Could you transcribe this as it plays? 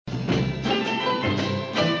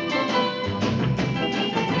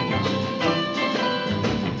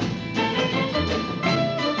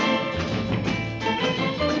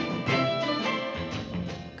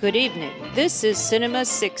Good evening. This is Cinema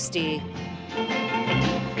 60.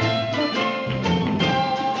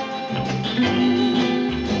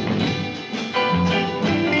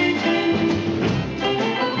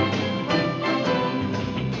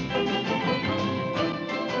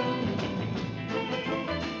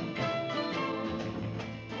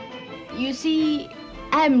 You see,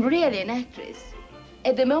 I'm really an actress.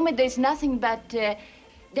 At the moment, there's nothing but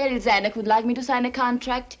Daryl Zanuck would like me to sign a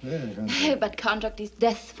contract. But contract is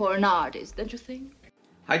death for an artist, don't you think?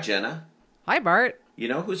 Hi, Jenna. Hi, Bart. You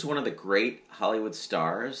know who's one of the great Hollywood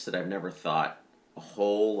stars that I've never thought a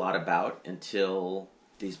whole lot about until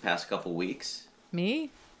these past couple weeks?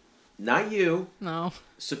 Me? Not you. No.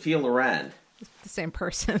 Sophia Loren. The same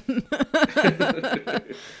person.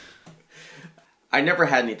 I never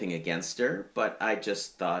had anything against her, but I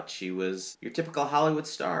just thought she was your typical Hollywood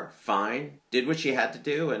star. Fine, did what she had to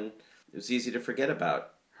do, and it was easy to forget about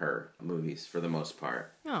her movies for the most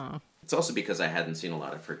part. Oh. It's also because I hadn't seen a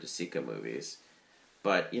lot of her Desika movies.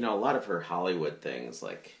 But, you know, a lot of her Hollywood things,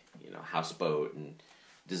 like, you know, Houseboat and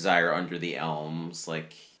Desire Under the Elms,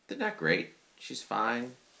 like, they're not great. She's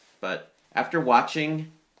fine. But after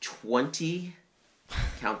watching 20,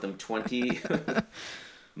 count them 20...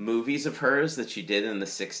 movies of hers that she did in the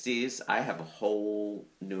 60s, I have a whole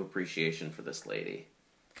new appreciation for this lady.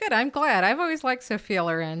 Good, I'm glad. I've always liked Sophia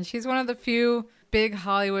Loren. She's one of the few big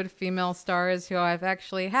Hollywood female stars who I've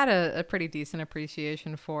actually had a pretty decent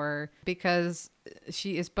appreciation for, because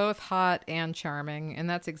she is both hot and charming, and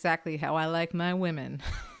that's exactly how I like my women.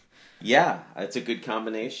 Yeah, it's a good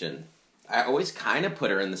combination. I always kind of put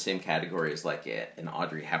her in the same category as like an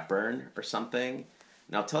Audrey Hepburn or something.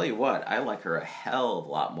 And I'll tell you what, I like her a hell of a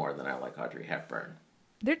lot more than I like Audrey Hepburn.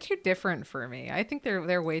 They're too different for me. I think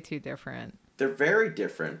they're way too different. They're very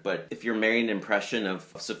different, but if your main impression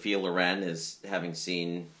of Sophia Loren is having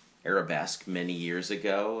seen Arabesque many years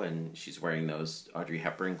ago, and she's wearing those Audrey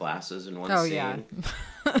Hepburn glasses in one scene. Yeah.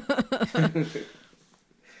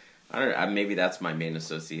 I don't know, maybe that's my main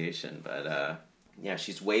association, but yeah,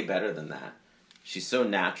 she's way better than that. She's so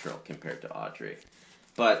natural compared to Audrey.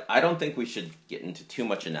 But I don't think we should get into too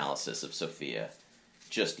much analysis of Sophia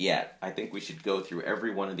just yet. I think we should go through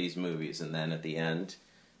every one of these movies and then at the end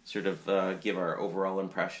sort of give our overall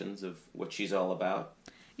impressions of what she's all about.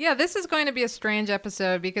 Yeah, this is going to be a strange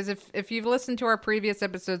episode because if you've listened to our previous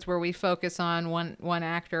episodes where we focus on one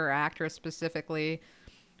actor or actress specifically,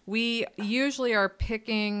 we usually are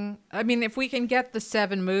picking, I mean, if we can get the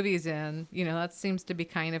 7 movies in, you know, that seems to be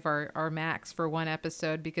kind of our max for one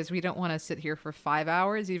episode, because we don't want to sit here for 5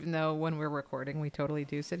 hours, even though when we're recording, we totally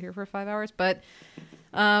do sit here for 5 hours. But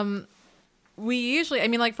we usually, I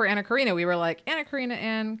mean, like for Anna Karina, we were like, Anna Karina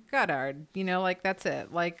and Godard, you know, like that's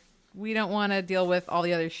it. Like, we don't want to deal with all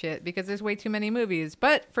the other shit because there's way too many movies.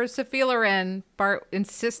 But for Sophia Loren, Bart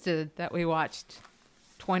insisted that we watched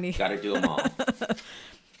 20. Gotta do them all.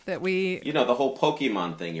 That we, you know, the whole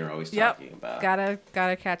Pokemon thing you're always talking about.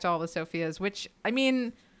 Gotta catch all the Sophias, which I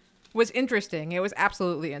mean was interesting. It was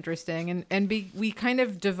absolutely interesting, and we kind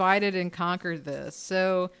of divided and conquered this.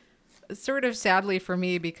 So sort of sadly for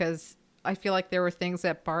me, because I feel like there were things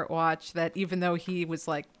that Bart watched that even though he was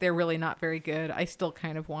like they're really not very good, I still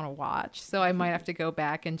kind of want to watch. So I might have to go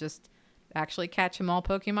back and just actually catch them all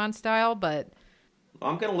Pokemon style. But well,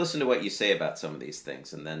 I'm gonna listen to what you say about some of these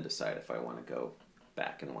things and then decide if I want to go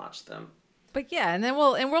back and watch them. But yeah, and then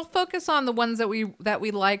we'll focus on the ones that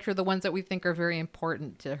we liked, or the ones that we think are very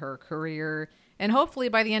important to her career. And hopefully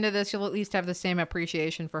by the end of this, you'll at least have the same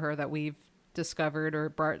appreciation for her that we've discovered, or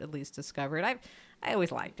Bart at least discovered. I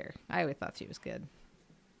always liked her. I always thought she was good.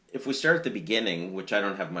 If we start at the beginning, which I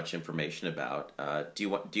don't have much information about,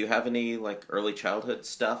 do you have any like early childhood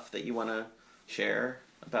stuff that you want to share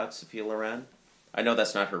about Sophia Loren? I know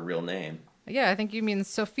that's not her real name. Yeah, I think you mean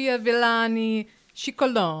Sofia Villani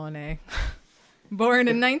Ciccolone. Born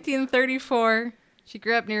in 1934, she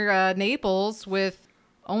grew up near Naples with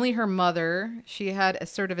only her mother. She had a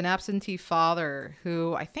sort of an absentee father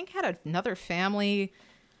who I think had another family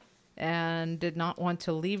and did not want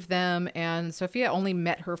to leave them. And Sophia only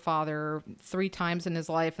met her father 3 times in his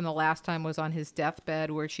life, and the last time was on his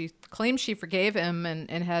deathbed, where she claims she forgave him and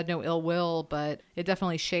had no ill will, but it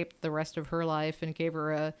definitely shaped the rest of her life and gave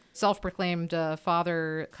her a self-proclaimed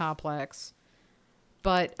father complex.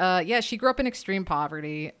 But yeah, she grew up in extreme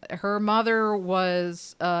poverty. Her mother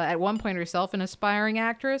was at one point herself an aspiring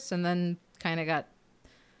actress, and then kind of got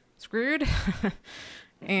screwed.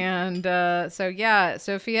 And so yeah,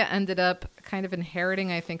 Sophia ended up kind of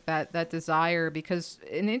inheriting, I think, that desire, because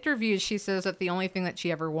in interviews she says that the only thing that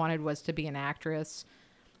she ever wanted was to be an actress.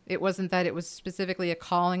 It wasn't that it was specifically a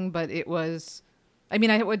calling, but it was I mean,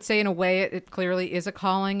 I would say in a way it clearly is a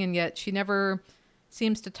calling, and yet she never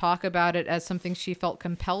seems to talk about it as something she felt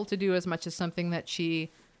compelled to do as much as something that she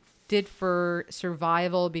did for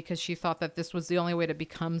survival because she thought that this was the only way to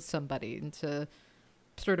become somebody and to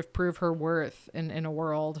sort of prove her worth in a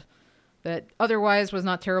world that otherwise was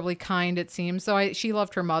not terribly kind, it seems. So she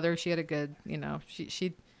loved her mother. She had a good,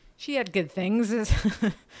 she had good things.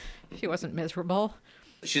 She wasn't miserable.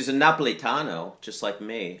 She's a Napolitano, just like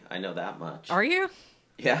me. I know that much. Are you?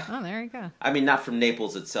 Yeah. Oh, there you go. I mean, not from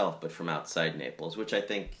Naples itself, but from outside Naples, which I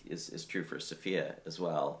think is true for Sophia as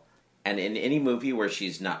well. And in any movie where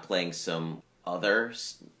she's not playing some other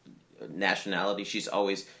nationality,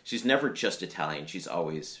 she's never just Italian. She's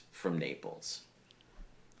always from Naples.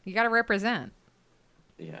 You got to represent.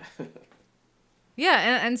 Yeah.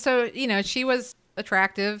 Yeah, and so, she was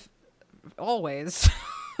attractive always.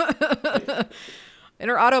 In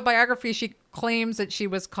her autobiography, she claims that she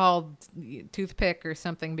was called Toothpick or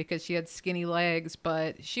something because she had skinny legs,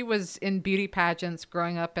 but she was in beauty pageants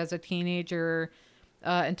growing up as a teenager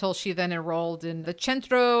until she then enrolled in the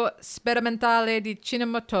Centro Sperimentale di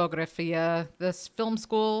Cinematografia, this film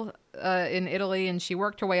school in Italy, and she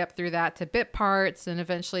worked her way up through that to bit parts and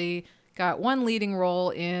eventually got one leading role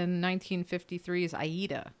in 1953's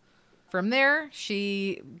Aida. From there,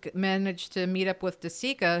 she managed to meet up with De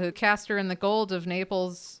Sica, who cast her in The Gold of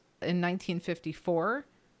Naples in 1954.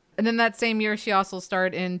 And then that same year, she also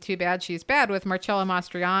starred in Too Bad She's Bad with Marcello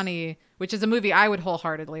Mastroianni, which is a movie I would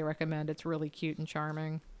wholeheartedly recommend. It's really cute and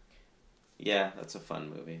charming. Yeah, that's a fun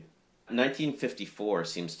movie. 1954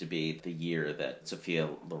 seems to be the year that Sophia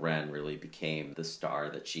Loren really became the star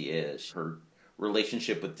that she is. Her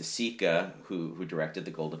relationship with De Sica, who directed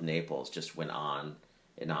The Gold of Naples, just went on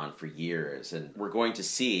and on for years. And we're going to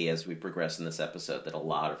see, as we progress in this episode, that a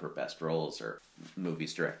lot of her best roles are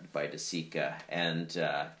movies directed by De Sica. And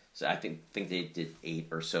so I think they did 8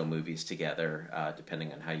 or so movies together,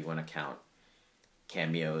 depending on how you want to count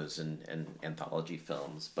cameos and anthology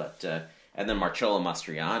films. But and then Marcello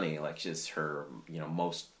Mastroianni, like, is her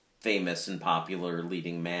most famous and popular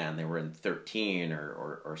leading man. They were in 13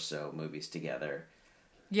 or so movies together.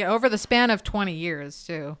 Yeah, over the span of 20 years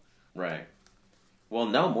too. Right. Well,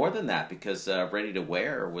 no, more than that, because Ready to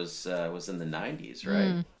Wear was in the 90s,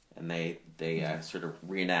 right? And they sort of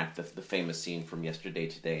reenact the famous scene from Yesterday,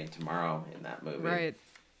 Today, and Tomorrow in that movie. Right.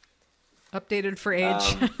 Updated for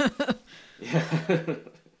age. Yeah.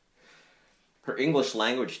 Her English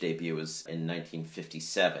language debut was in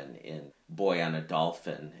 1957 in Boy on a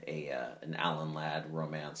Dolphin, an Alan Ladd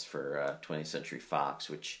romance for 20th Century Fox,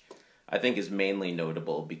 which I think is mainly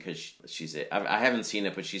notable because I haven't seen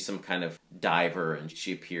it, but she's some kind of diver, and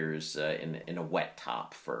she appears in a wet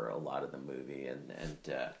top for a lot of the movie,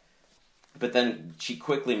 but then she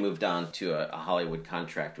quickly moved on to a Hollywood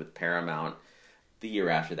contract with Paramount. The year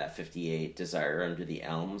after that, 58, Desire Under the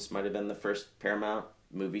Elms might have been the first Paramount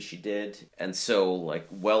movie she did. And so, like,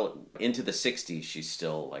 well into the 60s, she's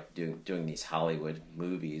still, like, doing these Hollywood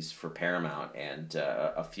movies for Paramount, and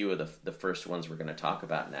a few of the first ones we're going to talk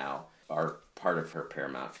about now are part of her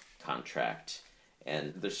Paramount contract.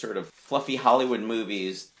 And they're sort of fluffy Hollywood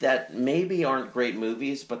movies that maybe aren't great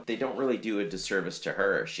movies, but they don't really do a disservice to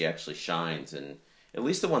her. She actually shines, and at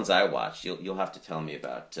least the ones I watched. You'll have to tell me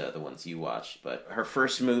about the ones you watched. But her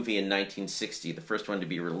first movie in 1960, the first one to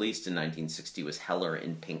be released in 1960, was Heller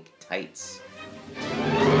in Pink Tights.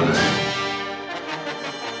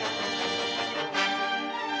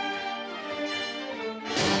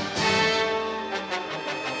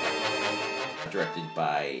 Directed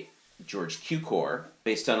by George Cukor,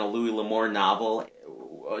 based on a Louis L'Amour novel,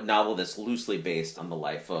 a novel that's loosely based on the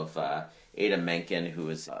life of Ada Menken, who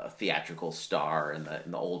is a theatrical star in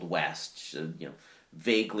the Old West,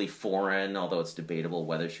 vaguely foreign, although it's debatable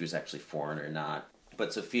whether she was actually foreign or not.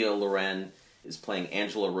 But Sophia Loren is playing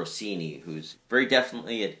Angela Rossini, who's very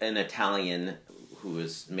definitely an Italian who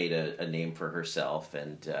has made a name for herself,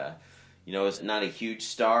 and is not a huge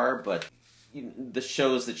star, but the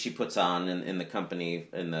shows that she puts on in the company,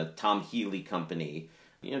 in the Tom Healy company,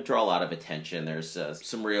 draw a lot of attention. There's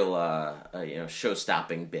some real,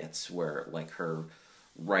 show-stopping bits where, like, her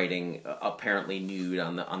riding apparently nude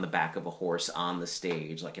on the back of a horse on the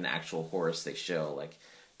stage, like an actual horse they show, like,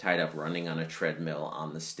 tied up running on a treadmill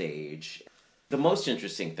on the stage. The most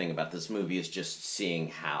interesting thing about this movie is just seeing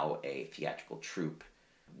how a theatrical troupe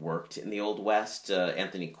worked in the Old West.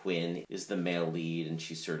 Anthony Quinn is the male lead, and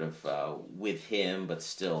she's sort of with him, but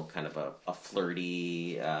still kind of a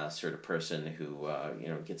flirty sort of person who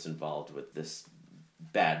gets involved with this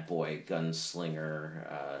bad boy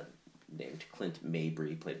gunslinger named Clint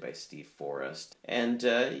Mabry, played by Steve Forrest. And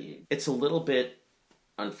it's a little bit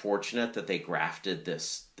unfortunate that they grafted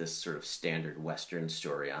this sort of standard Western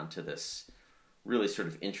story onto this really sort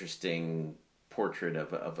of interesting portrait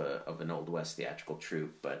of an Old West theatrical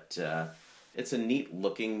troupe. But it's a neat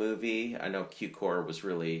looking movie. I know Cukor was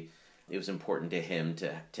really, it was important to him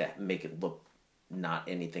to make it look not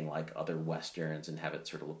anything like other Westerns and have it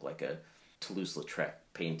sort of look like a Toulouse-Lautrec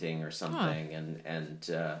painting or something. And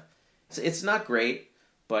it's not great,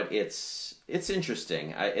 but it's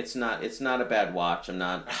interesting. It's not a bad watch. I'm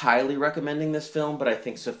not highly recommending this film, but I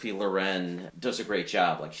think Sophie Loren does a great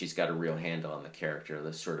job. Like, she's got a real handle on the character,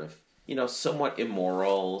 this sort of, you know, somewhat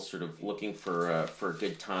immoral, sort of looking for a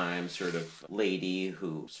good time sort of lady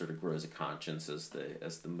who sort of grows a conscience as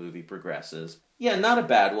the movie progresses. Yeah, not a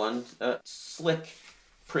bad one. Slick,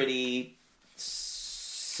 pretty,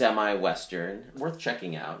 semi-Western, worth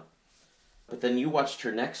checking out. But then you watched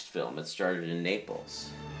her next film. It started in Naples.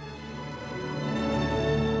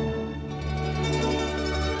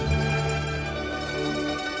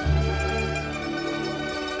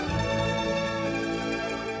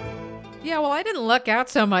 Yeah, well, I didn't luck out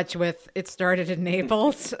so much with It Started in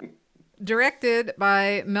Naples. Directed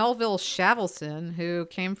by Melville Shavelson, who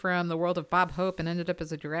came from the world of Bob Hope and ended up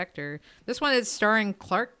as a director. This one is starring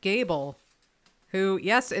Clark Gable, who,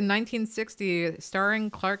 yes, in 1960,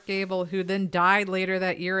 starring Clark Gable, who then died later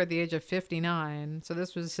that year at the age of 59. So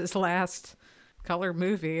this was his last color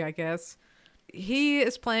movie, I guess. He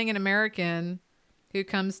is playing an American who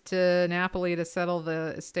comes to Napoli to settle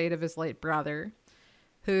the estate of his late brother,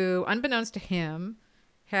 who, unbeknownst to him,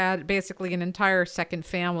 had basically an entire second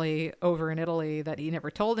family over in Italy that he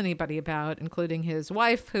never told anybody about, including his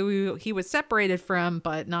wife, who he was separated from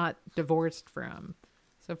but not divorced from.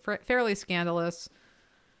 So fairly scandalous.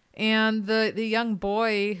 And the young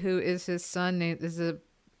boy who is his son is a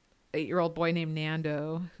 8-year-old boy named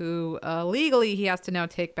Nando, who legally he has to now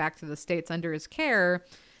take back to the States under his care.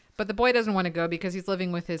 But the boy doesn't want to go because he's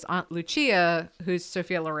living with his Aunt Lucia, who's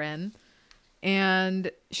Sophia Loren.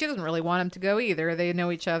 And she doesn't really want him to go either. They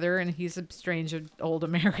know each other, and he's a strange old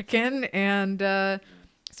American. And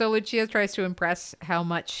so Lucia tries to impress how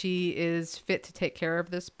much she is fit to take care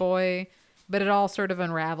of this boy. But it all sort of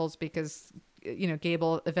unravels because, you know,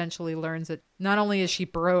 Gable eventually learns that not only is she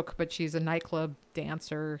broke, but she's a nightclub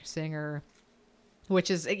dancer, singer,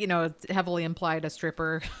 which is, you know, heavily implied a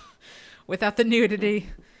stripper without the nudity.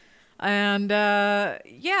 And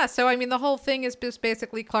yeah, so I mean, the whole thing is just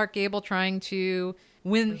basically Clark Gable trying to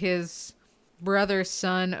win his brother's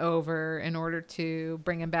son over in order to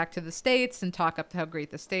bring him back to the States and talk up how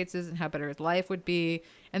great the States is and how better his life would be.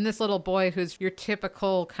 And this little boy who's your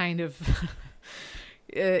typical kind of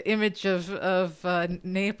image of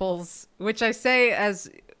Naples, which I say as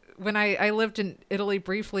when I lived in Italy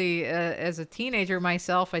briefly as a teenager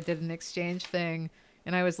myself. I did an exchange thing,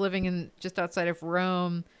 and I was living in just outside of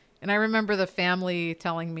Rome. And I remember the family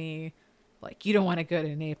telling me, like, you don't want to go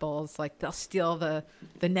to Naples. Like, they'll steal the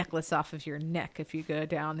necklace off of your neck if you go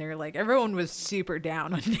down there. Like, everyone was super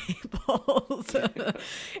down on Naples.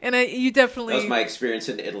 And you definitely... That was my experience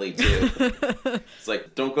in Italy, too. It's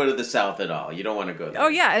like, don't go to the South at all. You don't want to go there. Oh,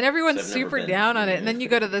 yeah. And everyone's super down on it. And then you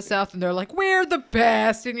go to the South and they're like, we're the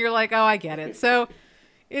best. And you're like, oh, I get it. So...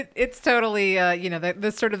 It's totally, you know, the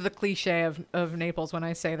sort of the cliche of Naples when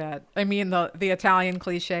I say that. I mean, the Italian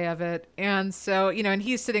cliche of it. And so, you know, and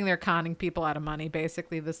he's sitting there conning people out of money,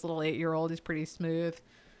 basically. This little 8-year-old is pretty smooth.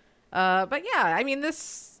 But yeah, I mean,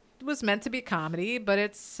 this was meant to be comedy, but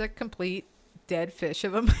it's a complete dead fish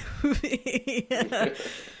of a movie.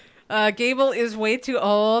 Gable is way too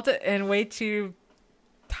old and way too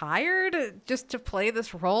tired just to play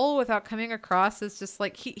this role without coming across as just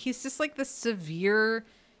like he's just like this severe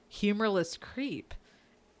humorless creep.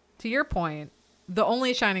 To your point, the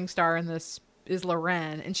only shining star in this is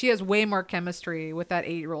Loren, and she has way more chemistry with that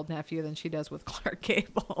 8-year-old nephew than she does with Clark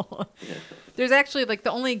Gable. There's actually, like,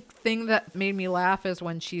 the only thing that made me laugh is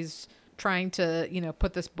when she's trying to, you know,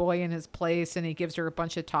 put this boy in his place, and he gives her a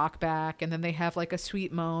bunch of talk back, and then they have like a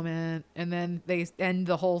sweet moment, and then they end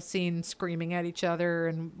the whole scene screaming at each other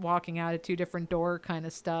and walking out of 2 different door kind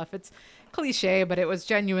of stuff. It's cliche, but it was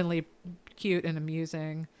genuinely cute and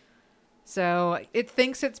amusing. So it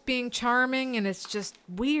thinks it's being charming, and it's just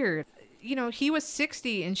weird. You know, he was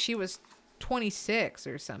 60 and she was 26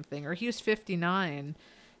 or something, or he was 59.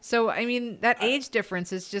 So, I mean, that age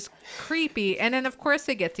difference is just creepy. And then, of course,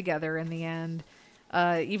 they get together in the end,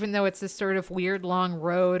 even though it's this sort of weird long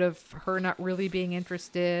road of her not really being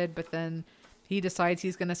interested. But then he decides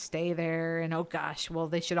he's going to stay there. And, oh, gosh, well,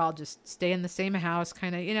 they should all just stay in the same house.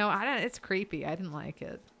 Kind of, you know, it's creepy. I didn't like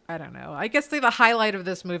it. I don't know. I guess the highlight of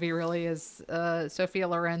this movie really is Sophia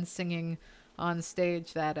Loren singing on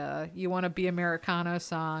stage that "You Want to Be Americano"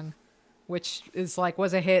 song, which is like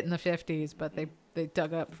was a hit in the 50s, but they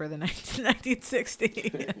dug up for the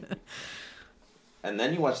 1960. And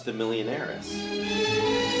then you watch The Millionaires.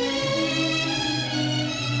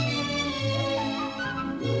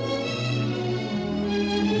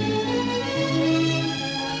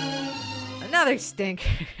 Another stinker.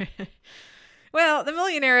 Well, The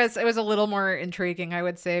Millionaires, it was a little more intriguing, I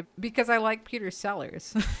would say, because I like Peter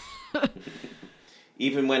Sellers.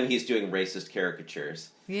 Even when he's doing racist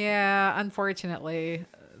caricatures. Yeah, unfortunately,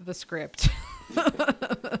 the script.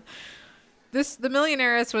 The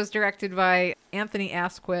Millionaires was directed by Anthony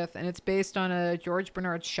Asquith, and it's based on a George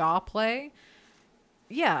Bernard Shaw play.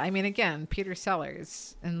 Yeah, I mean, again, Peter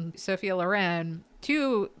Sellers and Sophia Loren,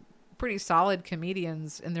 two pretty solid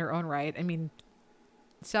comedians in their own right. I mean,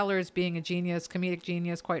 Sellers being a genius, comedic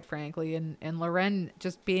genius, quite frankly, and Loren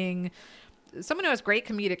just being someone who has great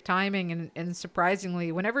comedic timing, and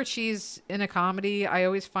surprisingly, whenever she's in a comedy, I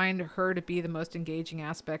always find her to be the most engaging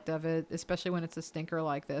aspect of it, especially when it's a stinker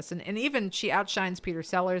like this. And even she outshines Peter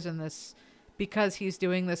Sellers in this because he's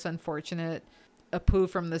doing this unfortunate Apu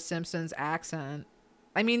from The Simpsons accent.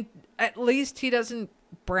 I mean, at least he doesn't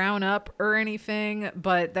brown up or anything,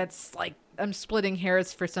 but that's like, I'm splitting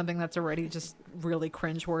hairs for something that's already just really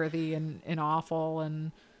cringeworthy and awful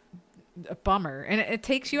and a bummer. And it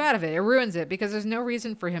takes you out of it. It ruins it because there's no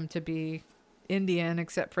reason for him to be Indian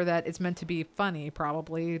except for that it's meant to be funny,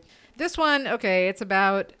 probably. This one, okay, it's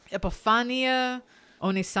about Epifania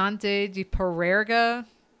Onisante de Pereira.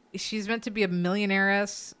 She's meant to be a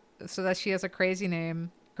millionairess so that she has a crazy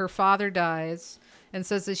name. Her father dies and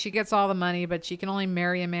says that she gets all the money, but she can only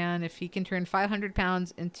marry a man if he can turn 500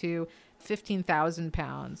 pounds into 15,000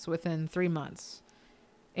 pounds within 3 months.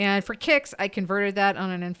 And for kicks, I converted that on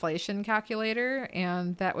an inflation calculator,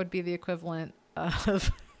 and that would be the equivalent of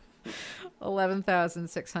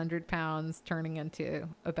 11,600 pounds turning into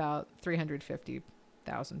about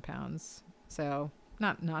 350,000 pounds. So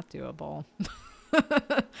not doable.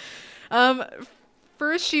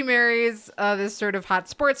 First, she marries this sort of hot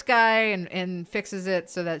sports guy and fixes it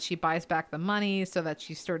so that she buys back the money, so that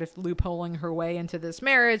she's sort of loopholing her way into this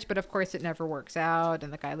marriage. But of course, it never works out,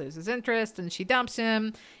 and the guy loses interest, and she dumps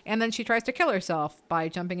him. And then she tries to kill herself by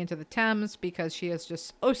jumping into the Thames because she is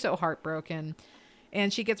just oh so heartbroken.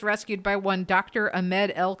 And she gets rescued by one Dr.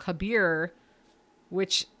 Ahmed El Kabir,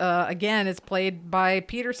 which again is played by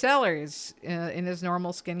Peter Sellers in his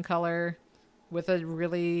normal skin color with a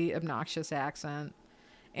really obnoxious accent.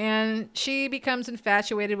 And she becomes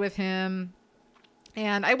infatuated with him.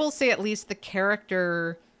 And I will say at least the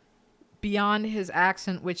character, beyond his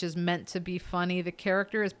accent, which is meant to be funny, the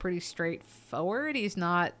character is pretty straightforward. He's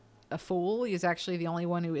not a fool. He's actually the only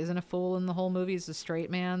one who isn't a fool in the whole movie. He's a straight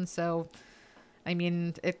man. So, I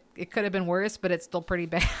mean, it could have been worse, but it's still pretty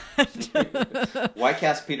bad. Why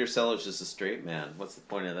cast Peter Sellers as a straight man? What's the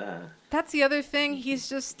point of that? That's the other thing.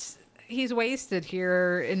 He's wasted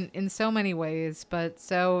here in so many ways. But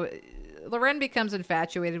so Loren becomes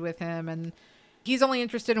infatuated with him, and he's only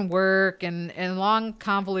interested in work. And long,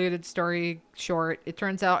 convoluted story short, it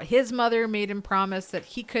turns out his mother made him promise that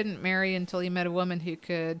he couldn't marry until he met a woman who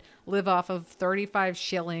could live off of 35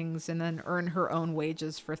 shillings and then earn her own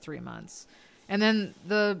wages for 3 months. And then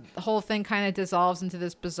the whole thing kind of dissolves into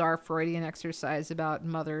this bizarre Freudian exercise about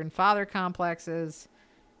mother and father complexes,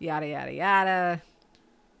 yada, yada, yada.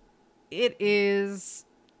 It is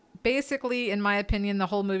basically, in my opinion, the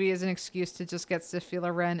whole movie is an excuse to just get Sophia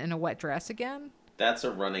Loren in a wet dress again. That's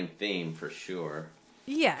a running theme for sure.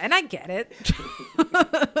 Yeah, and I get it.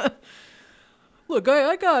 Look,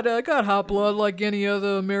 I got hot blood like any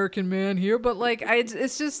other American man here, but like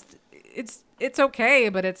it's okay,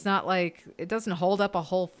 but it's not like it doesn't hold up a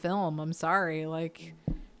whole film. I'm sorry. Like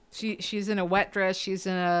she's in a wet dress, she's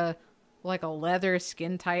in a leather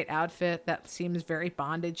skin tight outfit that seems very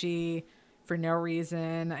bondagey for no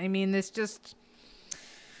reason. I mean, and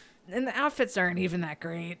the outfits aren't even that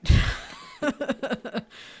great.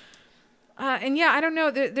 And yeah, I don't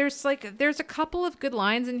know. There's a couple of good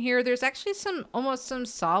lines in here. There's actually some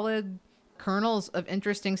solid kernels of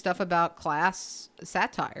interesting stuff about class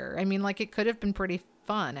satire. I mean, like, it could have been pretty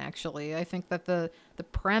fun, actually. I think that the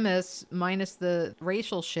premise, minus the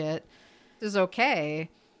racial shit, is okay.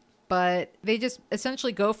 But they just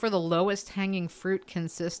essentially go for the lowest hanging fruit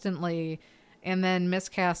consistently and then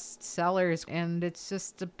miscast Sellers, and it's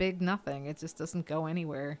just a big nothing. It just doesn't go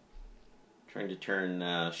anywhere. Trying to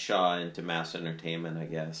turn Shaw into mass entertainment, I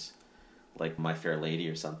guess. Like My Fair Lady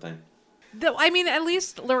or something. I mean, at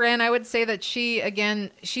least Loren, I would say that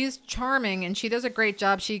she's charming and she does a great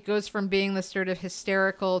job. She goes from being this sort of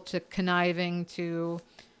hysterical to conniving to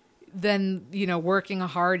then, working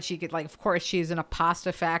hard, she could, like, of course, she's in a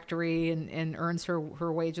pasta factory and earns her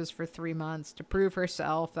wages for 3 months to prove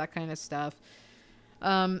herself, that kind of stuff.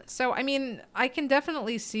 So, I mean, I can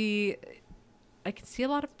definitely see a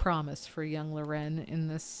lot of promise for young Loren in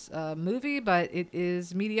this movie, but it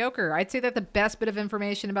is mediocre. I'd say that the best bit of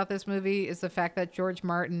information about this movie is the fact that George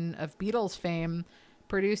Martin of Beatles fame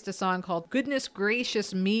produced a song called Goodness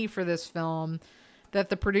Gracious Me for this film that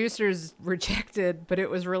the producers rejected, but it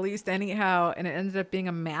was released anyhow, and it ended up being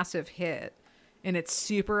a massive hit. And it's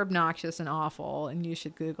super obnoxious and awful, and you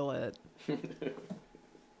should Google it.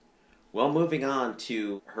 Well, moving on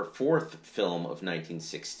to her fourth film of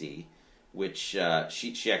 1960, which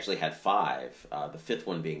she actually had 5, the fifth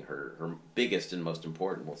one being her biggest and most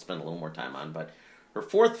important, we'll spend a little more time on, but her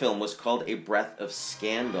fourth film was called A Breath of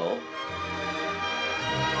Scandal.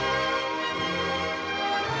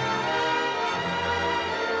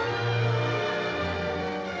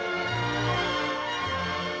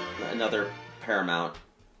 Another Paramount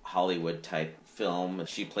Hollywood type film.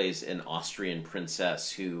 She plays an Austrian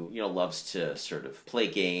princess who, loves to sort of play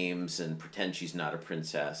games and pretend she's not a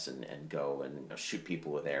princess and go and shoot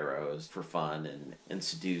people with arrows for fun and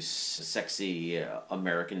seduce sexy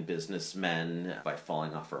American businessmen by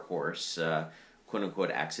falling off her horse, quote unquote,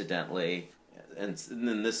 accidentally. And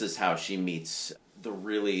then this is how she meets the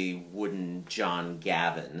really wooden John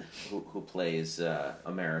Gavin, who plays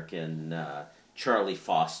American Charlie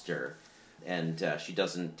Foster, and she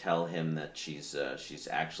doesn't tell him that she's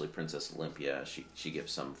actually Princess Olympia. She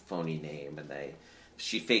gives some phony name, and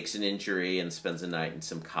she fakes an injury and spends a night in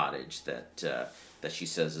some cottage that she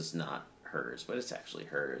says is not hers, but it's actually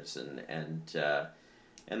hers,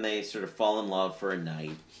 and they sort of fall in love for a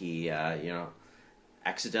night. He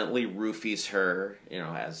accidentally roofies her,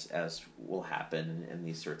 as will happen in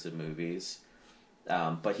these sorts of movies,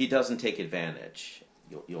 but he doesn't take advantage.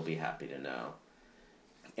 You'll be happy to know.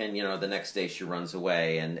 And the next day she runs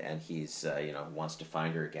away, and he's wants to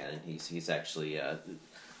find her again, and he's actually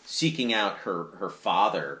seeking out her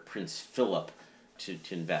father, Prince Philip, to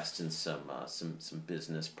invest in some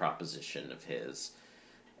business proposition of his,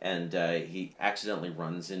 and he accidentally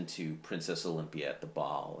runs into Princess Olympia at the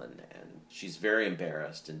ball, and she's very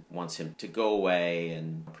embarrassed and wants him to go away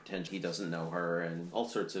and pretend he doesn't know her, and all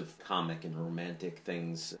sorts of comic and romantic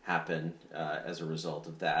things happen as a result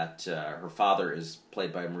of that. Her father is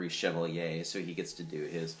played by Maurice Chevalier, so he gets to do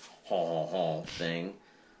his ha thing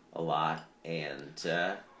a lot, and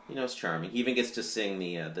it's charming. He even gets to sing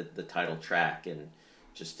the title track in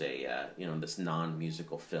just a this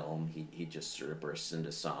non-musical film. He just sort of bursts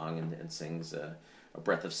into song and sings a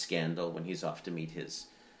breath of scandal when he's off to meet his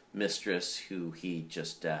mistress, who he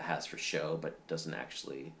just has for show, but doesn't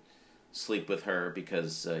actually sleep with her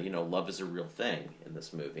because love is a real thing in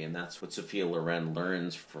this movie, and that's what Sophia Loren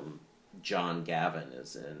learns from John Gavin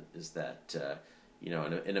is that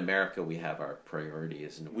in America we have our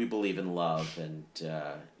priorities and we believe in love, and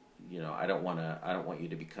I don't want you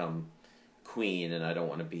to become queen, and I don't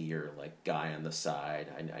want to be your guy on the side.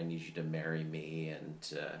 I need you to marry me, and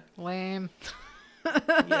lame.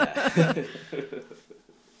 Yeah.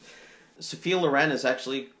 Sophia Loren is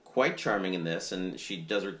actually quite charming in this, and she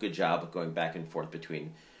does a good job of going back and forth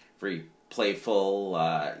between very playful,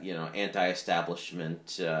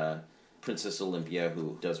 anti-establishment Princess Olympia,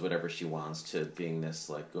 who does whatever she wants, to being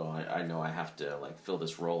this I know I have to fill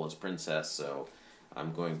this role as princess, so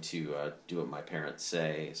I'm going to do what my parents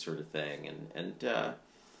say, sort of thing, and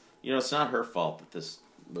it's not her fault that this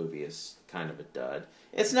movie is kind of a dud.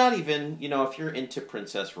 It's not even, if you're into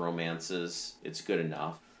princess romances, it's good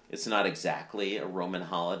enough. It's not exactly a Roman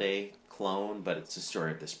holiday clone, but it's a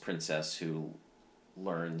story of this princess who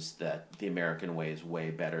learns that the American way is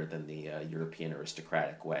way better than the European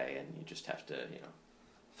aristocratic way, and you just have to,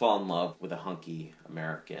 fall in love with a hunky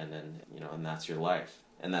American, and that's your life.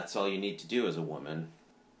 And that's all you need to do as a woman.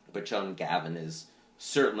 But John Gavin is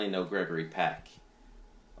certainly no Gregory Peck,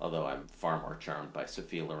 although I'm far more charmed by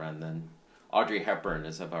Sophia Loren than Audrey Hepburn,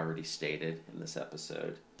 as I've already stated in this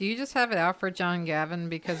episode. Do you just have it out for John Gavin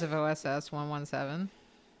because of OSS 117?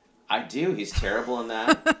 I do. He's terrible in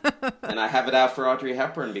that. And I have it out for Audrey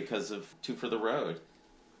Hepburn because of Two for the Road.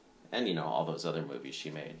 And, all those other movies she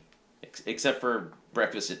made. Except for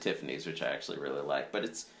Breakfast at Tiffany's, which I actually really like. But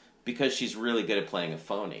it's because she's really good at playing a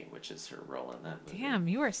phony, which is her role in that movie. Damn,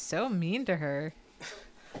 you are so mean to her.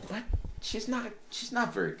 But she's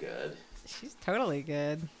not very good. She's totally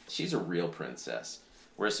good. She's a real princess.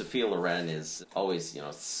 Whereas Sophia Loren is always,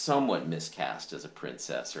 somewhat miscast as a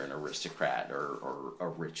princess or an aristocrat or a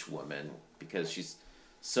rich woman, because she's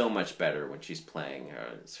so much better when she's playing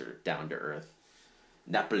a sort of down-to-earth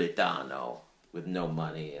Napolitano with no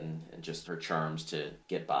money and just her charms to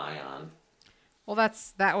get by on. Well,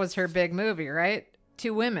 that was her big movie, right?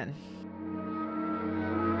 Two Women.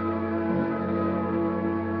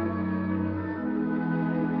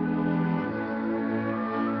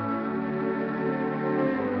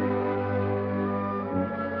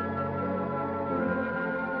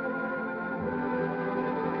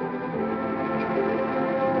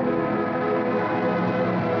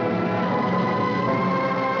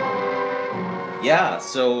 Yeah,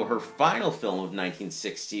 so her final film of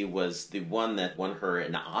 1960 was the one that won her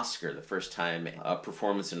an Oscar, the first time a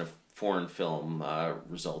performance in a foreign film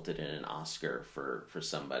resulted in an Oscar for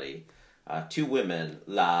somebody. Two Women,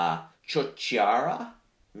 La Chochiara.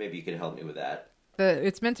 Maybe you could help me with that.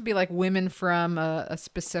 It's meant to be like women from a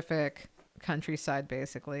specific countryside,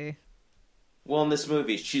 basically. Well, in this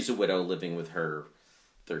movie, she's a widow living with her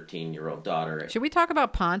 13-year-old daughter. Should we talk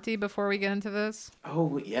about Ponti before we get into this?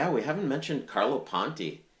 Oh, yeah, we haven't mentioned Carlo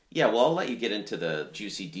Ponti. Yeah, well, I'll let you get into the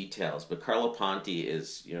juicy details, but Carlo Ponti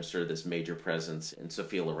is, sort of this major presence in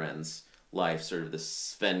Sophia Loren's life, sort of this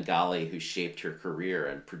Svengali who shaped her career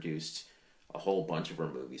and produced a whole bunch of her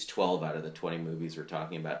movies, 12 out of the 20 movies we're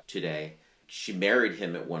talking about today. She married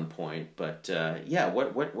him at one point, but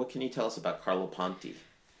what can you tell us about Carlo Ponti?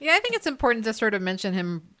 Yeah, I think it's important to sort of mention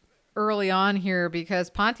him early on here because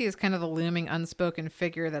Ponti is kind of the looming unspoken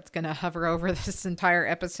figure that's going to hover over this entire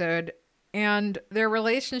episode. And their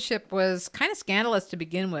relationship was kind of scandalous to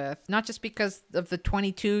begin with, not just because of the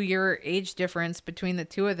 22-year age difference between the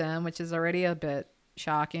two of them, which is already a bit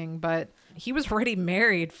shocking, but he was already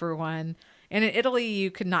married for one. And in Italy, you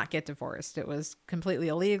could not get divorced. It was completely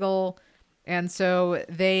illegal. And so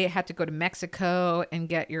they had to go to Mexico and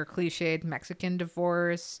get your cliched Mexican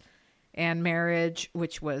divorce and marriage,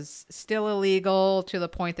 which was still illegal, to the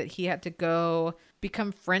point that he had to go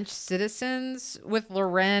become French citizens with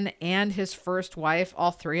Loren and his first wife.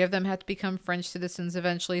 All three of them had to become French citizens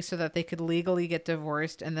eventually so that they could legally get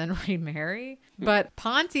divorced and then remarry. But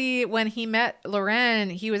Ponti, when he met Loren,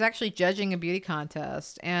 he was actually judging a beauty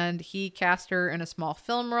contest and he cast her in a small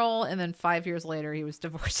film role. And then 5 years later, he was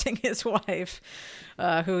divorcing his wife,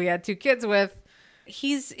 who he had 2 kids with.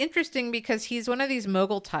 He's interesting because he's one of these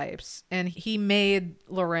mogul types and he made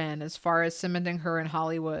Loren as far as cementing her in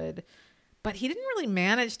Hollywood, but he didn't really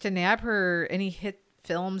manage to nab her any hit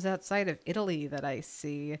films outside of Italy that I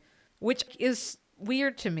see, which is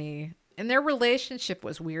weird to me. And their relationship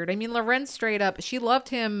was weird. I mean, Loren straight up, she loved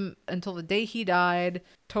him until the day he died,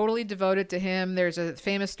 totally devoted to him. There's a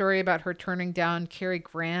famous story about her turning down Cary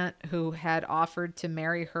Grant, who had offered to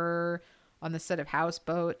marry her on the set of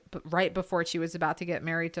Houseboat, but right before she was about to get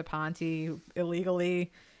married to Ponti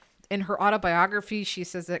illegally. In her autobiography, she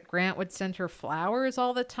says that Grant would send her flowers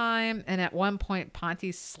all the time. And at one point,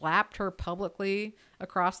 Ponti slapped her publicly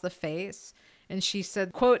across the face. And she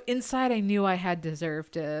said, quote, "Inside, I knew I had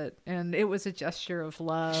deserved it. And it was a gesture of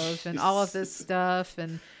love and all of this stuff."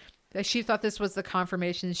 And she thought this was the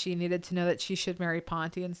confirmation she needed to know that she should marry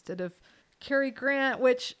Ponti instead of Cary Grant,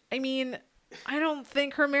 which, I mean, I don't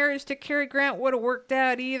think her marriage to Cary Grant would have worked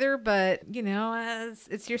out either, but,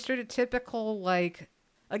 it's your sort of typical, like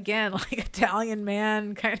Italian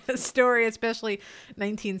man kind of story, especially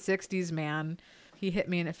 1960s man. He hit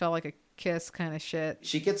me and it felt like a kiss kind of shit.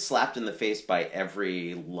 She gets slapped in the face by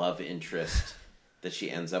every love interest that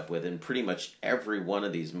she ends up with in pretty much every one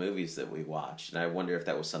of these movies that we watched. And I wonder if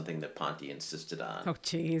that was something that Ponti insisted on. Oh,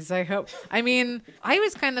 geez, I hope. I mean, I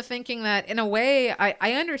was kind of thinking that in a way,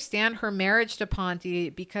 I understand her marriage to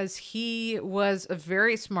Ponti because he was a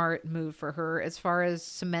very smart move for her as far as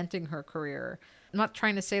cementing her career. I'm not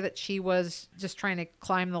trying to say that she was just trying to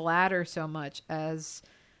climb the ladder so much as,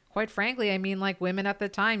 quite frankly, I mean, like women at the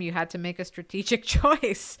time, you had to make a strategic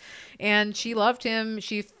choice. And she loved him.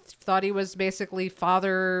 She thought he was basically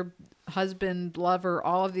father, husband, lover,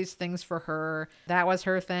 all of these things for her. That was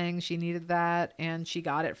her thing. She needed that. And she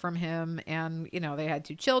got it from him. And, they had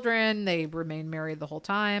 2 children. They remained married the whole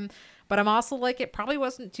time. But I'm also like, it probably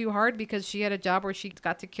wasn't too hard because she had a job where she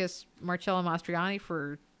got to kiss Marcello Mastroianni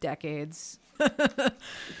for decades.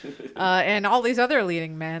 And all these other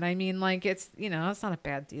leading men. I mean, like, it's not a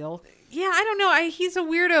bad deal. Yeah, I don't know. He's a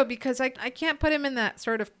weirdo because I can't put him in that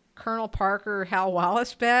sort of Colonel Parker, Hal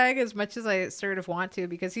Wallace bag as much as I sort of want to,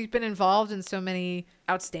 because he's been involved in so many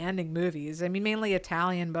outstanding movies. I mean, mainly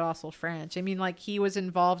Italian, but also French. I mean, like, he was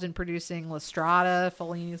involved in producing La Strada,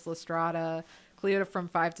 Fellini's La Strada, Cleopatra from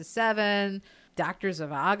 5 to 7, Dr.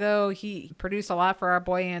 Zhivago. He produced a lot for our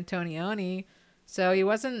boy Antonioni. So he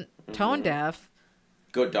wasn't tone deaf.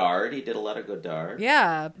 Godard, he did a lot of Godard.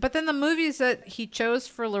 Yeah, but then the movies that he chose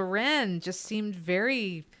for Loren just seemed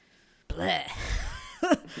very bleh.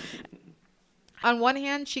 On one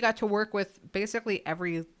hand, she got to work with basically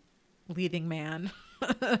every leading man,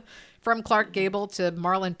 from Clark Gable to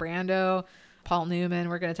Marlon Brando, Paul Newman.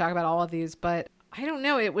 We're going to talk about all of these, but I don't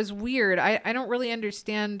know. It was weird. I don't really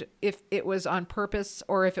understand if it was on purpose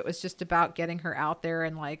or if it was just about getting her out there.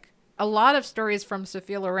 And like a lot of stories from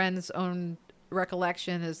Sophia Loren's own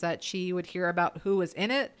recollection is that she would hear about who was in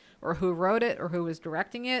it or who wrote it or who was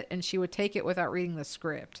directing it, and she would take it without reading the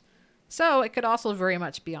script. So it could also very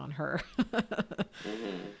much be on her.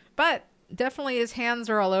 But definitely his hands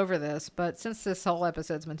are all over this. But since this whole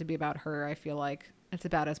episode's meant to be about her, I feel like it's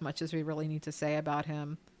about as much as we really need to say about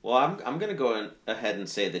him. Well, I'm going to go ahead and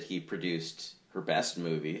say that he produced her best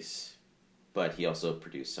movies, but he also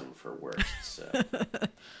produced some of her worst. So.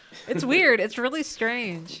 It's weird. It's really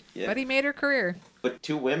strange. Yeah. But he made her career. But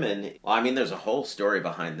two women, well, I mean, there's a whole story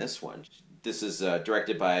behind this one. This is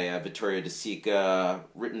directed by Vittorio De Sica,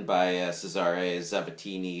 written by Cesare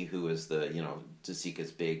Zavattini, who is De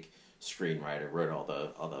Sica's big screenwriter, wrote all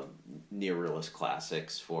the neorealist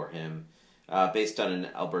classics for him, based on an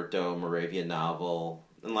Alberto Moravia novel.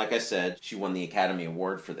 And like I said, she won the Academy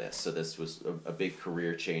Award for this, so this was a big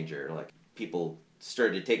career changer. Like, people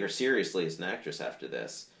started to take her seriously as an actress after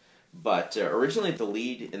this. But originally, the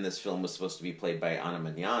lead in this film was supposed to be played by Anna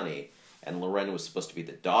Magnani, and Loren was supposed to be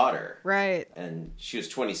the daughter. Right. And she was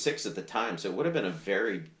 26 at the time, so it would have been a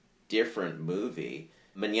very different movie.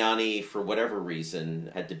 Magnani, for whatever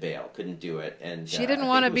reason, had to bail, couldn't do it. And she didn't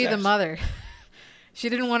want to be the mother. She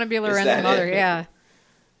didn't want to be Loren's mother, yeah.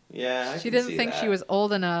 Yeah, she didn't think she was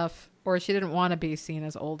old enough, or she didn't want to be seen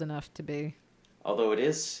as old enough to be. Although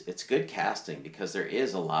it's good casting, because there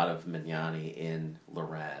is a lot of Magnani in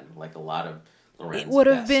Loren, like a lot of Loren's. It would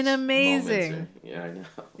have been amazing. Yeah, I know.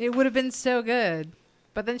 It would have been so good.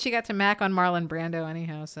 But then she got to mac on Marlon Brando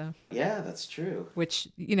anyhow, so. Yeah, that's true. Which,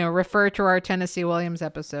 refer to our Tennessee Williams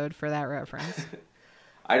episode for that reference.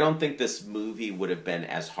 I don't think this movie would have been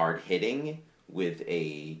as hard-hitting with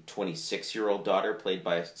a 26-year-old daughter played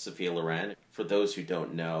by Sophia Loren. For those who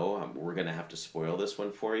don't know, we're going to have to spoil this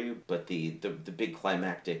one for you, but the big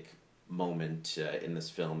climactic moment in this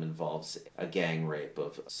film involves a gang rape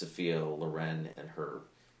of Sophia Loren and her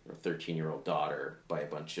 13-year-old daughter by a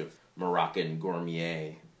bunch of Moroccan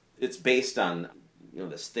gourmet. It's based on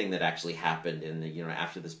this thing that actually happened in the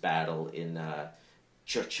after this battle in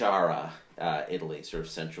Ciociara, Italy, sort of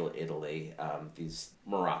central Italy. These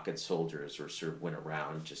Moroccan soldiers went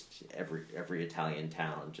around just every Italian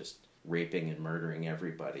town, just raping and murdering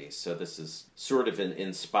everybody. So this is sort of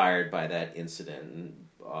inspired by that incident. And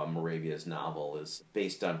Moravia's novel is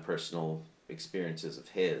based on personal experiences of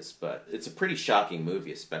his, but it's a pretty shocking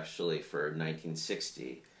movie, especially for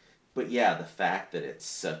 1960. But yeah, the fact that it's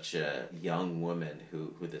such a young woman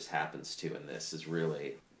who this happens to in this is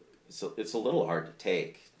really, it's a little hard to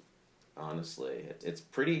take, honestly. It's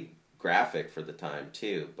pretty graphic for the time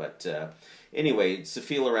too. But anyway,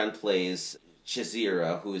 Sophia Loren plays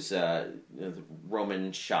Cesira, who's the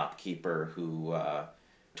Roman shopkeeper who,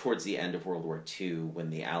 towards the end of World War II, when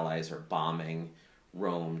the Allies are bombing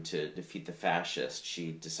Rome to defeat the fascists,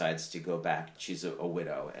 she decides to go back. She's a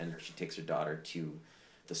widow, and she takes her daughter to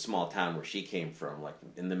the small town where she came from, like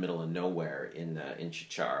in the middle of nowhere in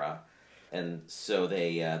Ciociara. And so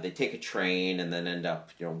they take a train and then end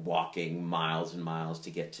up walking miles and miles to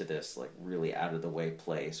get to this like really out of the way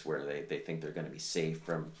place where they think they're going to be safe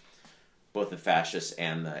from both the fascists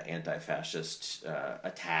and the anti-fascist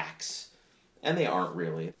attacks. And they aren't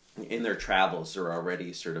really. In their travels, they're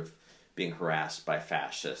already sort of being harassed by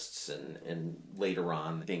fascists, and later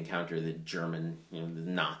on they encounter the German, the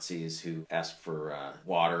Nazis who ask for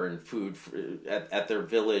water and food at their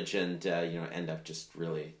village, and end up just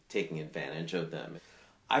really taking advantage of them.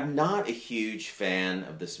 I'm not a huge fan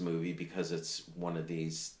of this movie because it's one of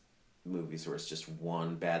these movies where it's just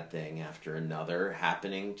one bad thing after another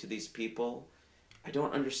happening to these people. I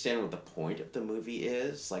don't understand what the point of the movie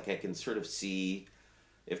is. Like, I can sort of see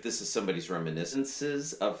if this is somebody's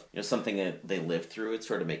reminiscences of something that they lived through, it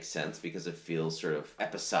sort of makes sense because it feels sort of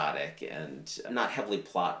episodic and not heavily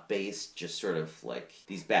plot based, just sort of like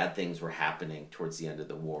these bad things were happening towards the end of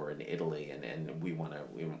the war in Italy, and we want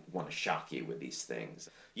to shock you with these things.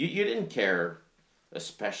 You didn't care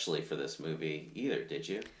especially for this movie either, did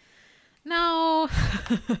you? No,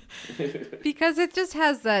 because it just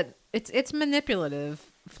has that it's manipulative.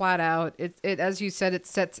 Flat out. It as you said, it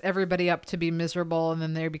sets everybody up to be miserable, and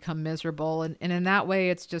then they become miserable. And in that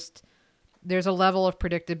way, it's just, there's a level of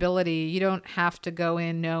predictability. You don't have to go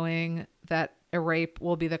in knowing that a rape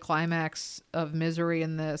will be the climax of misery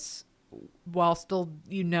in this, while still,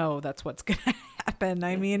 that's what's going to happen.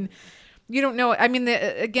 I mean, you don't know. I mean,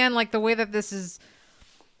 again, like the way that this is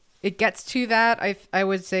it gets to that, I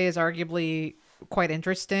would say is arguably quite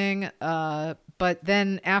interesting. But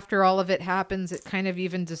then after all of it happens, it kind of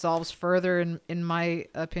even dissolves further, in my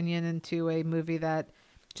opinion, into a movie that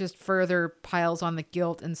just further piles on the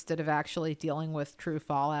guilt instead of actually dealing with true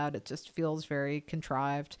fallout. It just feels very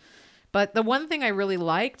contrived. But the one thing I really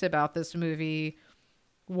liked about this movie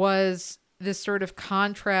was this sort of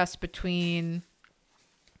contrast between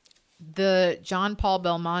the John Paul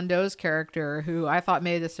Belmondo's character, who I thought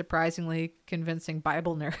made a surprisingly convincing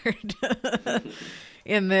Bible nerd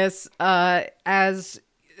in this, as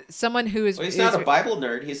someone who is... Well, he's not a Bible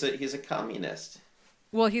nerd. He's a communist.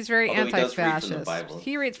 Well, he's very Although anti-fascist. He does read from the Bible.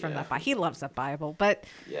 He reads from the Bible. He loves the Bible, but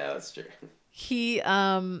yeah, that's true. He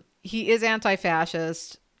is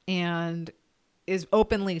anti-fascist and is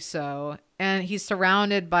openly so, and he's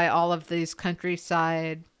surrounded by all of these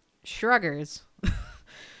countryside shruggers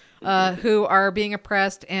who are being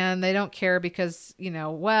oppressed, and they don't care because,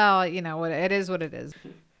 it is what it is.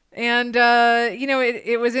 And,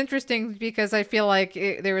 it was interesting because I feel like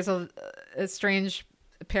there was a strange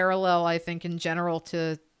parallel, I think, in general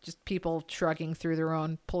to just people shrugging through their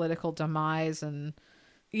own political demise, and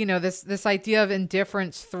this idea of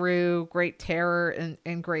indifference through great terror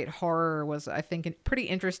and great horror was, I think, a pretty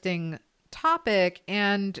interesting topic.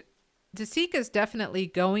 And De Sica's definitely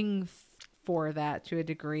going for that to a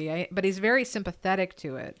degree, but he's very sympathetic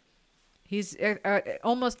to it. He's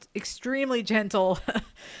almost extremely gentle,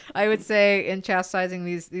 I would say, in chastising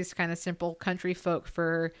these kind of simple country folk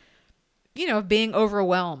for, being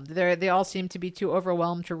overwhelmed. They all seem to be too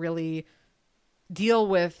overwhelmed to really deal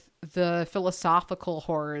with the philosophical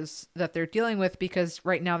horrors that they're dealing with, because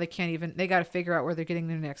right now they got to figure out where they're getting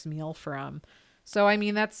their next meal from. So, I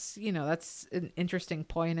mean, that's an interesting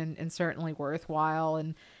point and certainly worthwhile.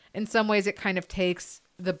 And in some ways it kind of takes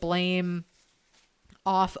the blame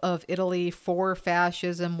off of Italy for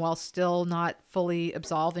fascism while still not fully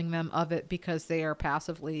absolving them of it, because they are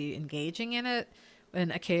passively engaging in it.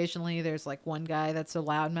 And occasionally there's like one guy that's a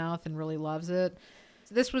loudmouth and really loves it.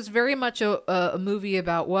 This was very much a movie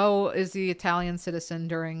about woe is the Italian citizen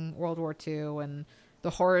during World War II and the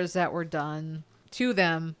horrors that were done to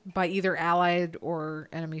them by either Allied or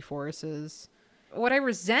enemy forces. What I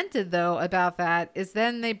resented, though, about that is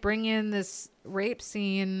then they bring in this rape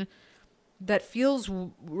scene that feels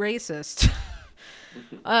racist.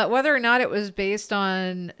 Whether or not it was based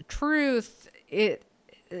on truth,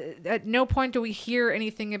 at no point do we hear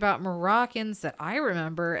anything about Moroccans that I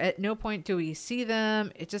remember. At no point do we see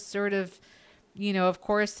them. It just sort of, of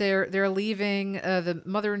course they're leaving. The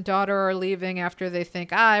mother and daughter are leaving after they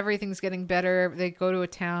think, everything's getting better. They go to a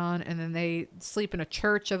town and then they sleep in a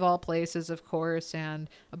church of all places, of course, and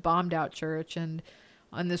a bombed out church. And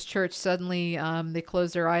on this church, suddenly they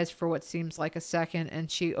close their eyes for what seems like a second, and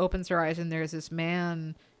she opens her eyes and there's this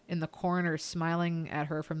man in the corner smiling at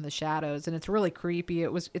her from the shadows, and it's really creepy.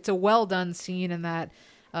 It's a well done scene in that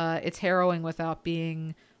it's harrowing without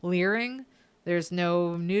being leering. There's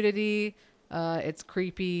no nudity. It's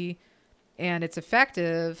creepy and it's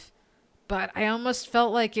effective, but I almost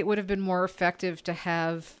felt like it would have been more effective to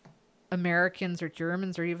have Americans or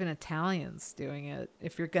Germans or even Italians doing it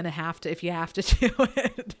if you have to do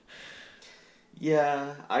it.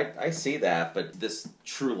 Yeah, I see that, but this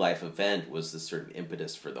true life event was the sort of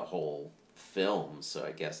impetus for the whole film, so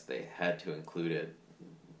I guess they had to include it.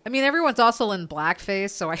 I mean, everyone's also in blackface,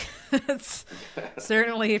 so it's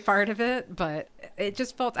certainly part of it, but it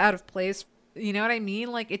just felt out of place. You know what I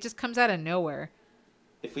mean? Like, it just comes out of nowhere.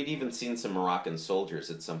 If we'd even seen some Moroccan soldiers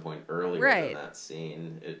at some point earlier than that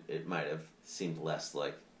scene, it might have seemed less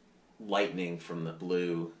like lightning from the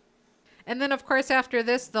blue. And then, of course, after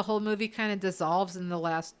this, the whole movie kind of dissolves in the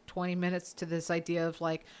last 20 minutes to this idea of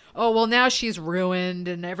like, oh, well, now she's ruined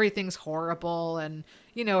and everything's horrible. And,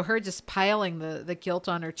 her just piling the guilt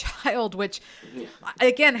on her child, which,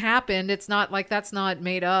 again, happened. It's not like that's not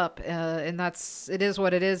made up. And it is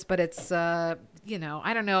what it is. But it's, I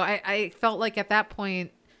don't know. I felt like at that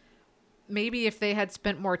point, maybe if they had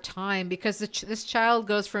spent more time, because this child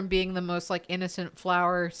goes from being the most like innocent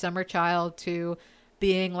flower summer child to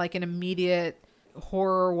being like an immediate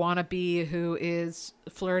horror wannabe who is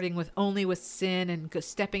flirting only with sin and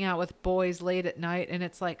stepping out with boys late at night. And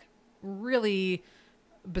it's like really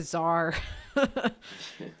bizarre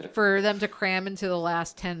for them to cram into the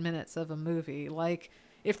last 10 minutes of a movie. Like,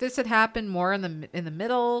 if this had happened more in the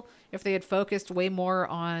middle, if they had focused way more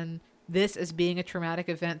on this as being a traumatic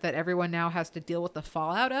event that everyone now has to deal with the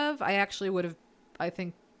fallout of, I actually would have, I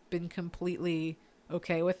think, been completely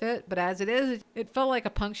okay with it. But as it is, it felt like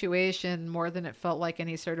a punctuation more than it felt like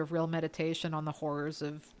any sort of real meditation on the horrors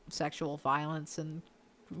of sexual violence and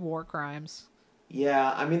war crimes.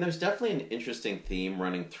 Yeah, I mean, there's definitely an interesting theme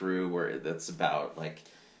running through where that's about like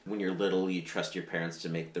when you're little, you trust your parents to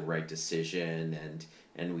make the right decision,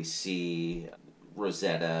 and we see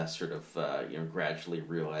Rosetta sort of gradually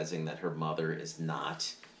realizing that her mother is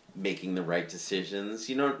not making the right decisions,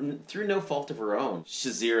 through no fault of her own.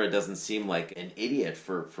 Shazira doesn't seem like an idiot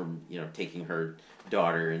for taking her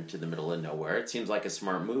daughter into the middle of nowhere. It seems like a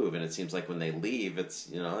smart move, and it seems like when they leave,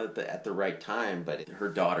 it's at the right time. But her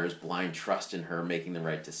daughter's blind trust in her making the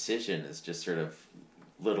right decision is just sort of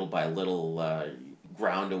little by little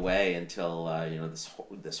ground away until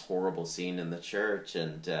this horrible scene in the church,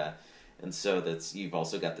 and so you've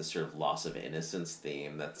also got this sort of loss of innocence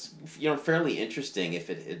theme that's fairly interesting if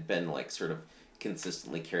it had been like sort of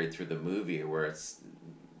consistently carried through the movie, where it's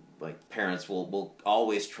like parents will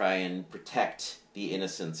always try and protect the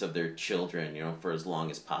innocence of their children, for as long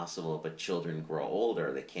as possible, but children grow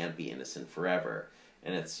older, they can't be innocent forever.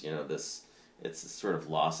 And it's it's a sort of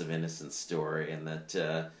loss of innocence story, and that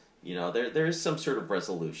there is some sort of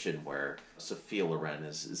resolution where Sophia Loren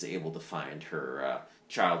is able to find her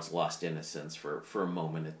child's lost innocence for a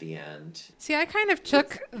moment at the end. See, I kind of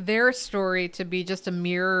took their story to be just a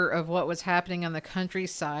mirror of what was happening on the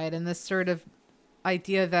countryside, and this sort of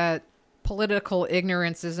idea that political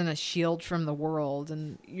ignorance isn't a shield from the world,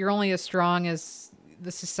 and you're only as strong as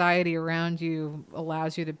the society around you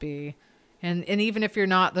allows you to be. And even if you're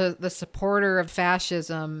not the supporter of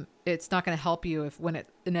fascism, it's not going to help you when it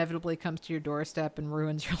inevitably comes to your doorstep and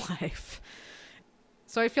ruins your life.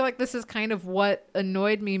 So I feel like this is kind of what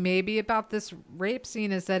annoyed me maybe about this rape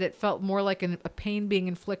scene, is that it felt more like a pain being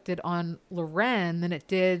inflicted on Loren than it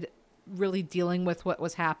did really dealing with what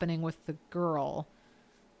was happening with the girl.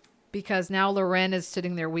 Because now Loren is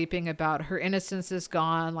sitting there weeping about her innocence is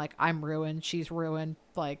gone, like I'm ruined, she's ruined,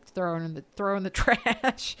 like thrown in the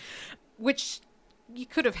trash. Which you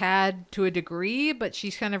could have had to a degree, but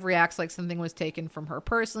she kind of reacts like something was taken from her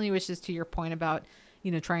personally, which is to your point about,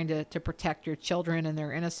 trying to protect your children and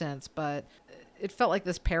their innocence. But it felt like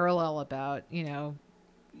this parallel about,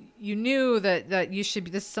 you knew that this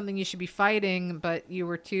is something you should be fighting, but you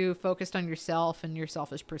were too focused on yourself and your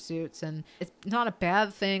selfish pursuits. And it's not a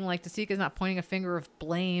bad thing. Like, Desika's not pointing a finger of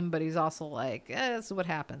blame, but he's also like, this is what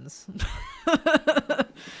happens.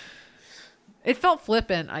 It felt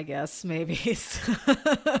flippant, I guess, maybe.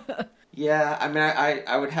 Yeah, I mean,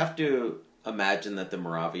 I would have to imagine that the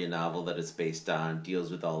Moravia novel that it's based on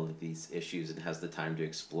deals with all of these issues and has the time to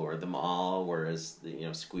explore them all, whereas,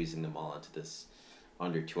 squeezing them all into this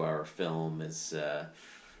under 2-hour film is,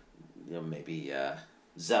 maybe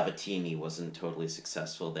Zavattini wasn't totally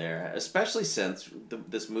successful there, especially since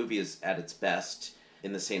this movie is at its best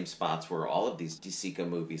in the same spots where all of these De Sica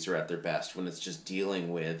movies are at their best, when it's just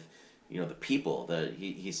dealing with the people.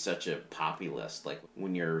 He's such a populist. Like,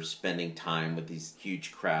 when you're spending time with these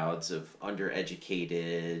huge crowds of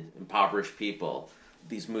undereducated, impoverished people,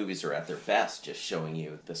 these movies are at their best, just showing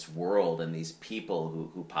you this world and these people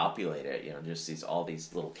who populate it. Just all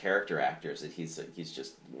these little character actors that he's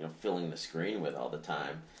just filling the screen with all the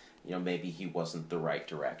time. Maybe he wasn't the right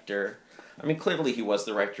director. I mean, clearly he was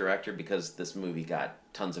the right director, because this movie got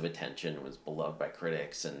tons of attention. It was beloved by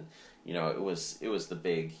critics, and it was the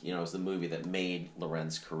big, it was the movie that made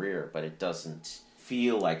Loren's career, but it doesn't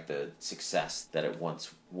feel like the success that it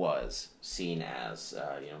once was seen as,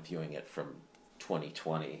 viewing it from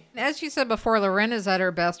 2020. As you said before, Loren is at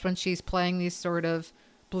her best when she's playing these sort of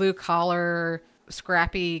blue-collar,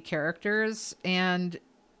 scrappy characters, and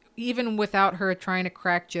even without her trying to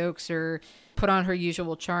crack jokes or put on her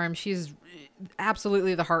usual charm, she's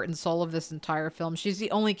absolutely the heart and soul of this entire film. She's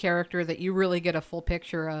the only character that you really get a full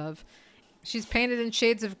picture of. She's painted in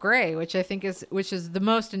shades of gray, which I think is the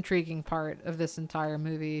most intriguing part of this entire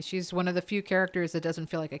movie. She's one of the few characters that doesn't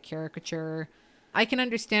feel like a caricature. I can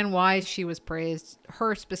understand why she was praised,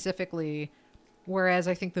 her specifically, whereas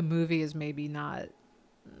I think the movie is maybe not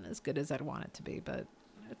as good as I'd want it to be, but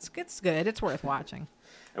it's good. It's worth watching.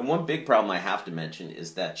 And one big problem I have to mention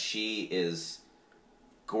is that she is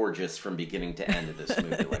gorgeous from beginning to end of this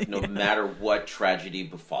movie. Like, no matter what tragedy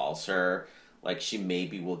befalls her, like, she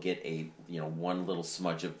maybe will get a one little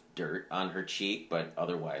smudge of dirt on her cheek, but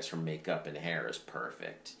otherwise her makeup and hair is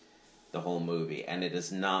perfect the whole movie. And it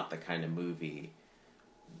is not the kind of movie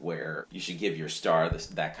where you should give your star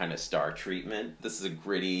that kind of star treatment. This is a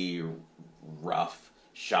gritty, rough,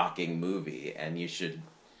 shocking movie, and you should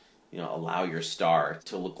allow your star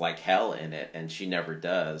to look like hell in it, and she never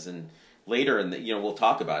does. And later in the, we'll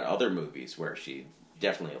talk about other movies where she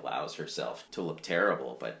definitely allows herself to look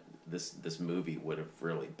terrible, but this movie would have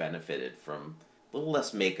really benefited from little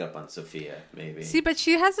less makeup on Sophia, maybe. See, but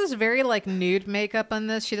she has this very like nude makeup on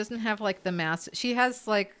this. She doesn't have like the mask. She has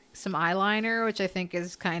like some eyeliner, which I think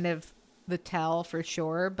is kind of the tell for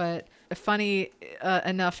sure. But funny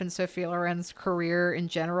enough, in Sophia Loren's career in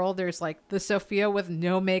general, there's like the Sophia with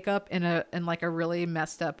no makeup in like a really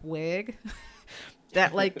messed up wig.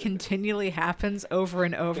 That like continually happens over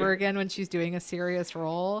and over again when she's doing a serious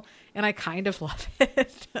role, and I kind of love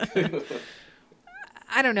it.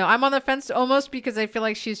 I don't know. I'm on the fence almost because I feel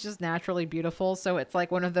like she's just naturally beautiful. So it's like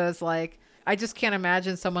one of those like I just can't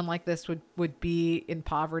imagine someone like this would be in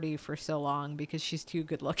poverty for so long because she's too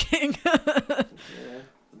good looking. Yeah.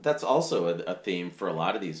 That's also a theme for a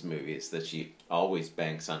lot of these movies, that she always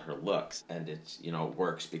banks on her looks, and it's, you know,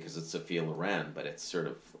 works because it's Sophia Loren, but it's sort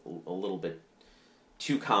of a little bit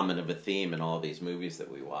too common of a theme in all of these movies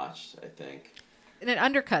that we watched, I think. And it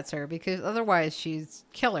undercuts her because otherwise she's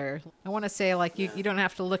killer. I want to say like you don't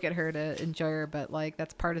have to look at her to enjoy her, but like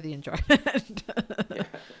that's part of the enjoyment. Yeah.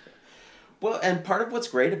 Well, and part of what's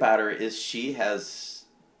great about her is she has,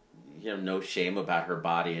 you know, no shame about her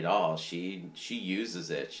body at all. She uses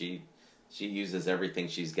it. She uses everything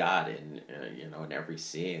she's got in you know, in every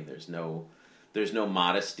scene. There's no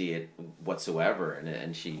modesty whatsoever,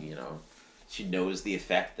 and she, you know, she knows the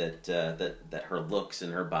effect that her looks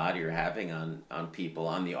and her body are having on people,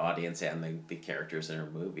 on the audience, and the characters in her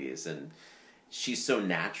movies. And she's so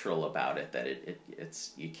natural about it that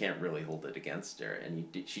it's you can't really hold it against her, and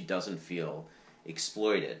she doesn't feel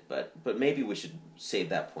exploited. But maybe we should save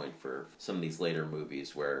that point for some of these later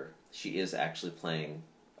movies where she is actually playing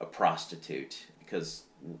a prostitute, because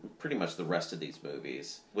pretty much the rest of these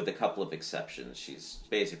movies, with a couple of exceptions, she's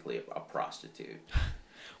basically a prostitute.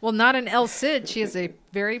 Well, not in El Cid. She is a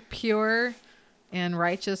very pure and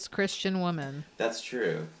righteous Christian woman. That's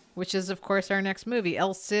true. Which is, of course, our next movie,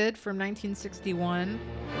 El Cid from 1961.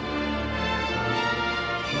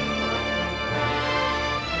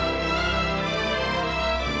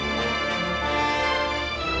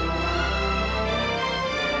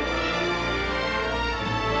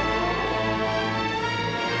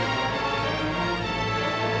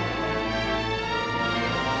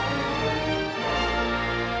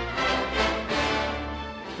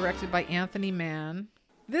 Directed by Anthony Mann.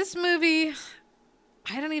 This movie,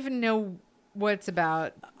 I don't even know what it's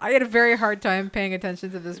about. I had a very hard time paying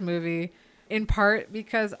attention to this movie, in part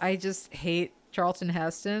because I just hate Charlton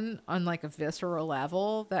Heston on like a visceral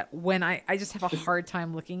level, that when I just have a hard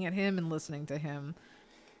time looking at him and listening to him.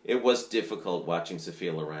 It was difficult watching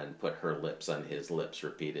Sophia Loren put her lips on his lips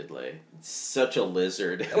repeatedly. Such a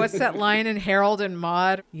lizard. What's that line in Harold and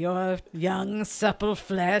Maude? Your young, supple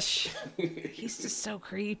flesh. He's just so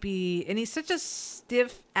creepy. And he's such a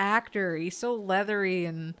stiff actor. He's so leathery.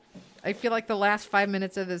 And I feel like the last 5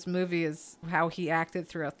 minutes of this movie is how he acted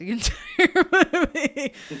throughout the entire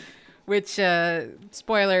movie. Which,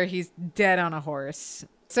 spoiler, he's dead on a horse.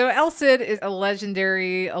 So El Cid is a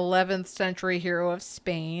legendary 11th century hero of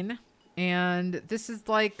Spain. And this is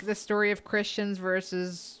like the story of Christians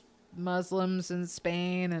versus Muslims in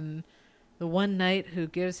Spain, and the one knight who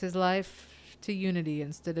gives his life to unity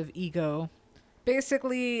instead of ego.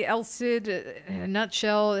 Basically, El Cid, in a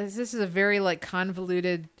nutshell, this is a very like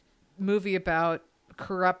convoluted movie about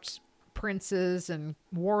corrupt princes and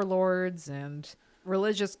warlords and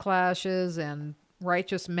religious clashes and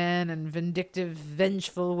righteous men and vindictive,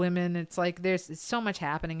 vengeful women. It's like there's so much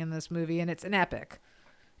happening in this movie, and it's an epic.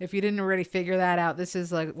 If you didn't already figure that out, this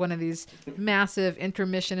is like one of these massive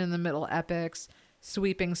intermission in the middle epics,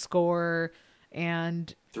 sweeping score,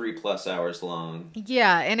 and 3+ hours long.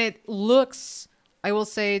 Yeah, and it looks, I will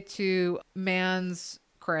say to Mann's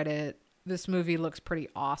credit, this movie looks pretty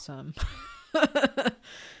awesome.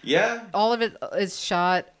 Yeah. All of it is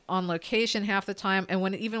shot on location half the time,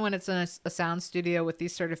 and even when it's in a sound studio with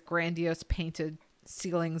these sort of grandiose painted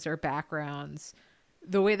ceilings or backgrounds,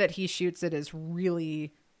 the way that he shoots it is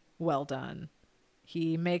really well done.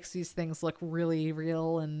 He makes these things look really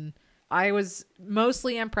real, and I was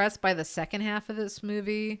mostly impressed by the second half of this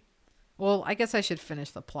movie. Well, I guess I should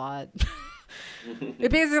finish the plot.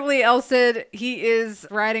 It basically, El Cid, he is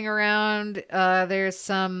riding around. There's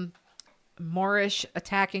some Moorish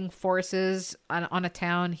attacking forces on a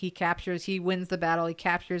town. He wins the battle, he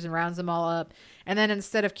captures and rounds them all up, and then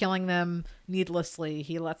instead of killing them needlessly,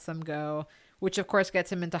 he lets them go, which of course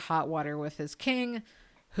gets him into hot water with his king,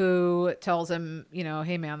 who tells him, you know,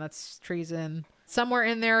 hey man, that's treason. Somewhere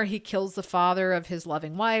in there, he kills the father of his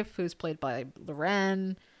loving wife, who's played by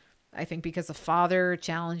Loren, I think because the father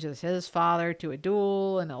challenges his father to a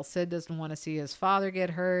duel, and El Cid doesn't want to see his father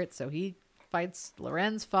get hurt, so he fights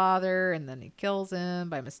Loren's father, and then he kills him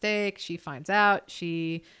by mistake. She finds out.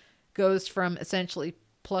 She goes from essentially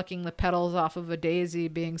plucking the petals off of a daisy,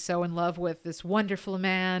 being so in love with this wonderful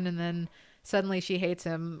man, and then suddenly she hates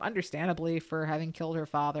him, understandably, for having killed her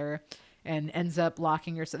father, and ends up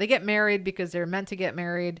locking her. So they get married because they're meant to get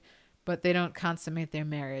married, but they don't consummate their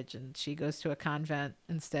marriage, and she goes to a convent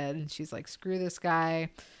instead, and she's like, screw this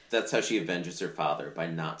guy. That's how she avenges her father, by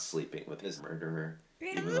not sleeping with his murderer,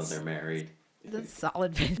 even though they're married. That's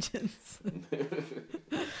solid vengeance.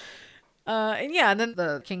 And then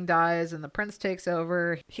the king dies and the prince takes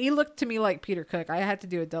over. He looked to me like Peter Cook. I had to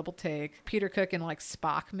do a double take. Peter Cook in like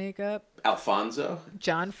Spock makeup. Alfonso?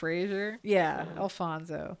 John Fraser. Yeah,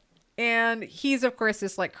 Alfonso. And he's, of course,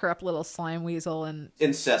 this like corrupt little slime weasel and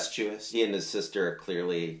Incestuous. He and his sister are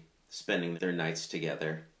clearly spending their nights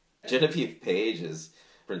together. Genevieve Page as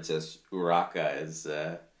Princess Urraca is...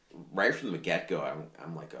 right from the get-go,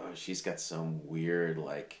 I'm like, oh, she's got some weird,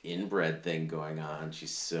 like, inbred thing going on.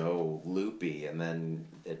 She's so loopy, and then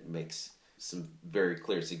it makes some very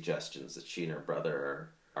clear suggestions that she and her brother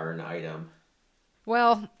are an item.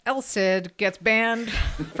 well, El Cid gets banned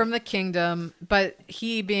from the kingdom, but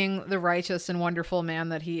he, being the righteous and wonderful man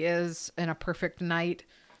that he is, and a perfect knight,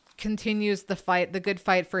 continues the fight, the good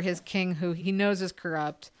fight for his king, who he knows is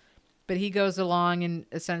corrupt, but he goes along and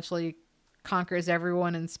essentially conquers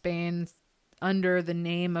everyone in Spain under the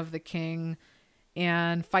name of the king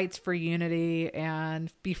and fights for unity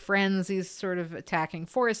and befriends these sort of attacking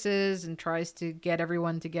forces and tries to get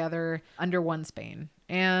everyone together under one Spain.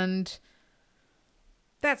 And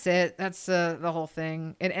that's it. That's the whole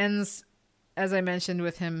thing. It ends, as I mentioned,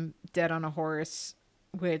 with him dead on a horse,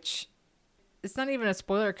 which it's not even a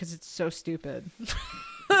spoiler because it's so stupid.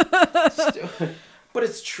 But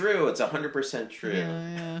it's true. It's 100% true.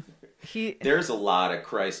 Yeah. There's a lot of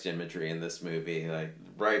Christ imagery in this movie, like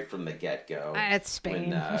right from the get-go. It's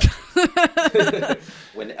Spain.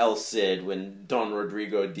 When El Cid, when Don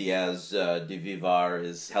Rodrigo Diaz de Vivar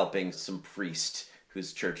is helping some priest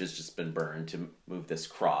whose church has just been burned to move this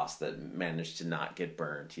cross that managed to not get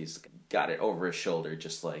burned. He's got it over his shoulder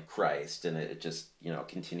just like Christ, and it just,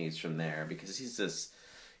 continues from there because he's this...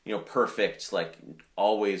 perfect, like,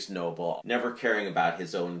 always noble, never caring about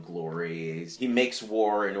his own glory. He makes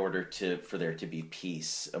war in order for there to be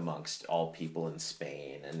peace amongst all people in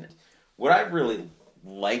Spain. And what I really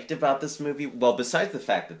liked about this movie, well, besides the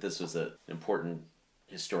fact that this was an important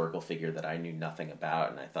historical figure that I knew nothing about,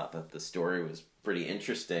 and I thought that the story was pretty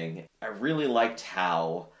interesting, I really liked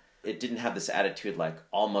how it didn't have this attitude like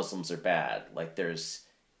all Muslims are bad. Like, there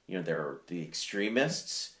are the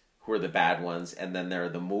extremists who are the bad ones, and then there are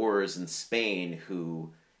the Moors in Spain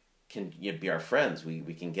who can be our friends. We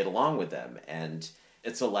can get along with them. And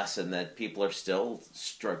it's a lesson that people are still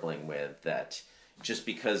struggling with, that just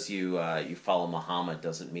because you follow Muhammad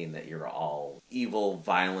doesn't mean that you're all evil,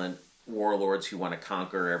 violent warlords who want to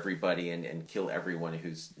conquer everybody and kill everyone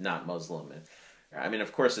who's not Muslim. I mean,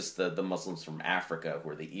 of course, it's the Muslims from Africa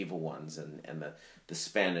who are the evil ones, and the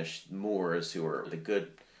Spanish Moors who are the good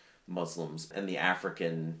Muslims, and the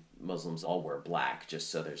African Muslims all wear black,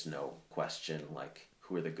 just so there's no question, like,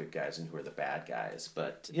 who are the good guys and who are the bad guys.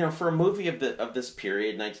 But, for a movie of this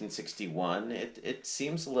period, 1961, it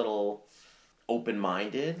seems a little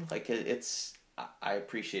open-minded. Like, I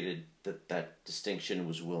appreciated that distinction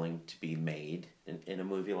was willing to be made in a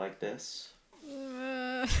movie like this.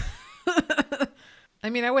 I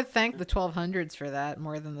mean, I would thank the 1200s for that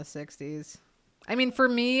more than the 60s. I mean, for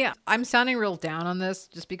me, I'm sounding real down on this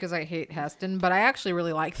just because I hate Heston, but I actually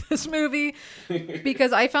really like this movie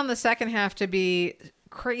because I found the second half to be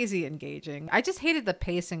crazy engaging. I just hated the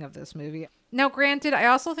pacing of this movie. Now, granted, I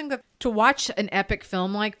also think that to watch an epic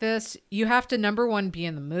film like this, you have to, number one, be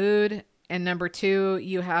in the mood, and number two,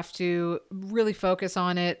 you have to really focus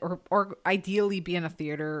on it, or ideally be in a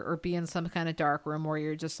theater or be in some kind of dark room where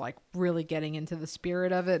you're just like really getting into the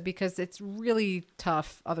spirit of it, because it's really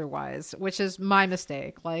tough otherwise, which is my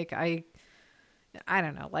mistake. Like, I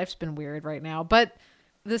don't know. Life's been weird right now. But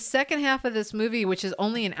the second half of this movie, which is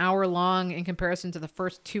only an hour long in comparison to the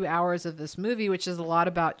first 2 hours of this movie, which is a lot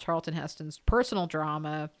about Charlton Heston's personal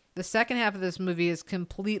drama, the second half of this movie is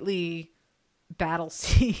completely battle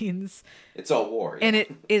scenes. It's all war. Yeah. And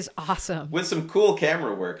it is awesome. With some cool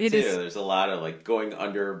camera work, too. Is. There's a lot of, like, going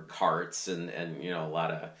under carts and a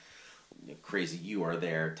lot of crazy You Are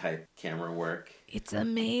There type camera work. It's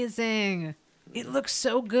amazing. It looks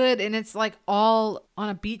so good, and it's, like, all on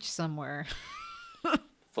a beach somewhere.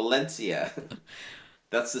 Valencia.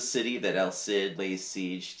 That's the city that El Cid lays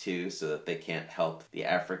siege to so that they can't help the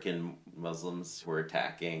African Muslims who are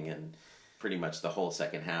attacking, and pretty much the whole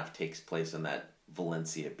second half takes place on that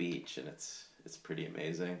Valencia beach, and it's is pretty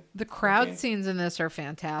amazing. The crowd Okay. scenes in this are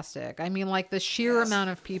fantastic. I mean, like the sheer Yes. amount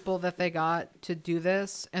of people that they got to do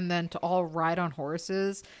this and then to all ride on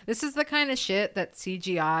horses. This is the kind of shit that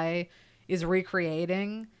CGI is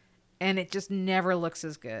recreating, and it just never looks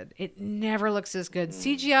as good. It never looks as good.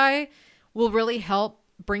 CGI will really help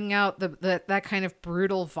bring out that kind of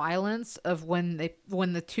brutal violence of when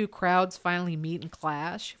the two crowds finally meet and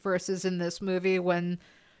clash, versus in this movie when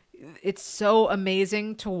it's so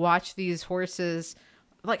amazing to watch these horses,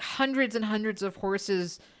 like hundreds and hundreds of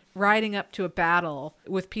horses riding up to a battle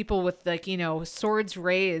with people with, like, you know, swords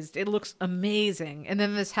raised. It looks amazing. And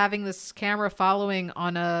then having this camera following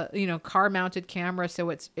on a, you know, car mounted camera.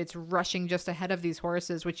 So it's rushing just ahead of these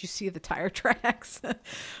horses, which you see the tire tracks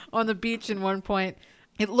on the beach in one point.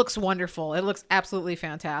 It looks wonderful. It looks absolutely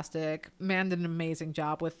fantastic. Man did an amazing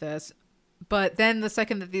job with this. But then the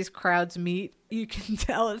second that these crowds meet, you can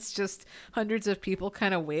tell it's just hundreds of people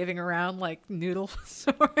kind of waving around like noodle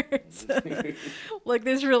swords. Like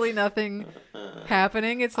there's really nothing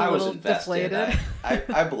happening. It's a I was little invested. deflated.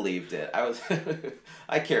 I believed it.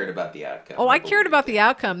 I cared about the outcome. Oh, I cared believed about it. the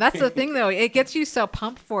outcome. That's the thing, though. It gets you so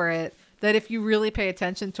pumped for it that if you really pay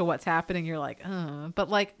attention to what's happening, you're like, but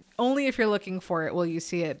like only if you're looking for it will you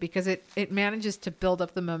see it, because it manages to build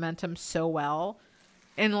up the momentum so well.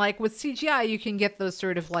 And like with CGI, you can get those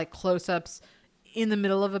sort of like close-ups in the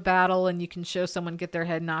middle of a battle and you can show someone get their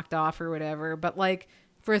head knocked off or whatever. But like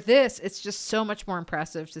for this, it's just so much more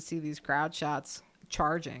impressive to see these crowd shots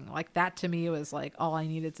charging. Like that to me was like all I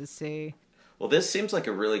needed to see. Well, this seems like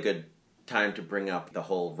a really good time to bring up the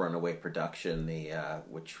whole runaway production,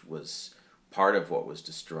 which was part of what was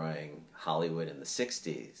destroying Hollywood in the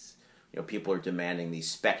 60s. You know, people are demanding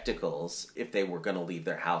these spectacles if they were going to leave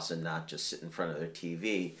their house and not just sit in front of their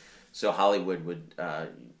TV. So Hollywood would,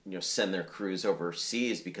 send their crews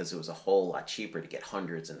overseas because it was a whole lot cheaper to get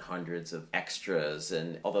hundreds and hundreds of extras.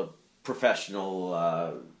 And although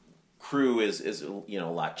professional crew is a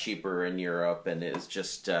lot cheaper in Europe, and it's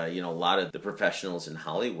just a lot of the professionals in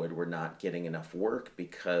Hollywood were not getting enough work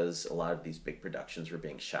because a lot of these big productions were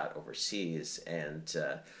being shot overseas. And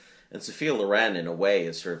Sophia Loren, in a way,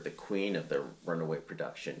 is sort of the queen of the runaway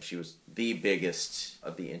production. She was the biggest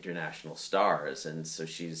of the international stars, and so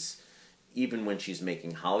even when she's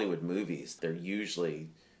making Hollywood movies, they're usually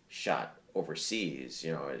shot overseas.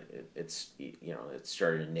 You know, it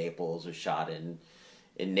started in Naples, was shot in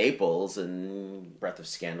Naples, and Breath of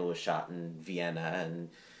Scandal was shot in Vienna, and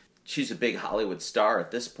she's a big Hollywood star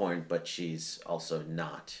at this point, but she's also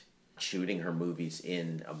not shooting her movies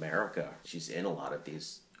in America. She's in a lot of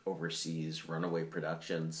these overseas runaway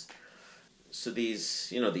productions. So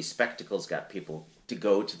these spectacles got people to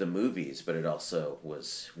go to the movies, but it also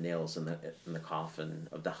was nails in the coffin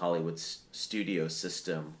of the Hollywood studio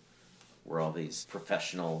system, where all these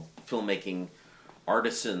professional filmmaking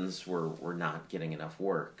artisans were not getting enough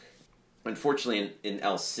work. Unfortunately, in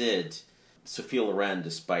El Cid, Sophia Loren,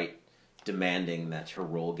 despite demanding that her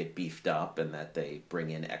role get beefed up and that they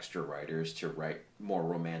bring in extra writers to write more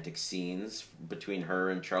romantic scenes between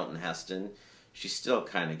her and Charlton Heston, she still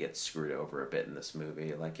kind of gets screwed over a bit in this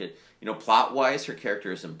movie. Like plot-wise, her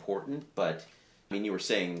character is important, but I mean, you were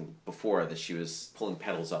saying before that she was pulling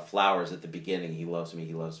petals off flowers at the beginning. He loves me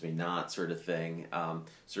not, sort of thing.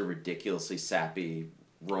 Sort of ridiculously sappy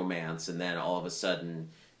romance, and then all of a sudden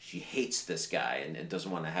she hates this guy and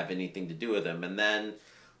doesn't want to have anything to do with him. And then,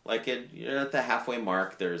 like at the halfway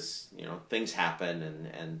mark, there's things happen,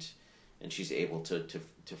 and she's able to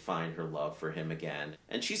find her love for him again.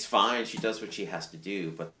 And she's fine. She does what she has to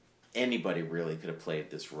do, but anybody really could have played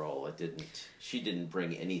this role. She didn't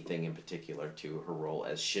bring anything in particular to her role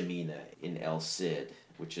as Shamina in El Cid,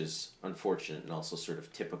 which is unfortunate and also sort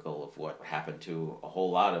of typical of what happened to a whole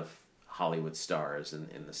lot of Hollywood stars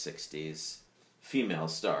in the 60s. Female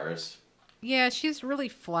stars. Yeah, she's really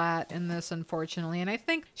flat in this, unfortunately. And I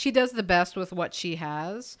think she does the best with what she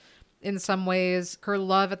has. In some ways, her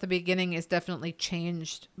love at the beginning is definitely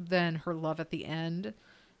changed than her love at the end.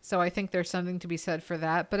 So I think there's something to be said for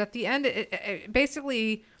that. But at the end,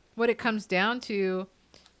 basically what it comes down to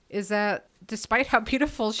is that despite how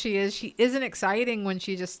beautiful she isn't exciting when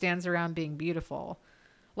she just stands around being beautiful.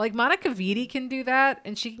 Like Monica Vitti can do that,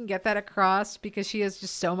 and she can get that across because she has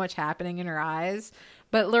just so much happening in her eyes.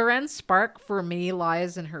 But Loren's spark for me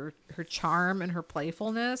lies in her charm and her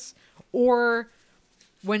playfulness, or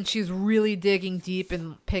when she's really digging deep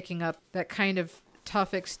and picking up that kind of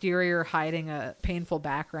tough exterior hiding a painful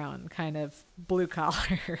background kind of blue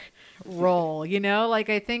collar role, Like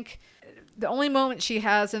I think the only moment she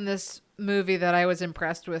has in this movie that I was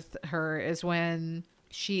impressed with her is when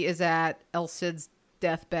she is at El Cid's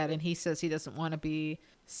deathbed and he says he doesn't want to be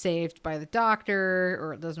saved by the doctor,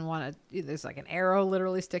 or doesn't want to. There's like an arrow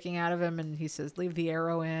literally sticking out of him, and he says, "Leave the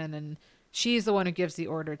arrow in." And she's the one who gives the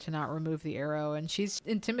order to not remove the arrow, and she's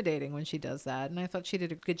intimidating when she does that. And I thought she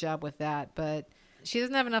did a good job with that, but she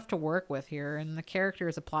doesn't have enough to work with here, and the character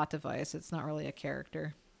is a plot device. It's not really a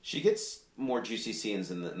character. She gets more juicy scenes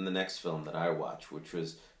in the next film that I watched, which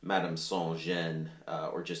was Madame Sans-Gêne,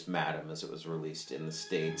 or just Madame as it was released in the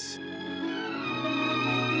States.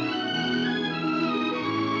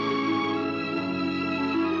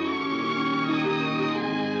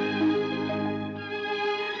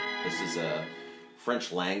 This is a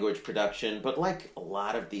French language production, but like a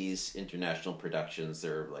lot of these international productions,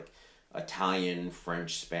 they're like Italian,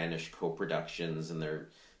 French, Spanish co-productions, and they're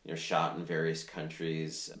shot in various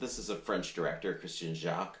countries. This is a French director, Christian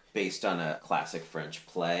Jacques, based on a classic French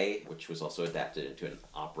play, which was also adapted into an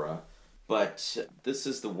opera. But this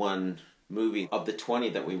is the one movie of the 20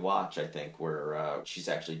 that we watch, I think, where she's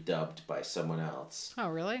actually dubbed by someone else. Oh,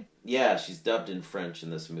 really? Yeah, she's dubbed in French in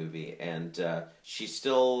this movie, and she's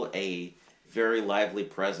still a very lively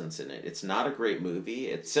presence in it. It's not a great movie.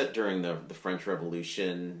 It's set during the French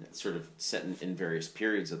Revolution. It's sort of set in various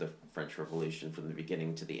periods of the French Revolution, from the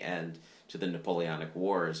beginning to the end, to the Napoleonic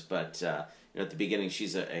Wars. But at the beginning,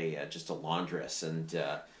 she's just a laundress, and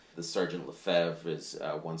the Sergeant Lefebvre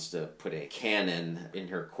wants to put a cannon in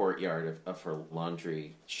her courtyard of her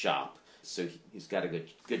laundry shop. So he's got a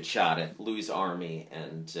good shot at Louis' army,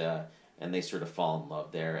 and they sort of fall in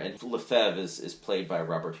love there. And Lefebvre is played by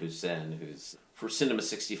Robert Hossein, who's, for Cinema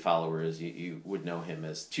 60 followers, you would know him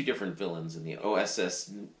as two different villains in the OSS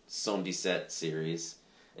 117 series.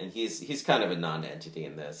 And he's kind of a non-entity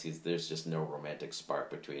in this. There's just no romantic spark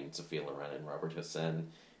between Sophia Loren and Robert Hossein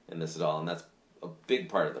in this at all. And that's a big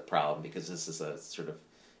part of the problem, because this is a sort of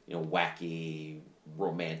wacky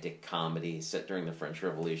romantic comedy set during the French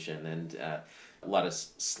Revolution, and a lot of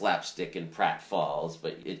slapstick and pratfalls,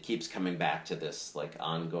 but it keeps coming back to this like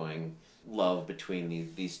ongoing love between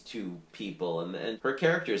these two people. And her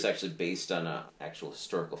character is actually based on an actual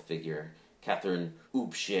historical figure, Catherine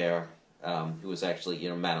Hubert, who was actually,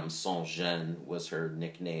 Madame Sans-Gêne was her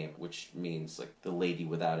nickname, which means like the lady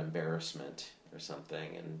without embarrassment or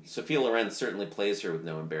something. And Sophia Loren certainly plays her with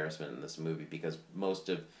no embarrassment in this movie, because most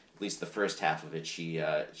of, at least the first half of it,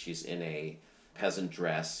 she's in a peasant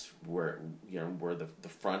dress where the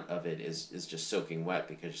front of it is just soaking wet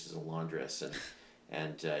because she's a laundress,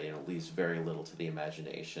 and leaves very little to the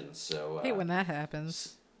imagination. So I hate when that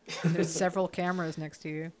happens. There's several cameras next to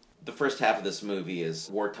you. The first half of this movie is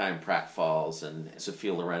wartime pratfalls and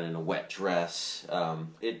Sophia Loren in a wet dress.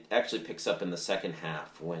 It actually picks up in the second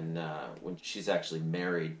half when she's actually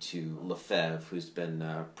married to Lefebvre, who's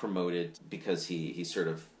been promoted because he sort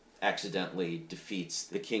of accidentally defeats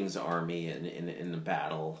the king's army in a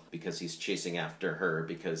battle, because he's chasing after her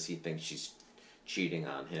because he thinks she's cheating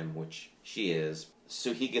on him, which she is.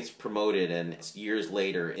 So he gets promoted, and it's years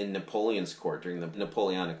later in Napoleon's court during the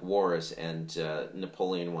Napoleonic Wars, and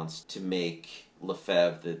Napoleon wants to make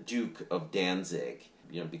Lefebvre the Duke of Danzig,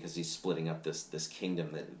 because he's splitting up this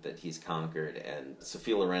kingdom that he's conquered. And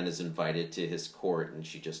Sophia Loren is invited to his court, and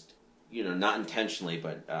she just, not intentionally,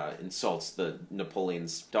 but insults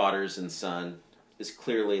Napoleon's daughters and son, is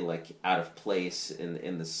clearly like out of place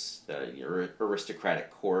in this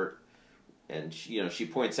aristocratic court. And she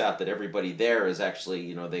points out that everybody there is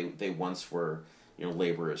actually, they once were,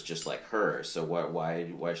 laborers just like her. So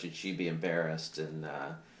why should she be embarrassed? And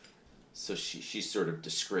so she sort of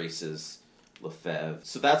disgraces Lefebvre.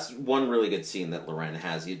 So that's one really good scene that Loren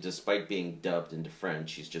has. Despite being dubbed into French,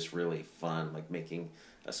 she's just really fun, like making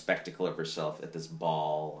a spectacle of herself at this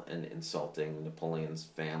ball and insulting Napoleon's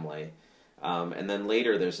family. And then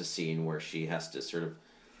later there's a scene where she has to sort of,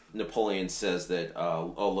 Napoleon says that,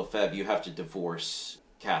 Lefebvre, you have to divorce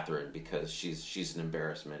Catherine because she's an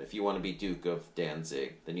embarrassment. If you want to be Duke of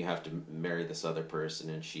Danzig, then you have to marry this other person.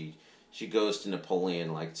 And she goes to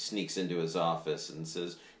Napoleon, like sneaks into his office and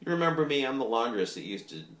says, "You remember me? I'm the laundress that you used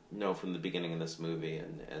to know from the beginning of this movie."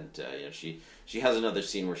 And she has another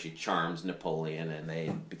scene where she charms Napoleon, and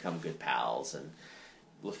they become good pals. And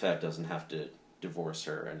Lefebvre doesn't have to divorce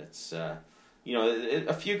her, and it's a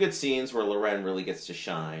few good scenes where Loren really gets to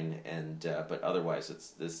shine, but otherwise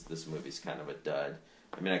this movie's kind of a dud.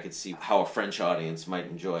 I mean, I could see how a French audience might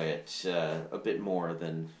enjoy it a bit more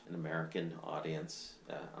than an American audience.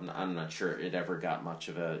 I'm not sure it ever got much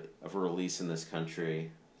of a release in this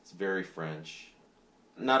country. It's very French.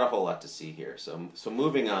 Not a whole lot to see here. So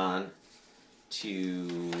moving on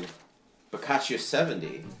to Boccaccio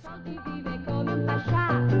 70.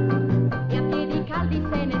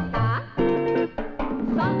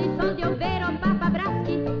 Soldi, ovvero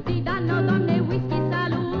papabraschi, ti danno donne, whisky,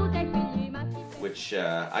 salute. which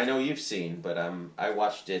I know you've seen, but I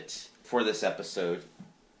watched it for this episode.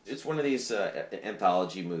 It's one of these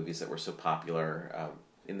anthology movies that were so popular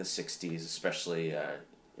in the 60s, especially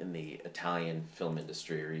in the Italian film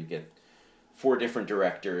industry, where you get 4 different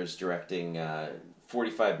directors directing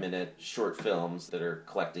 45-minute short films that are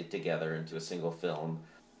collected together into a single film.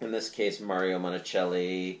 In this case, Mario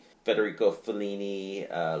Monicelli, Federico Fellini,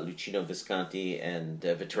 Luchino Visconti, and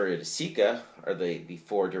Vittorio De Sica are the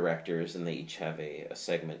 4 directors, and they each have a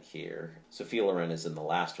segment here. Sophia Loren is in the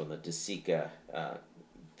last one, the De Sica,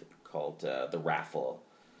 called The Raffle.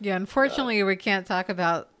 Yeah, unfortunately, we can't talk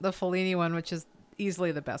about the Fellini one, which is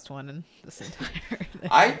easily the best one in this entire thing.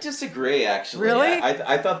 I disagree, actually. Really?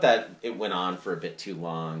 I thought that it went on for a bit too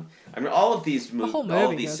long. I mean, all of these all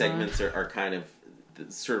of these segments are kind of the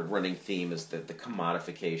sort of running theme is the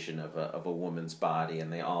commodification of a woman's body,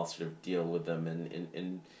 and they all sort of deal with them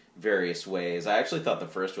in various ways. I actually thought the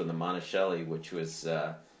first one, the Monticelli, which was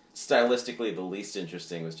stylistically the least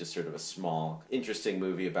interesting, was just sort of a small, interesting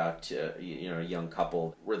movie about a young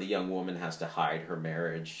couple where the young woman has to hide her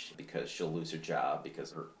marriage because she'll lose her job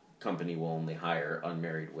because her company will only hire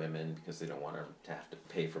unmarried women because they don't want her to have to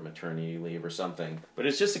pay for maternity leave or something. But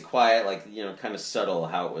it's just a quiet, kind of subtle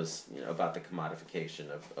how it was, about the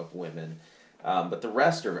commodification of women. But the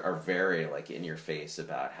rest are very, in your face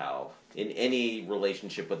about how in any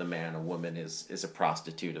relationship with a man, a woman is a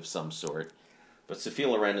prostitute of some sort. But Sophia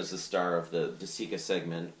Loren is the star of the De Sica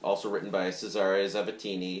segment, also written by Cesare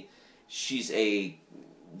Zavattini. She's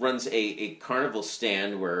runs a carnival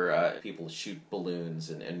stand where people shoot balloons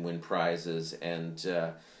and win prizes, and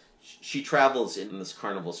she travels in this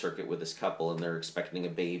carnival circuit with this couple, and they're expecting a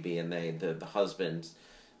baby, and the husband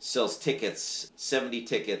sells tickets, 70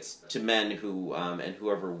 tickets to men who and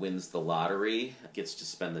whoever wins the lottery gets to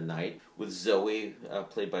spend the night with Zoe,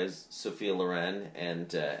 played by Sophia Loren,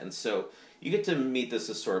 and so you get to meet this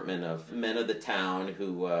assortment of men of the town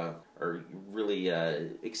who are really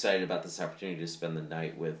excited about this opportunity to spend the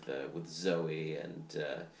night with Zoe, and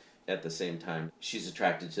at the same time, she's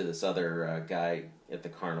attracted to this other guy at the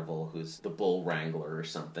carnival who's the bull wrangler or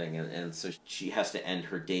something, and so she has to end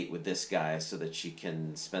her date with this guy so that she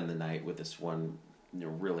can spend the night with this one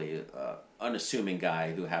really unassuming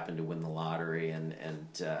guy who happened to win the lottery, and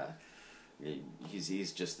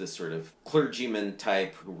he's just this sort of clergyman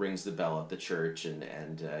type who rings the bell at the church and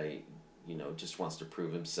just wants to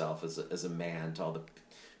prove himself as a man to all the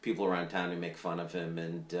people around town who make fun of him,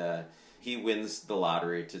 and he wins the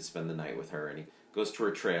lottery to spend the night with her, and he goes to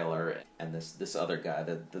her trailer, and this other guy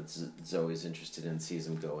that Zoe's interested in sees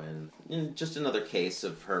him go in. And just another case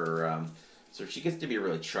of her, so she gets to be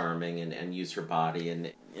really charming and use her body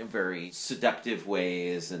in very seductive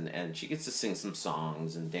ways, and she gets to sing some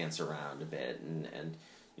songs and dance around a bit, and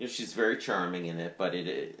she's very charming in it, but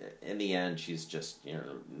in the end, she's just,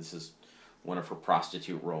 this is one of her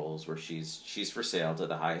prostitute roles where she's for sale to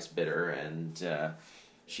the highest bidder, and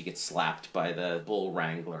she gets slapped by the bull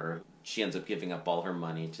wrangler. She ends up giving up all her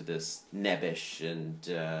money to this nebbish, and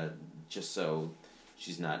just so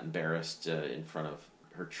she's not embarrassed in front of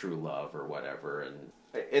her true love or whatever. And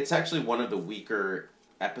it's actually one of the weaker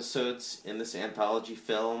episodes in this anthology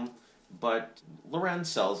film, but Loren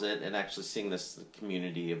sells it, and actually seeing this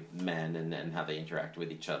community of men and how they interact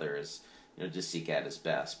with each other is, De Sica at his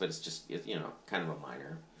best, but it's just, kind of a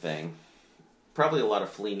minor thing. Probably a lot of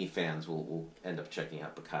Fellini fans will end up checking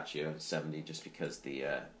out Boccaccio 70 just because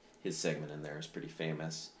his segment in there is pretty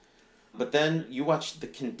famous. But then you watched The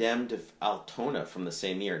Condemned of Altona from the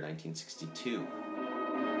same year, 1962.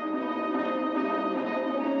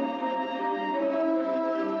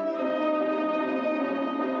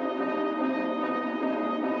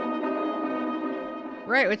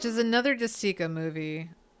 Right, which is another De Sica movie,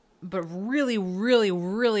 but really, really,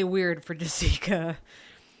 really weird for De Sica.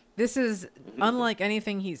 This is unlike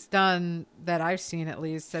anything he's done that I've seen, at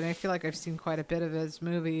least, and I feel like I've seen quite a bit of his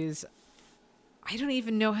movies. I don't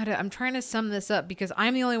even know I'm trying to sum this up because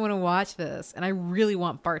I'm the only one who watched this, and I really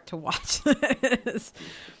want Bart to watch this.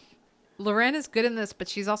 Loren is good in this, but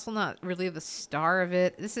she's also not really the star of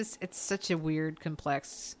it. It's such a weird,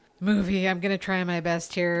 complex movie. I'm going to try my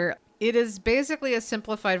best here. It is basically a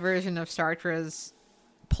simplified version of Sartre's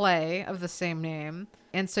play of the same name.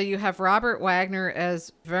 And so you have Robert Wagner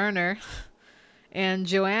as Werner, and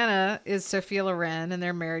Joanna is Sophia Loren, and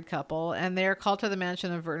they're a married couple. And they are called to the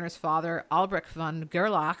mansion of Werner's father, Albrecht von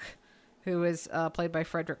Gerlach, who is played by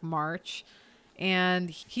Frederick March. And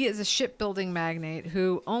he is a shipbuilding magnate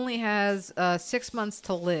who only has 6 months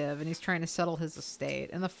to live, and he's trying to settle his estate.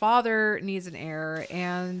 And the father needs an heir,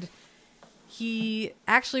 and he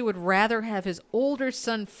actually would rather have his older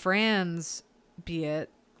son Franz be it,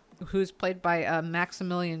 who's played by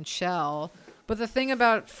Maximilian Schell. But the thing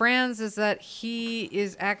about Franz is that he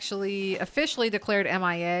is actually officially declared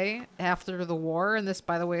MIA after the war. And this,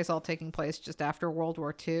 by the way, is all taking place just after World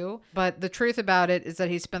War II. But the truth about it is that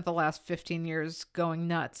he spent the last 15 years going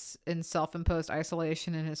nuts in self-imposed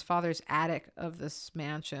isolation in his father's attic of this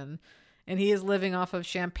mansion. And he is living off of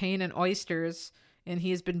champagne and oysters. And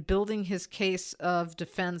he has been building his case of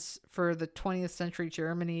defense for the 20th century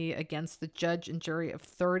Germany against the judge and jury of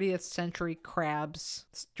 30th century crabs.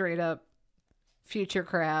 Straight up future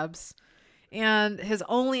crabs. And his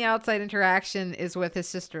only outside interaction is with his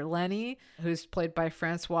sister Lenny, who's played by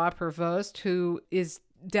Francois Prevost, who is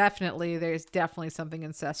there's definitely something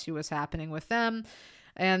incestuous happening with them.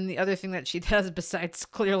 And the other thing that she does besides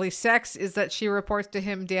clearly sex is that she reports to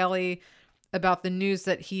him daily about the news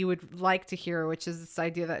that he would like to hear, which is this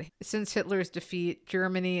idea that since Hitler's defeat,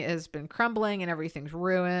 Germany has been crumbling and everything's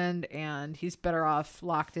ruined, and he's better off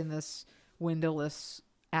locked in this windowless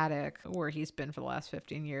attic where he's been for the last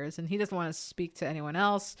 15 years, and he doesn't want to speak to anyone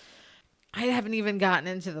else. I haven't even gotten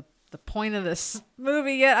into the point of this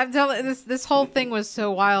movie yet. I'm telling this whole thing was so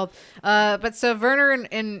wild. But so Werner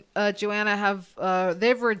and Joanna have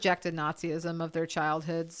they've rejected Nazism of their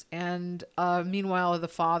childhoods, and meanwhile the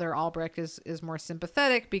father Albrecht is more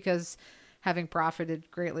sympathetic because having profited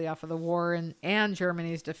greatly off of the war and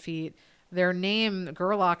Germany's defeat, their name,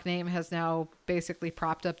 Gerlach name, has now basically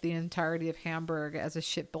propped up the entirety of Hamburg as a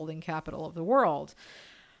shipbuilding capital of the world.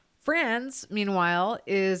 Franz, meanwhile,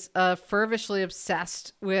 is fervently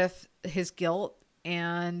obsessed with his guilt,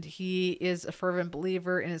 and he is a fervent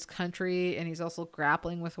believer in his country, and he's also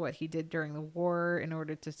grappling with what he did during the war in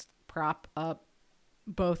order to prop up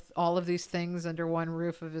both all of these things under one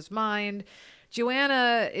roof of his mind.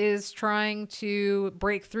 Joanna is trying to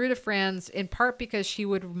break through to Franz, in part because she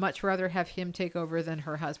would much rather have him take over than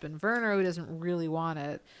her husband Werner, who doesn't really want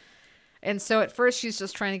it. And so at first she's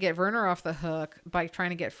just trying to get Werner off the hook by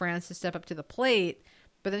trying to get Franz to step up to the plate.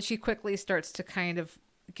 But then she quickly starts to kind of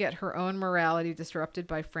get her own morality disrupted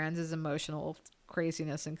by Franz's emotional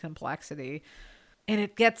craziness and complexity. And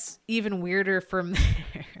it gets even weirder from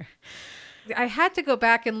there. I had to go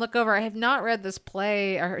back and look over. I have not read this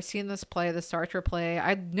play or seen this play, the Sartre play.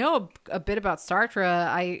 I know a bit about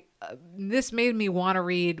Sartre. This made me want to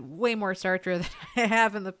read way more Sartre than I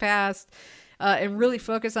have in the past, and really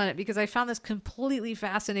focus on it because I found this completely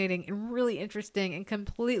fascinating and really interesting and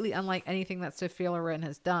completely unlike anything that Sophia Loren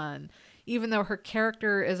has done, even though her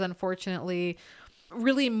character is unfortunately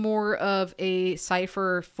really more of a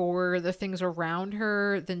cipher for the things around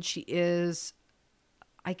her than she is,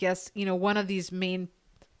 I guess, one of these main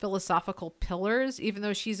philosophical pillars, even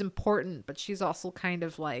though she's important, but she's also kind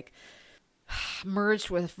of like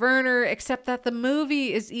merged with Werner, except that the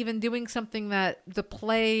movie is even doing something that the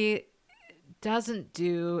play doesn't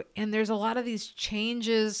do. And there's a lot of these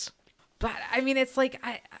changes, but I mean, it's like,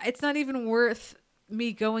 it's not even worth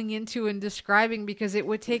me going into and describing because it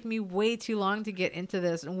would take me way too long to get into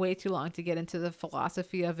this and way too long to get into the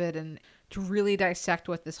philosophy of it and to really dissect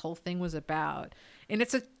what this whole thing was about. And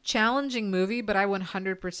it's a challenging movie, but I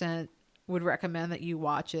 100% would recommend that you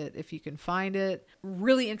watch it if you can find it.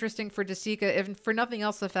 Really interesting for De Sica, if for nothing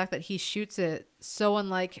else, the fact that he shoots it so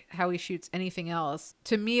unlike how he shoots anything else.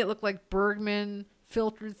 To me, it looked like Bergman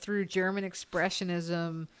filtered through German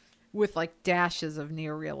expressionism with like dashes of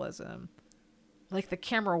neorealism. Like the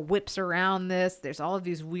camera whips around this. There's all of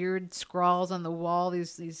these weird scrawls on the wall,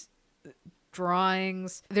 these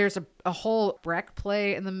drawings. There's a whole Brecht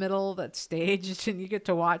play in the middle that's staged and you get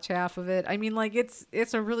to watch half of it. I mean, like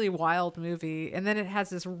it's a really wild movie. And then it has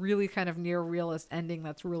this really kind of near-realist ending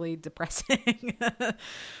that's really depressing.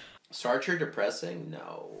 Sartre depressing?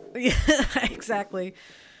 No. Yeah, exactly.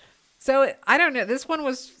 So I don't know. This one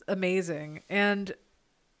was amazing. And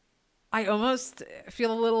I almost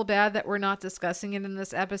feel a little bad that we're not discussing it in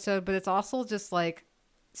this episode, but it's also just like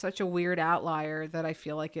such a weird outlier that I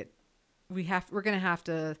feel like we're going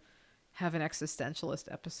to have an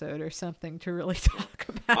existentialist episode or something to really talk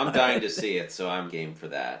about. I'm dying to see it, so I'm game for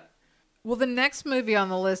that. Well, the next movie on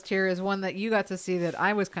the list here is one that you got to see that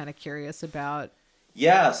I was kind of curious about.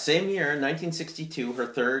 Yeah, same year, 1962, her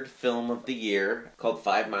third film of the year, called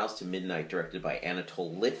 5 Miles to Midnight, directed by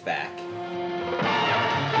Anatole Litvak.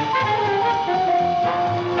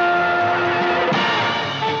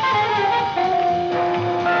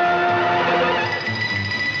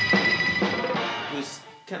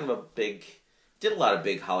 Kind of did a lot of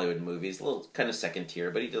big Hollywood movies, a little kind of second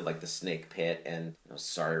tier, but he did like The Snake Pit and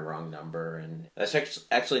Sorry, Wrong Number, and that's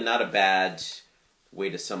actually not a bad way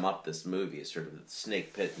to sum up this movie. It's sort of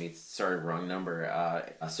Snake Pit meets Sorry, Wrong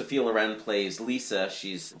Number. Sophia Loren plays Lisa.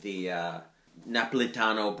 She's the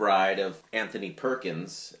Napolitano bride of Anthony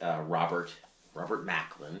Perkins, Robert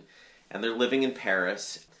Macklin, and they're living in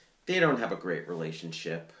Paris. They don't have a great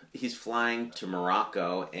relationship. He's flying to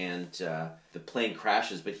Morocco, and the plane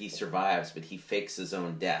crashes, but he survives, but he fakes his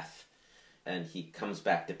own death. And he comes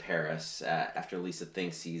back to Paris after Lisa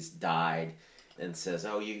thinks he's died and says,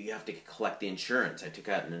 oh, you have to collect the insurance. I took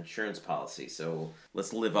out an insurance policy, so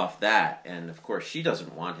let's live off that. And, of course, she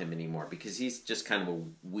doesn't want him anymore because he's just kind of a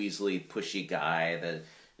weaselly, pushy guy.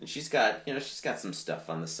 And she's got some stuff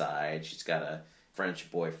on the side. She's got a French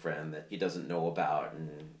boyfriend that he doesn't know about and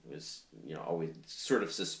is, always sort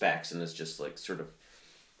of suspects and is just, like, sort of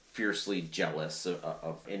fiercely jealous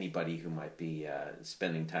of anybody who might be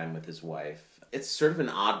spending time with his wife. It's sort of an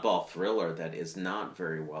oddball thriller that is not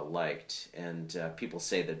very well liked, and people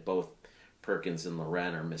say that both Perkins and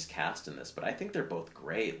Loren are miscast in this, but I think they're both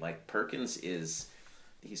great. Like, Perkins he's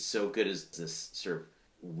so good as this sort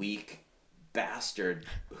of weak bastard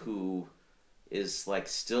who is, like,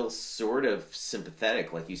 still sort of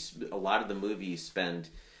sympathetic. Like, a lot of the movie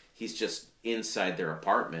he's just inside their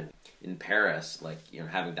apartment in Paris, like,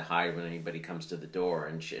 having to hide when anybody comes to the door,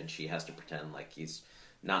 and she has to pretend like he's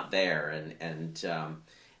not there, and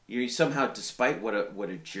you somehow, despite what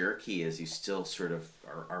a jerk he is, you still sort of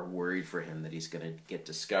are worried for him that he's going to get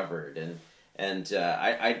discovered, and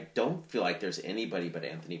I don't feel like there's anybody but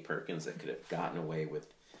Anthony Perkins that could have gotten away with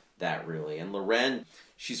that, really. And Loren,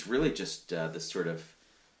 she's really just this sort of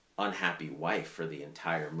unhappy wife for the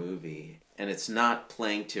entire movie, and it's not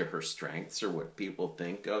playing to her strengths or what people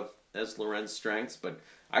think of as Loren's strengths, but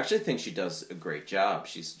I actually think she does a great job.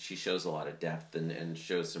 She shows a lot of depth and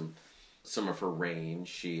shows some of her range.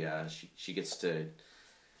 She gets to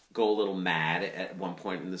go a little mad at one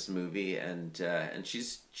point in this movie, and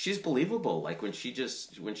she's believable. Like, when she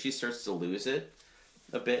starts to lose it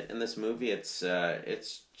a bit in this movie,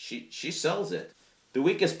 she sells it. The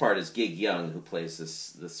weakest part is Gig Young, who plays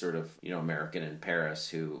this sort of American in Paris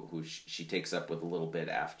who she takes up with a little bit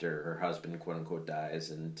after her husband, quote unquote,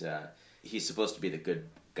 dies, and he's supposed to be the good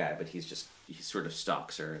guy, but he sort of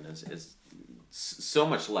stalks her and is so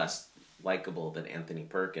much less likable than Anthony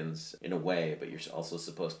Perkins in a way. But you're also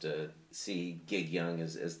supposed to see Gig Young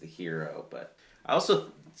as the hero. But I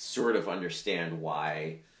also sort of understand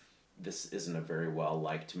why this isn't a very well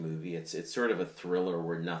liked movie. It's sort of a thriller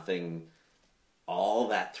where nothing all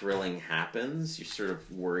that thrilling happens. You're sort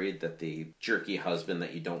of worried that the jerky husband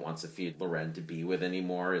that you don't want Sophia Loren to be with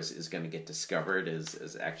anymore is going to get discovered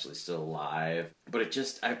is actually still alive. But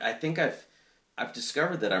I think I've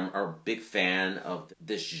discovered that I'm a big fan of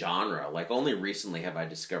this genre. Like, only recently have I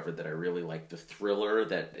discovered that I really like the thriller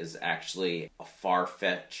that is actually a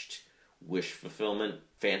far-fetched wish fulfillment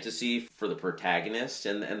fantasy for the protagonist.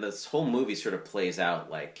 And this whole movie sort of plays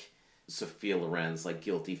out like Sophia Loren's, like,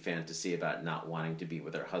 guilty fantasy about not wanting to be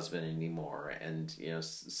with her husband anymore, and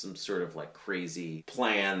some sort of, like, crazy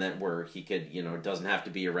plan that where he could doesn't have to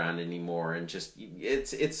be around anymore, and just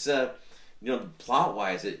it's plot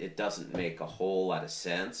wise it doesn't make a whole lot of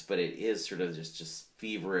sense, but it is sort of just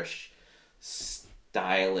feverish,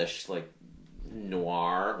 stylish, like,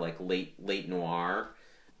 noir, like late noir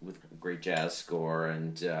with great jazz score,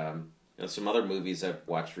 and some other movies I've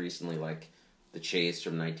watched recently, like The Chase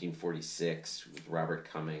from 1946 with Robert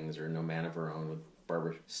Cummings, or No Man of Her Own with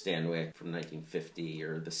Barbara Stanwyck from 1950,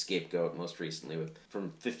 or The Scapegoat most recently from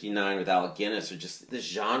 1959 with Alec Guinness, or just this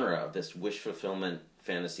genre of this wish fulfillment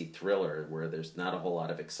fantasy thriller where there's not a whole lot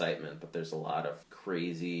of excitement, but there's a lot of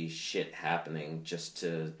crazy shit happening just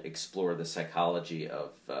to explore the psychology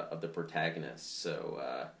of the protagonist.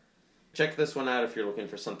 So check this one out if you're looking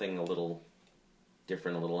for something a little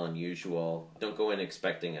different, a little unusual. Don't go in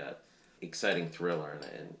expecting a exciting thriller,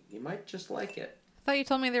 and you might just like it. I thought you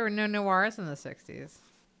told me there were no noirs in the 60s.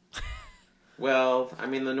 Well, I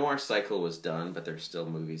mean, the noir cycle was done, but there's still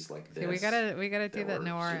movies like this. See, we gotta do that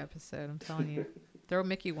noir episode. I'm telling you, throw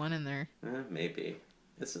Mickey 1 in there. Maybe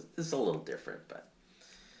this is a little different,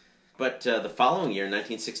 but the following year,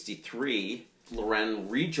 1963, Loren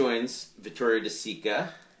rejoins Vittorio De Sica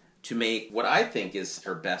to make what I think is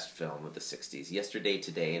her best film of the 60s, Yesterday,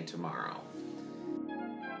 Today, and Tomorrow.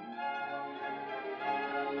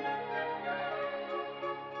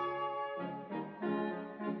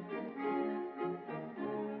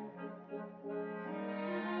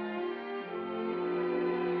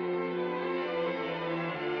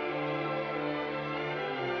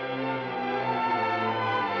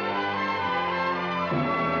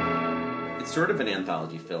 Sort of an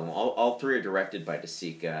anthology film. All three are directed by De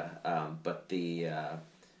Sica, but the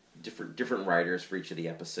different writers for each of the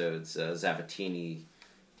episodes. Zavattini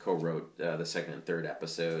co-wrote the second and third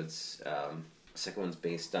episodes. Second one's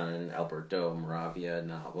based on an Alberto Moravia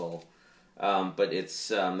novel. But it's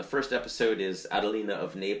the first episode is Adelina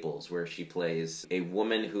of Naples, where she plays a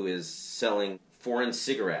woman who is selling foreign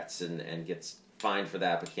cigarettes and gets fined for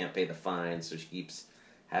that, but can't pay the fine, so she keeps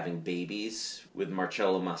having babies with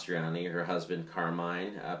Marcello Mastroianni, her husband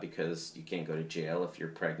Carmine, because you can't go to jail if you're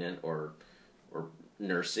pregnant or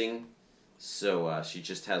nursing. So she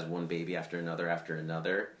just has one baby after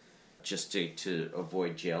another, just to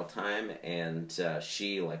avoid jail time. And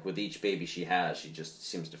she, like, with each baby she has, she just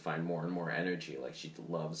seems to find more and more energy. Like, she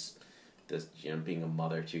loves this, being a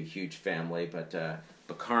mother to a huge family. But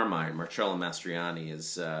Carmine, Marcello Mastroianni,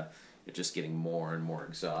 is just getting more and more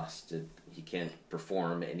exhausted. He can't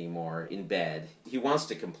perform anymore in bed. He wants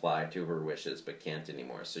to comply to her wishes, but can't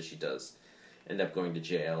anymore. So she does end up going to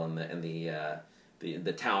jail, and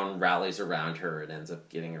the town rallies around her and ends up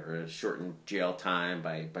getting her a shortened jail time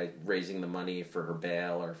by raising the money for her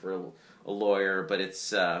bail or for a lawyer. But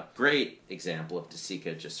it's a great example of De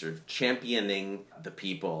Sica just sort of championing the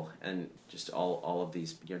people, and just all of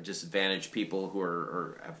these disadvantaged people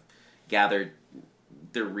who have gathered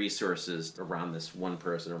their resources around this one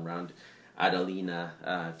person, around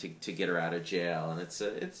Adelina, to get her out of jail. And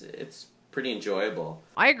it's pretty enjoyable.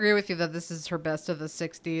 I agree with you that this is her best of the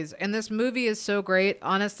 60s. And this movie is so great,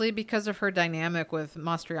 honestly, because of her dynamic with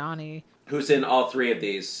Mastroianni. Who's in all three of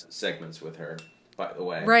these segments with her, by the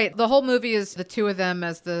way. Right. The whole movie is the two of them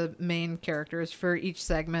as the main characters for each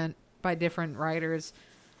segment by different writers.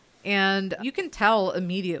 And you can tell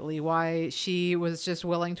immediately why she was just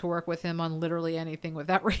willing to work with him on literally anything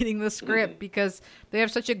without reading the script, because they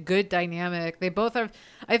have such a good dynamic. They both have,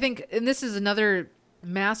 I think, and this is another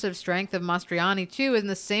massive strength of Mastroianni too, in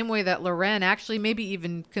the same way that Loren, actually maybe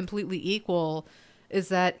even completely equal, is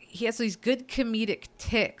that he has these good comedic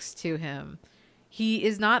ticks to him. He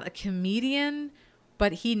is not a comedian,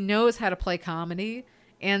 but he knows how to play comedy,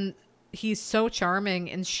 and he's so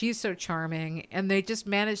charming and she's so charming, and they just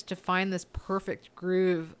managed to find this perfect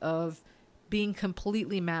groove of being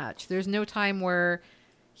completely matched. There's no time where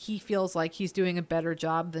he feels like he's doing a better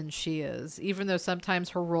job than she is, even though sometimes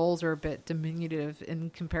her roles are a bit diminutive in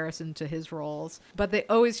comparison to his roles, but they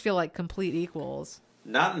always feel like complete equals.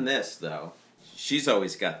 Not in this, though. She's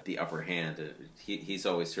always got the upper hand. He's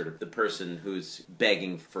always sort of the person who's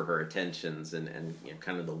begging for her attentions and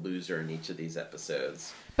kind of the loser in each of these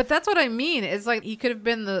episodes. But that's what I mean. It's like he could have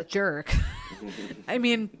been the jerk. I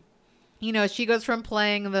mean, she goes from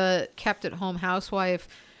playing the kept-at-home housewife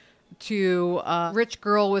to a rich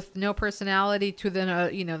girl with no personality to then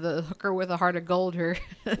the hooker with a heart of gold,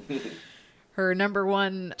 her number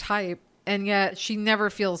one type. And yet she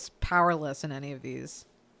never feels powerless in any of these.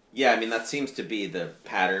 Yeah, I mean, that seems to be the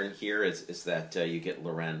pattern here, is that you get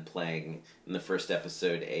Loren playing, in the first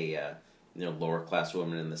episode, a lower-class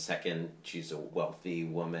woman. In the second, she's a wealthy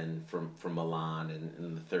woman from Milan. And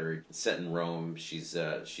in the third, set in Rome, she's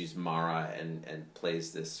Mara and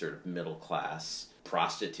plays this sort of middle-class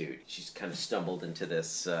prostitute. She's kind of stumbled into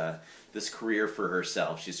this career for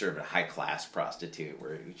herself. She's sort of a high-class prostitute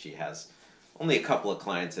where she has only a couple of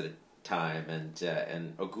clients at a time.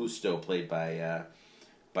 And Augusto, played by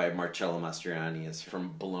Marcello Mastroianni, is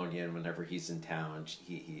from Bologna, and whenever he's in town,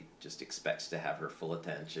 he just expects to have her full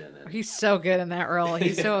attention. And he's so good in that role.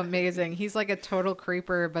 He's so amazing. He's like a total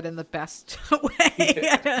creeper, but in the best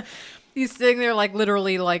way. He's sitting there like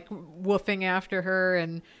literally like woofing after her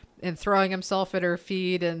and throwing himself at her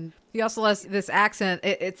feet. And he also has this accent.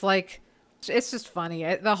 It's just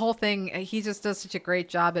funny. The whole thing, he just does such a great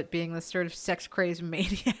job at being this sort of sex-crazed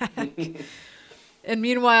maniac. And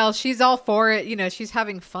meanwhile, she's all for it. She's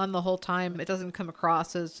having fun the whole time. It doesn't come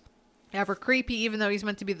across as ever creepy, even though he's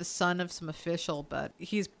meant to be the son of some official. But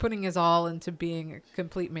he's putting his all into being a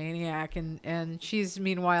complete maniac. And she's,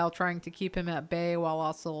 meanwhile, trying to keep him at bay while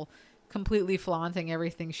also completely flaunting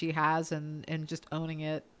everything she has and just owning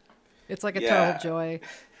it. It's like a total joy.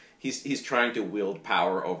 He's trying to wield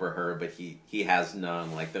power over her, but he has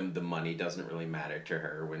none. Like, the money doesn't really matter to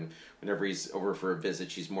her. Whenever he's over for a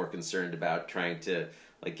visit, she's more concerned about trying to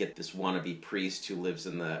like get this wannabe priest who lives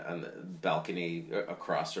on the balcony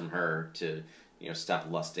across from her to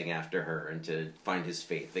stop lusting after her and to find his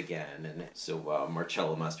faith again. And so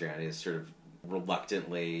Marcello Mastroianni is sort of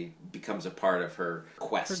reluctantly becomes a part of her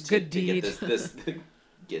quest to get this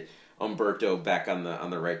get Umberto back on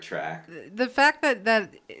the right track. The fact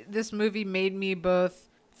that this movie made me both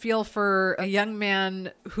feel for a young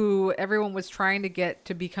man who everyone was trying to get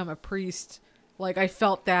to become a priest. Like, I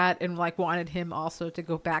felt that and like wanted him also to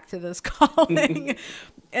go back to this calling.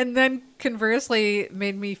 And then conversely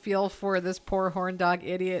made me feel for this poor horn dog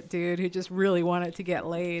idiot dude who just really wanted to get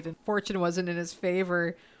laid and fortune wasn't in his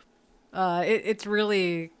favor. It's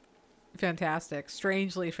really fantastic,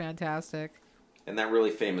 strangely fantastic. And that really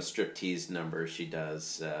famous striptease number she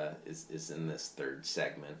does is in this third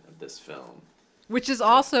segment of this film. Which is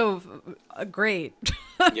also great.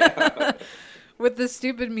 Yeah. With the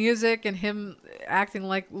stupid music and him acting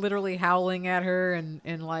like literally howling at her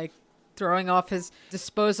and like throwing off his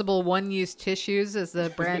disposable one-use tissues as the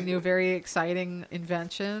brand new, very exciting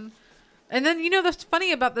invention. And then, that's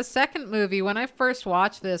funny about the second movie. When I first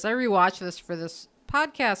watched this, I rewatched this for this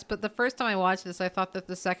podcast, but the first time I watched this, I thought that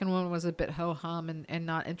the second one was a bit ho-hum and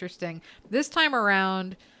not interesting. This time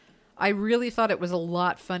around, I really thought it was a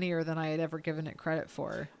lot funnier than I had ever given it credit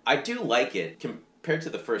for. I do like it. Compared to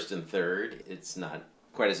the first and third, it's not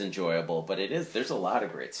quite as enjoyable, but it is. There's a lot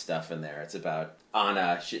of great stuff in there. It's about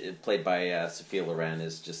Anna, played by Sophia Loren,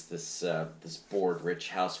 is just this bored rich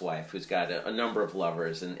housewife who's got a number of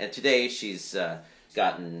lovers, and today she's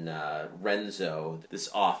gotten Renzo, this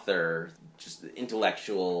author, just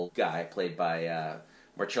intellectual guy played by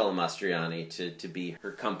Marcello Mastroianni, to be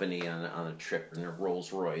her company on a trip in a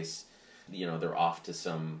Rolls Royce. They're off to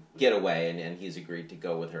some getaway, and he's agreed to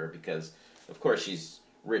go with her because, of course, she's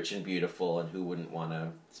rich and beautiful, and who wouldn't want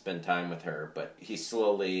to spend time with her? But he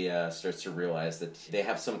slowly starts to realize that they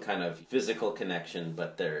have some kind of physical connection,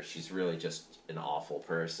 but she's really just an awful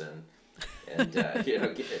person. And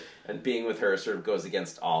and being with her sort of goes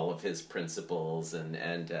against all of his principles, and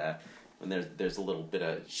there's a little bit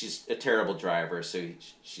of, she's a terrible driver, so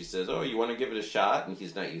she says, "Oh, you want to give it a shot?" And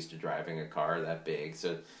he's not used to driving a car that big,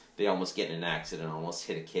 so they almost get in an accident, almost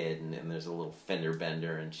hit a kid, and there's a little fender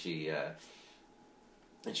bender, and she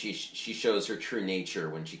shows her true nature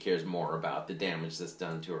when she cares more about the damage that's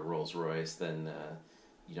done to her Rolls Royce than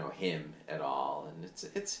him at all, and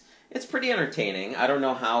it's pretty entertaining. I don't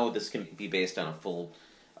know how this can be based on a full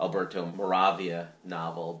Alberto Moravia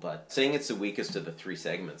novel, but saying it's the weakest of the three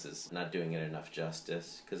segments is not doing it enough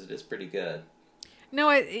justice, because it is pretty good. No,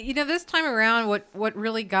 this time around, what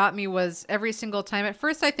really got me was every single time. At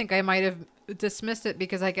first, I think I might have dismissed it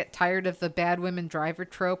because I get tired of the bad women driver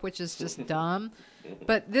trope, which is just dumb.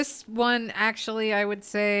 But this one, actually, I would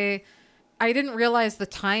say, I didn't realize the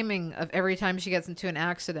timing of every time she gets into an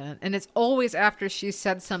accident. And it's always after she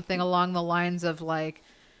said something along the lines of like,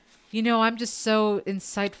 I'm just so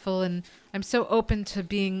insightful and I'm so open to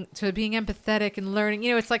being empathetic and learning.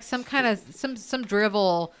 It's like some kind of some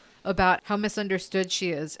drivel about how misunderstood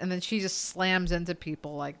she is, and then she just slams into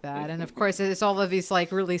people like that. And of course, it's all of these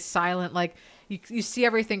like really silent, like you see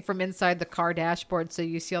everything from inside the car dashboard. So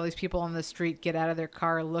you see all these people on the street get out of their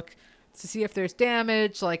car, look to see if there's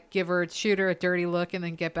damage, like shoot her a dirty look, and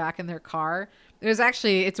then get back in their car.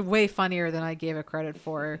 It's way funnier than I gave it credit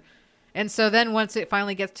for. And so then once it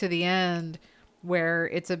finally gets to the end, where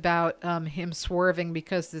it's about him swerving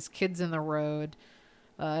because this kid's in the road,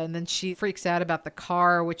 and then she freaks out about the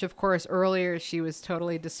car, which of course earlier she was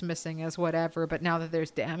totally dismissing as whatever, but now that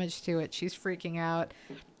there's damage to it, she's freaking out.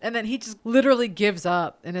 And then he just literally gives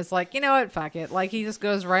up and is like, you know what, fuck it. Like he just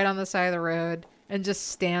goes right on the side of the road and just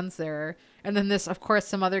stands there. And then of course,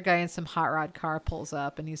 some other guy in some hot rod car pulls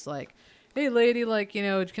up and he's like, "Hey lady, like, can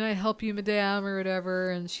I help you, madame," or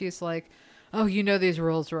whatever. And she's like, "Oh, these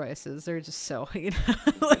Rolls Royces, they're just so,"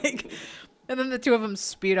 like, and then the two of them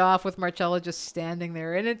speed off with Marcello just standing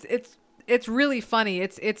there. And it's really funny.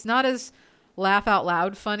 It's not as laugh out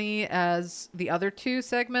loud funny as the other two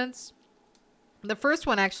segments. The first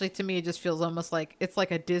one actually to me just feels almost like it's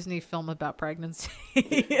like a Disney film about pregnancy.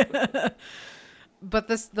 But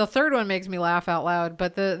the third one makes me laugh out loud,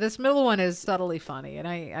 but this middle one is subtly funny, and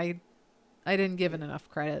I didn't give it enough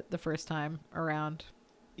credit the first time around.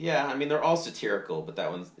 Yeah, I mean they're all satirical, but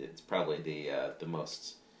that one's it's probably the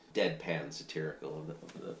most deadpan satirical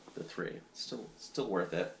of the three. Still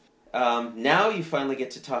worth it. Now you finally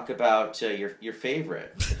get to talk about your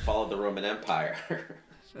favorite, The Fall of the Roman Empire.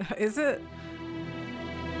 Is it?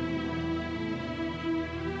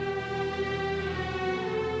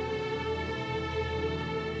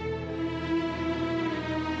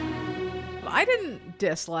 I didn't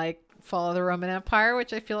dislike Fall of the Roman Empire,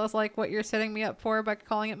 which I feel is like what you're setting me up for by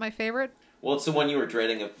calling it my favorite. Well, it's the one you were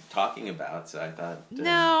dreading talking about, so I thought...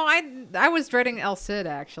 No, I was dreading El Cid,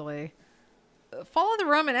 actually. Fall of the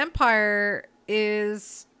Roman Empire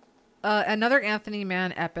is another Anthony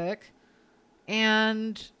Mann epic,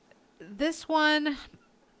 and this one,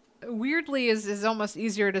 weirdly, is almost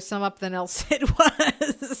easier to sum up than El Cid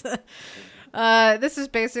was. This is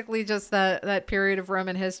basically just that period of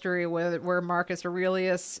Roman history where Marcus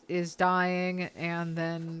Aurelius is dying, and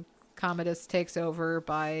then Commodus takes over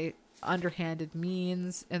by underhanded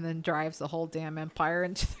means and then drives the whole damn empire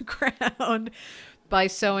into the ground. by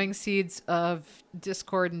sowing seeds of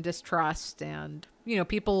discord and distrust, and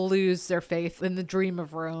people lose their faith in the dream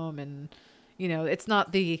of Rome, and it's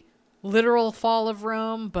not the literal fall of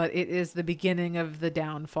Rome, but it is the beginning of the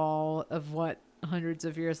downfall of what hundreds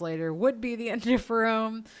of years later would be the end of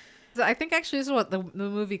Rome. I think actually this is what the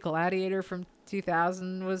movie Gladiator from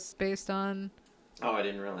 2000 was based on. Oh, I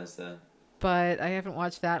didn't realize that. But I haven't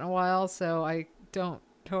watched that in a while, so I don't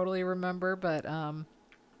totally remember. But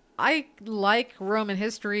I like Roman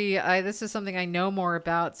history. This is something I know more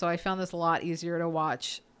about, so I found this a lot easier to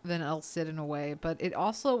watch than El Cid in a way. But it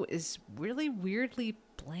also is really weirdly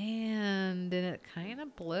bland, and it kind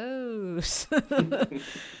of blows.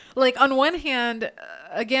 Like, on one hand,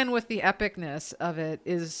 again, with the epicness of it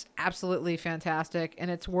is absolutely fantastic,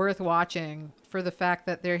 and it's worth watching for the fact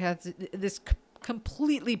that there has this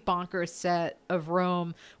completely bonkers set of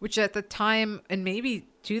Rome, which at the time, and maybe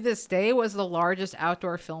to this day, was the largest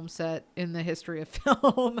outdoor film set in the history of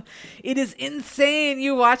film. It is insane.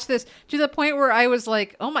 You watch this to the point where I was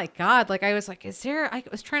like, oh my God. Like, I was like, I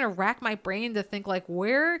was trying to rack my brain to think, like,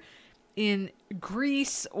 where in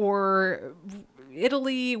Greece or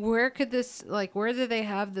Italy, where did they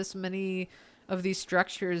have this many of these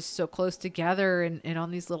structures so close together and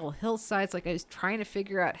on these little hillsides? Like, I was trying to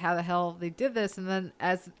figure out how the hell they did this. And then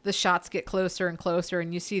as the shots get closer and closer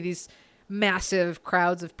and you see these massive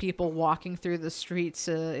crowds of people walking through the streets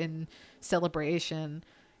in celebration,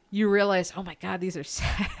 you realize, oh my God, these are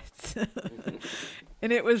sets.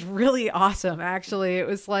 And it was really awesome, actually. It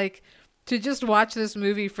was like, to just watch this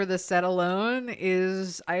movie for the set alone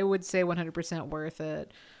is, I would say, 100% worth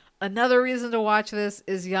it. Another reason to watch this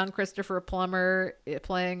is young Christopher Plummer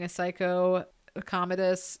playing a psycho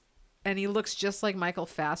Commodus, and he looks just like Michael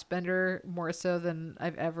Fassbender, more so than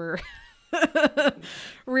I've ever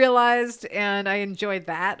realized, and I enjoyed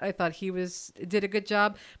that. I thought he did a good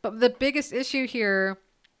job. But the biggest issue here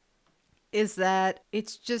is that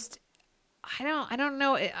it's just, I don't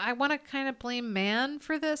know. I want to kind of blame Mann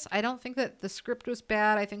for this. I don't think that the script was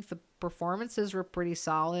bad. I think the performances were pretty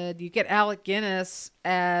solid. You get Alec Guinness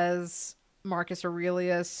as Marcus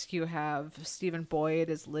Aurelius. You have Stephen Boyd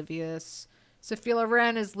as Livius. Sophia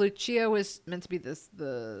Loren as Lucia was meant to be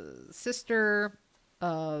the sister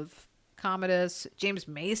of Commodus. James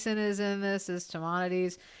Mason is in this as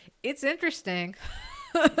Timonides. It's interesting.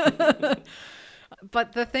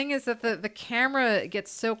 But the thing is that the camera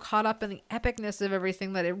gets so caught up in the epicness of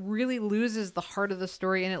everything that it really loses the heart of the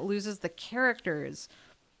story, and it loses the characters.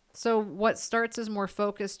 So what starts as more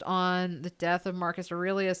focused on the death of Marcus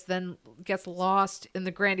Aurelius then gets lost in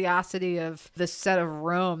the grandiosity of the set of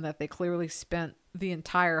Rome that they clearly spent the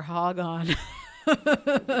entire hog on.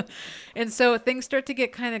 And so things start to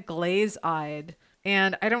get kind of glaze-eyed.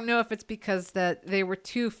 And I don't know if it's because that they were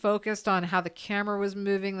too focused on how the camera was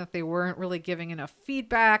moving, that they weren't really giving enough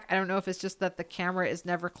feedback. I don't know if it's just that the camera is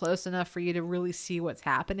never close enough for you to really see what's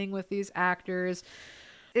happening with these actors.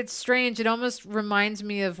 It's strange. It almost reminds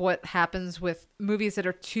me of what happens with movies that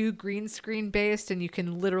are too green screen based, and you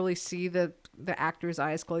can literally see the actor's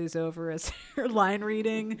eyes glaze over as they're line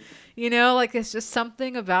reading. Like, it's just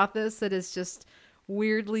something about this that is just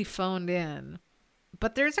weirdly phoned in.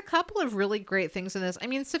 But there's a couple of really great things in this. I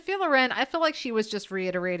mean, Sophia Loren, I feel like she was just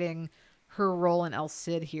reiterating her role in El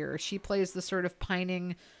Cid here. She plays the sort of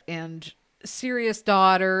pining and serious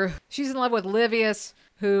daughter. She's in love with Livius,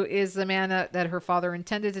 who is the man that her father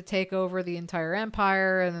intended to take over the entire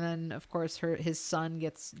empire. And then, of course, his son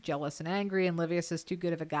gets jealous and angry, and Livius is too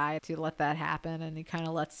good of a guy to let that happen. And he kind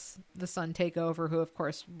of lets the son take over, who, of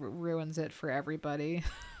course, ruins it for everybody.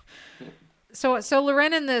 So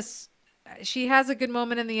Loren in this, she has a good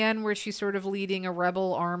moment in the end where she's sort of leading a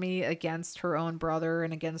rebel army against her own brother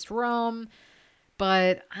and against Rome.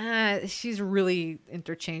 But she's really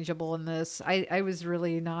interchangeable in this. I was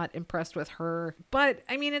really not impressed with her. But,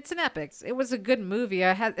 I mean, it's an epic. It was a good movie.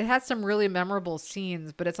 It had some really memorable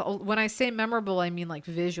scenes. But when I say memorable, I mean, like,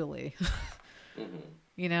 visually.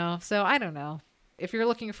 So I don't know. If you're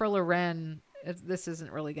looking for Loren, this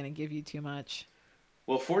isn't really going to give you too much.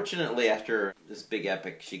 Well, fortunately, after this big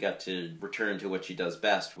epic, she got to return to what she does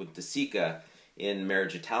best with De Sica in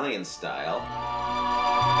Marriage Italian Style.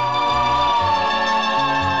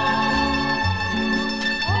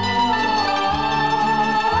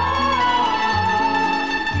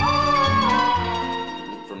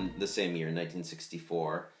 From the same year,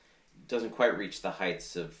 1964. Doesn't quite reach the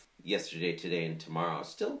heights of Yesterday, Today, and Tomorrow.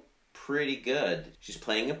 Still pretty good. She's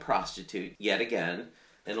playing a prostitute, yet again.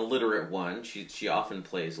 An illiterate one. She often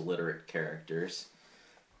plays illiterate characters.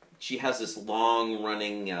 She has this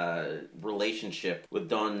long-running relationship with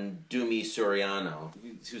Don Dumi Soriano,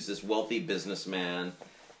 who's this wealthy businessman,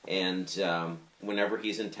 and Whenever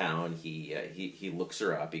he's in town, he looks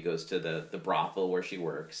her up. He goes to the brothel where she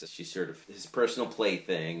works. She's sort of his personal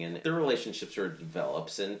plaything, and their relationship sort of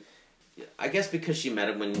develops. And I guess because she met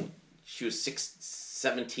him when she was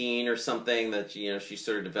 17 or something, that she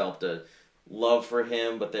sort of developed a love for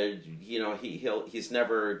him. But he's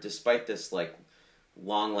never, despite this like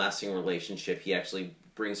long-lasting relationship, he actually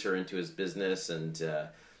brings her into his business, and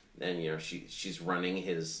she's running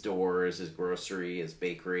his stores, his grocery, his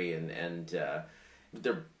bakery, and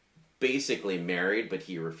they're basically married, but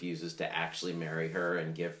he refuses to actually marry her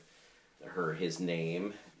and give her his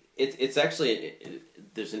name. It's actually,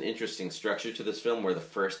 there's an interesting structure to this film where the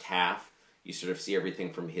first half you sort of see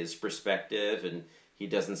everything from his perspective, and he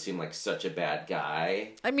doesn't seem like such a bad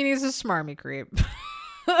guy. I mean, he's a smarmy creep.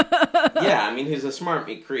 Yeah, I mean, he's a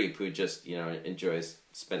smarmy creep who just, enjoys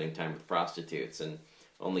spending time with prostitutes and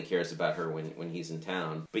only cares about her when he's in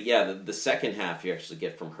town. But yeah, the second half you actually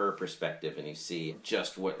get from her perspective, and you see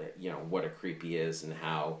just what a creep he is, and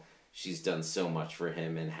how she's done so much for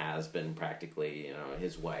him and has been practically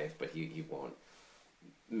his wife, but he won't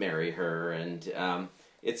marry her. And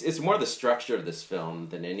it's more the structure of this film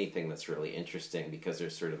than anything that's really interesting, because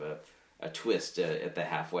there's sort of a twist at the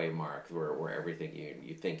halfway mark where everything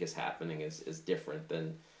you think is happening is different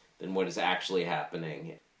than what is actually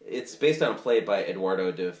happening. It's based on a play by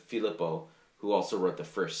Eduardo de Filippo, who also wrote the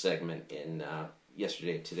first segment in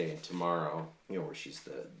Yesterday, Today, and Tomorrow, where she's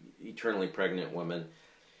the eternally pregnant woman.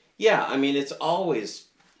 Yeah, I mean, it's always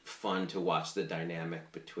fun to watch the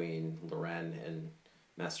dynamic between Loren and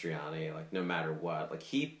Mastroianni, like, no matter what. Like,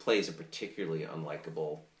 he plays a particularly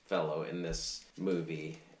unlikable fellow in this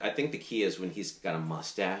movie. I think the key is when he's got a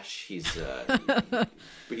mustache, he's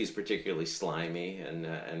particularly slimy,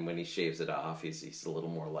 and when he shaves it off, he's a little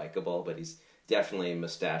more likable. But he's definitely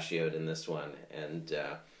mustachioed in this one, and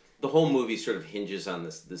the whole movie sort of hinges on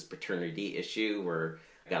this paternity issue, where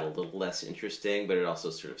it got a little less interesting, but it also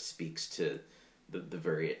sort of speaks to the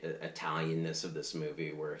very Italianness of this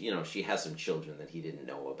movie, where she has some children that he didn't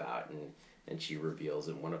know about, and she reveals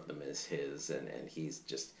that one of them is his, and he's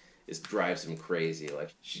just. It drives him crazy.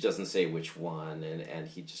 Like, she doesn't say which one, and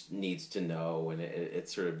he just needs to know, and it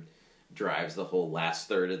sort of drives the whole last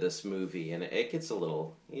third of this movie, and it gets a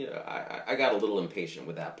little, I got a little impatient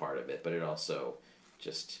with that part of it, but it also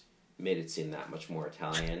just made it seem that much more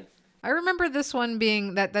Italian. I remember this one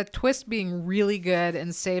being, that twist being really good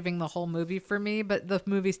and saving the whole movie for me, but the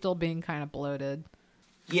movie still being kind of bloated.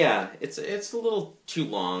 Yeah, it's a little too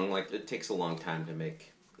long. Like, it takes a long time to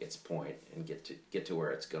make its point and get to where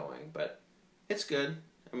it's going, but it's good.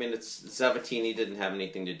 I mean, Zavattini didn't have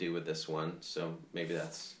anything to do with this one, so maybe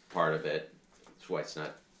that's part of it. That's why it's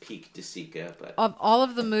not peak De Sica. But of all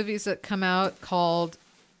of the movies that come out called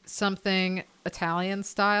something Italian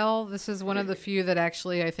style, this is one of the few that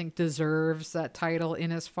actually I think deserves that title,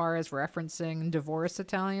 in as far as referencing divorce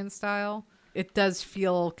Italian style. It does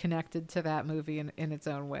feel connected to that movie in its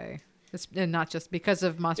own way. And not just because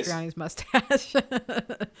of Mastroianni's mustache.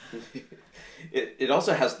 It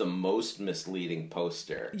also has the most misleading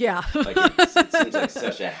poster. Yeah. Like, it seems like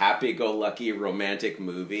such a happy-go-lucky romantic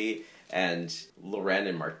movie, and Loren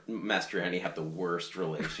and Mastroianni have the worst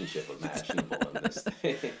relationship imaginable in this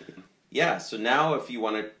thing. Yeah, so now if you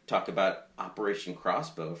want to talk about Operation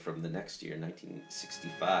Crossbow from the next year,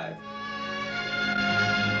 1965...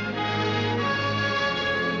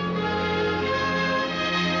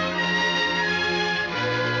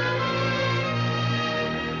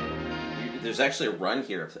 There's actually a run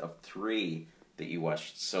here of 3 that you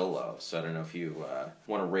watched solo, so I don't know if you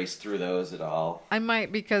want to race through those at all. I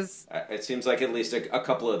might, because... It seems like at least a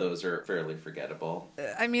couple of those are fairly forgettable.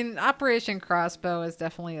 I mean, Operation Crossbow is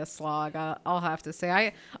definitely a slog, I'll have to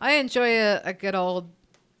say. I enjoy a good old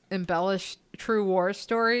embellished true war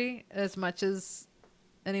story as much as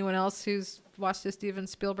anyone else who's watched a Steven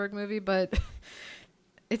Spielberg movie, but...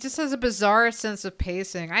 It just has a bizarre sense of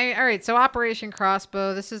pacing. All right, so Operation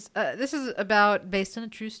Crossbow. This is based on a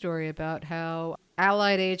true story about how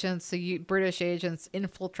Allied agents, the British agents,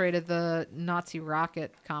 infiltrated the Nazi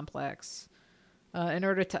rocket complex in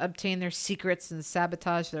order to obtain their secrets and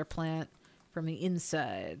sabotage their plant from the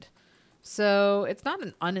inside. So it's not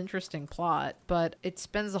an uninteresting plot, but it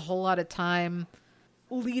spends a whole lot of time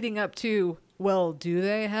leading up to, well, do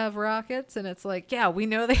they have rockets? And it's like, yeah, we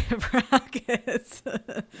know they have rockets.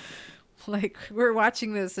 Like, we're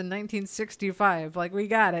watching this in 1965. Like, we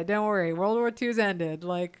got it. Don't worry. World War II's ended.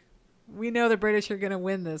 Like, we know the British are going to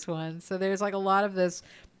win this one. So there's, like, a lot of this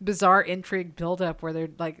bizarre intrigue buildup where there,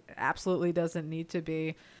 like, absolutely doesn't need to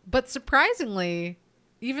be. But surprisingly,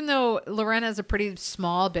 even though Loren has a pretty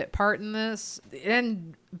small bit part in this,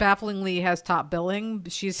 and bafflingly has top billing,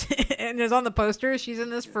 she's and is on the poster. She's in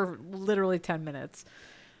this for literally 10 minutes.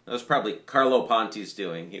 That was probably Carlo Ponti's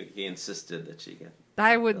doing. He insisted that she get.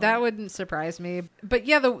 That wouldn't surprise me. But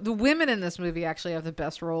yeah, the women in this movie actually have the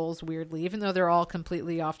best roles, weirdly, even though they're all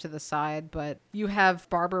completely off to the side. But you have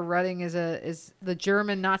Barbara Rudding is the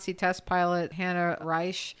German Nazi test pilot Hannah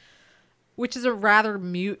Reich, which is a rather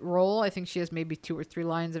mute role. I think she has maybe 2 or 3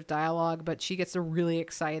 lines of dialogue, but she gets a really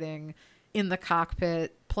exciting in the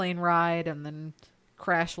cockpit plane ride and then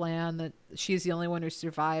crash land that she's the only one who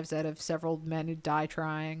survives out of several men who die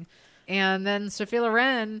trying. And then Sophia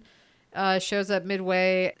Loren shows up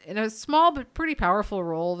midway in a small but pretty powerful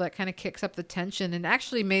role that kind of kicks up the tension and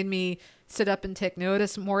actually made me sit up and take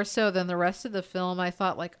notice more so than the rest of the film. I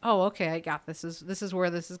thought like, oh, okay, I got this. This is where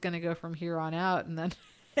this is going to go from here on out. And then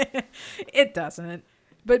it doesn't.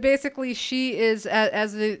 But basically she is,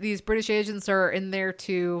 these British agents are in there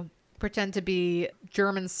to pretend to be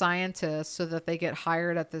German scientists so that they get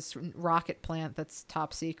hired at this rocket plant that's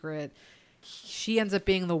top secret. She ends up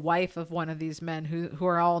being the wife of one of these men who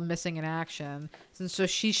are all missing in action. And so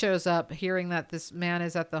she shows up hearing that this man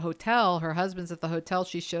is at the hotel. Her husband's at the hotel.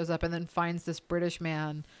 She shows up and then finds this British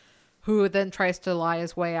man who then tries to lie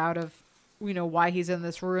his way out of, you know, why he's in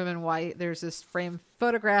this room and why there's this framed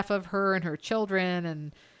photograph of her and her children.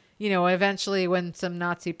 And, you know, eventually when some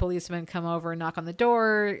Nazi policemen come over and knock on the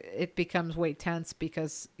door, it becomes way tense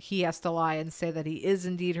because he has to lie and say that he is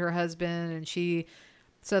indeed her husband. And she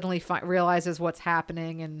suddenly realizes what's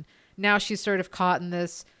happening. And now she's sort of caught in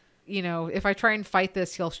this, you know, if I try and fight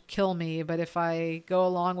this, he'll kill me. But if I go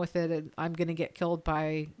along with it, I'm going to get killed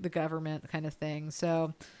by the government kind of thing.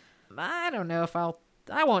 So I don't know if I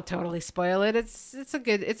won't totally spoil it. It's a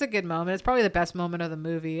good moment. It's probably the best moment of the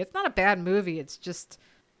movie. It's not a bad movie. It's just,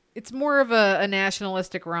 it's more of a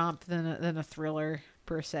nationalistic romp than a thriller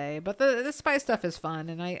per se. But the spy stuff is fun,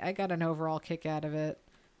 and I got an overall kick out of it.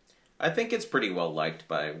 I think it's pretty well liked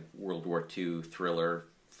by World War II thriller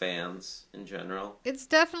fans in general. It's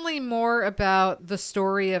definitely more about the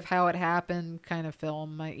story of how it happened kind of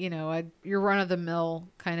film. Your run-of-the-mill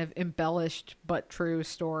kind of embellished but true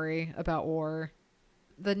story about war.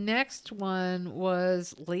 The next one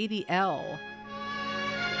was Lady L.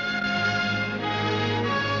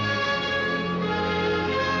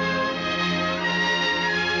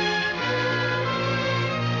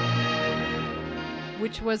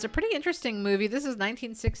 Which was a pretty interesting movie. This is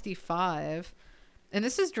 1965. And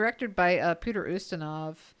this is directed by Peter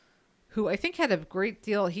Ustinov, who I think had a great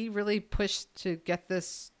deal. He really pushed to get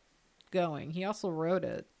this going. He also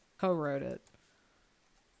co-wrote it.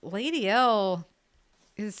 Lady L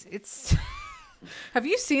it's Have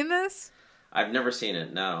you seen this? I've never seen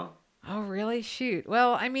it, no. Oh, really? Shoot.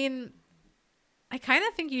 Well, I mean, I kind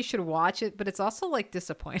of think you should watch it, but it's also like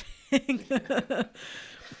disappointing.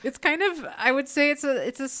 It's kind of, I would say it's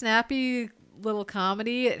a snappy little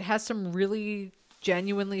comedy. It has some really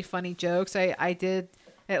genuinely funny jokes. I did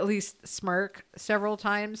at least smirk several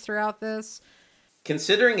times throughout this.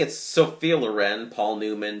 Considering it's Sophia Loren, Paul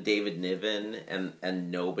Newman, David Niven,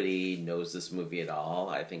 and nobody knows this movie at all,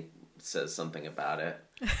 I think says something about it.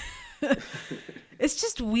 It's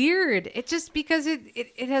just weird. It just, because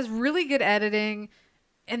it has really good editing,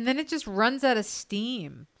 and then it just runs out of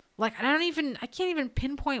steam. Like, I can't even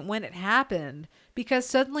pinpoint when it happened, because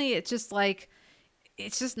suddenly it's just like,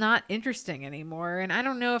 it's just not interesting anymore. And I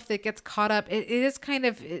don't know if it gets caught up. It is kind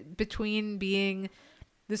of between being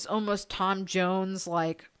this almost Tom Jones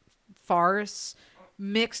like farce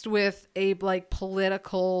mixed with a like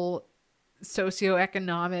political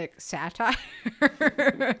socioeconomic satire.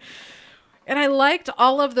 And I liked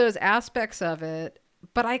all of those aspects of it,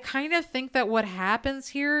 but I kind of think that what happens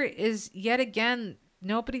here is, yet again,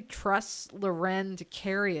 nobody trusts Loren to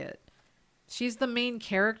carry it. She's the main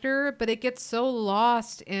character, but it gets so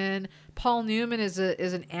lost in Paul Newman is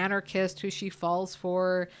an anarchist who she falls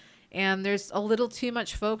for, and there's a little too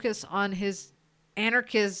much focus on his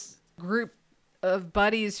anarchist group of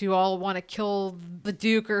buddies who all want to kill the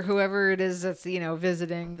Duke or whoever it is that's,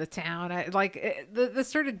 visiting the town. The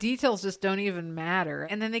sort of details just don't even matter.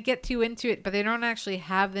 And then they get too into it, but they don't actually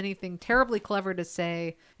have anything terribly clever to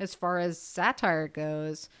say as far as satire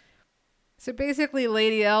goes. So basically,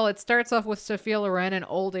 Lady L, it starts off with Sophia Loren in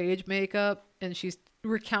old age makeup, and she's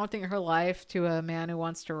recounting her life to a man who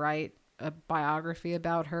wants to write a biography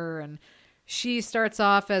about her, and she starts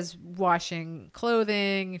off as washing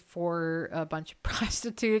clothing for a bunch of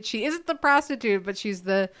prostitutes. She isn't the prostitute, but she's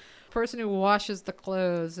the person who washes the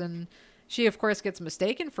clothes. And she, of course, gets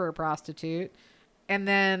mistaken for a prostitute. And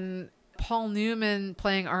then Paul Newman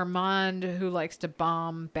playing Armand, who likes to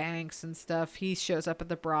bomb banks and stuff. He shows up at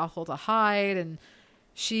the brothel to hide, and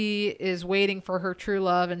she is waiting for her true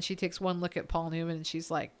love, and she takes one look at Paul Newman and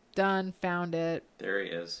she's like, done, found it. There he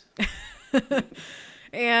is.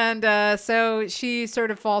 And so she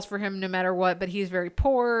sort of falls for him no matter what, but he's very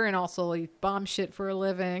poor, and also he bombs shit for a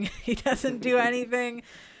living. He doesn't do anything.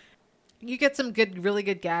 You get some really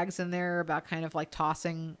good gags in there about kind of like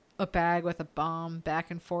tossing a bag with a bomb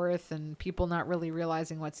back and forth, and people not really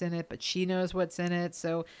realizing what's in it, but she knows what's in it.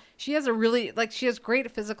 So she has she has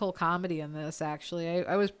great physical comedy in this, actually.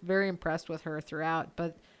 I was very impressed with her throughout,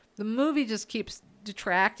 but the movie just keeps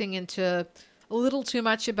detracting into a little too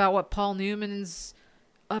much about what Paul Newman's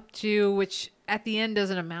up to, which at the end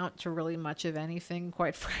doesn't amount to really much of anything,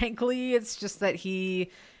 quite frankly. It's just that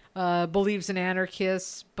he believes in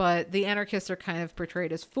anarchists, but the anarchists are kind of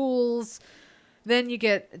portrayed as fools. Then you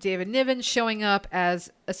get David Niven showing up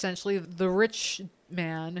as essentially the rich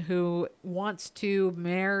man who wants to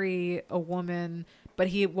marry a woman, but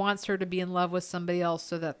he wants her to be in love with somebody else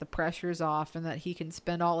so that the pressure's off and that he can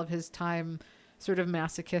spend all of his time sort of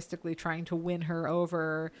masochistically trying to win her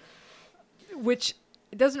over, which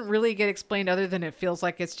it doesn't really get explained other than it feels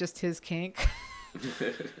like it's just his kink.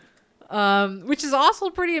 Which is also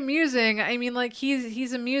pretty amusing. I mean, like,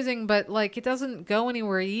 he's amusing, but like it doesn't go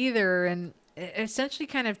anywhere either, and it essentially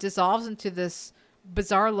kind of dissolves into this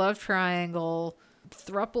bizarre love triangle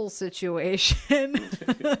throuple situation.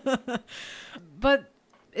 But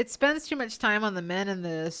it spends too much time on the men in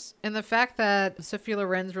this, and the fact that Sophia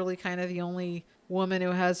Loren's really kind of the only woman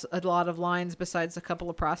who has a lot of lines besides a couple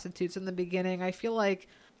of prostitutes in the beginning. I feel like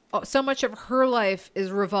so much of her life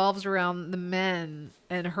revolves around the men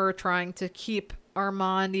and her trying to keep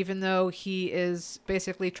Armand, even though he is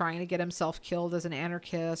basically trying to get himself killed as an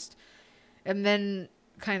anarchist, and then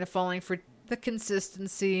kind of falling for the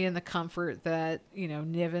consistency and the comfort that, you know,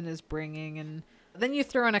 Niven is bringing. And then you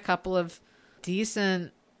throw in a couple of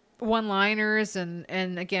decent one-liners and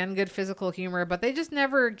again, good physical humor, but they just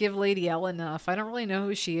never give Lady L enough. I don't really know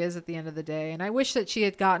who she is at the end of the day, and I wish that she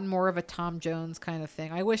had gotten more of a Tom Jones kind of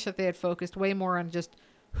thing. I wish that they had focused way more on just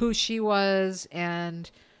who she was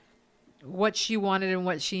and what she wanted and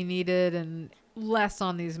what she needed, and less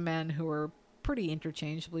on these men who are pretty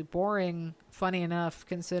interchangeably boring, funny enough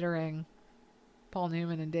considering Paul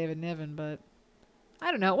Newman and David Niven, but I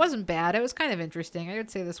don't know. It wasn't bad. It was kind of interesting. I would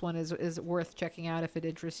say this one is worth checking out if it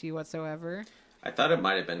interests you whatsoever. I thought it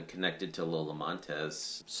might have been connected to Lola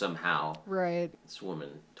Montez somehow. Right. This woman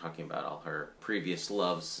talking about all her previous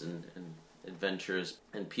loves and adventures.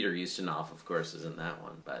 And Peter Ustinov, of course, is in that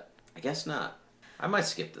one. But I guess not. I might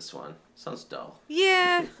skip this one. Sounds dull.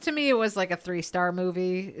 Yeah. To me, it was like a 3-star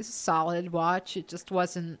movie. It's a solid watch. It just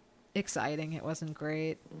wasn't exciting. It wasn't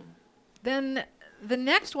great. Then the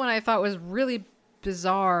next one I thought was really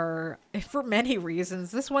bizarre for many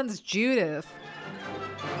reasons. This one's Judith.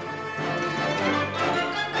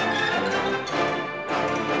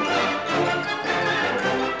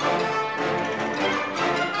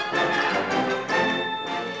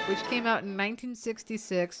 Which came out in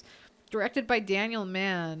 1966, directed by Daniel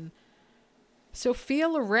Mann. Sophia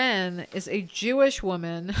Loren is a Jewish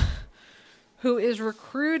woman who is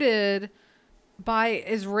recruited by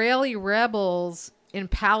Israeli rebels in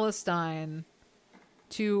Palestine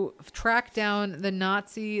to track down the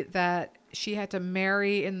Nazi that she had to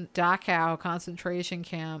marry in Dachau concentration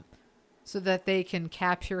camp so that they can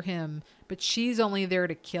capture him, but she's only there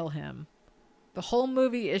to kill him. The whole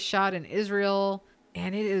movie is shot in Israel,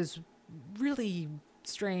 and it is really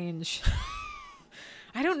strange.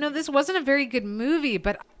 I don't know, this wasn't a very good movie,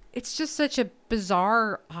 but it's just such a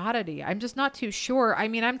bizarre oddity. I'm just not too sure. I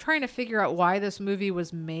mean, I'm trying to figure out why this movie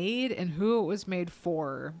was made and who it was made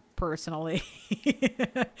for, personally.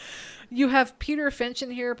 You have Peter Finch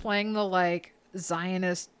in here playing the, like,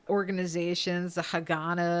 Zionist organizations, the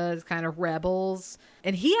Haganah kind of rebels.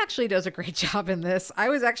 And he actually does a great job in this. I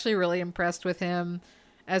was actually really impressed with him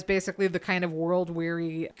as basically the kind of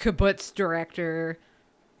world-weary kibbutz director.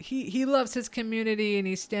 He loves his community, and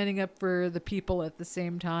he's standing up for the people at the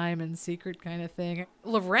same time, and secret kind of thing.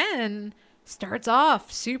 Loren starts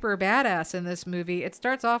off super badass in this movie. It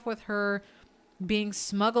starts off with her being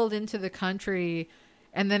smuggled into the country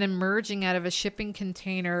and then emerging out of a shipping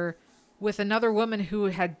container with another woman who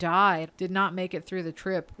had died, did not make it through the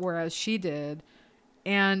trip, whereas she did.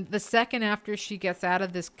 And the second after she gets out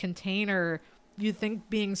of this container, you think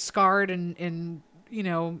being scarred and you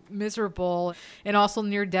know, miserable and also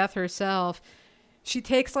near death herself, she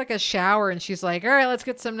takes like a shower and she's like, all right, let's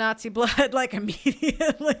get some Nazi blood, like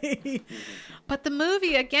immediately. But the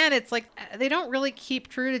movie, again, it's like they don't really keep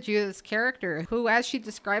true to Judith's character, who, as she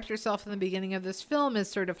describes herself in the beginning of this film, is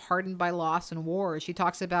sort of hardened by loss and war. She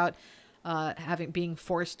talks about being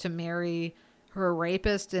forced to marry her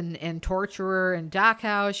rapist and torturer in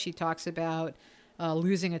Dachau. She talks about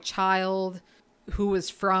losing a child who was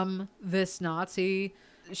from this Nazi.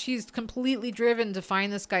 She's completely driven to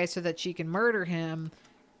find this guy so that she can murder him.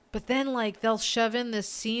 But then, like, they'll shove in the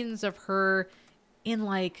scenes of her in,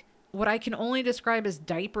 like, what I can only describe as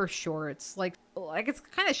diaper shorts. Like it's the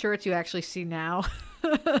kind of shorts you actually see now.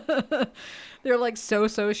 They're like so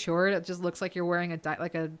short. It just looks like you're wearing a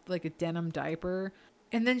denim diaper.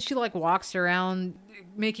 And then she like walks around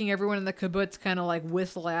making everyone in the kibbutz kind of like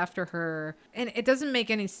whistle after her. And it doesn't make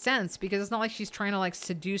any sense because it's not like she's trying to like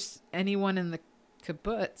seduce anyone in the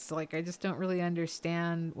kibbutz. Like, I just don't really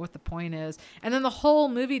understand what the point is. And then the whole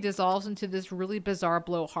movie dissolves into this really bizarre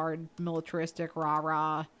blowhard militaristic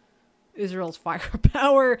rah-rah Israel's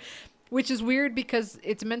firepower, which is weird because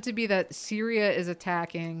it's meant to be that Syria is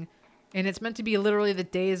attacking, and it's meant to be literally the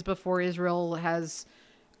days before Israel has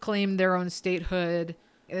claimed their own statehood.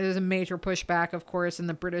 There's a major pushback, of course, and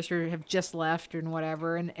the British have just left and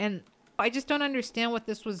whatever. And I just don't understand what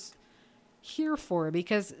this was here for,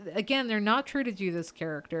 because again, they're not true to Judith's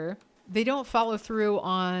character. They don't follow through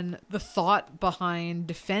on the thought behind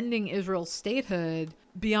defending Israel's statehood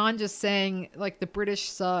beyond just saying like the British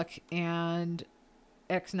suck and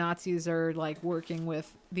ex-Nazis are like working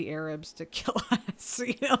with the Arabs to kill us.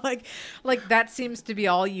 You know, like that seems to be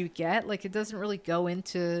all you get. Like, it doesn't really go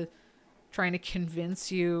into trying to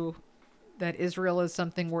convince you that Israel is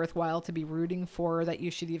something worthwhile to be rooting for, that you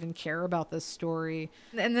should even care about this story.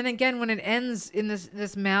 And then again, when it ends in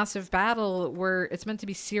this massive battle where it's meant to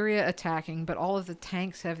be Syria attacking, but all of the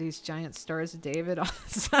tanks have these giant Stars of David on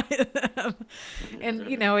the side of them. And,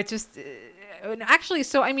 you know, it just... Actually,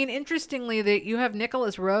 so, I mean, interestingly, that you have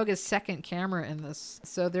Nicholas Roeg as second camera in this.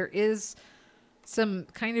 So there is some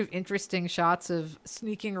kind of interesting shots of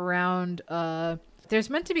sneaking around... There's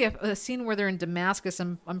meant to be a scene where they're in Damascus.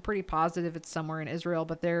 I'm pretty positive it's somewhere in Israel,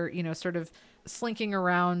 but they're, you know, sort of slinking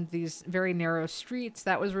around these very narrow streets.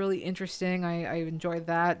 That was really interesting. I enjoyed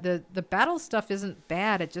that. The battle stuff isn't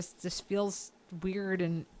bad. It just feels weird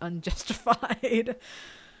and unjustified.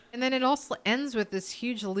 And then it also ends with this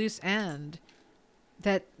huge loose end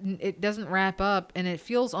that it doesn't wrap up, and it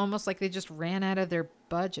feels almost like they just ran out of their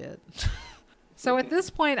budget. So at this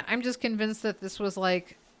point, I'm just convinced that this was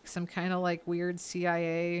like some kind of like weird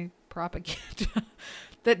CIA propaganda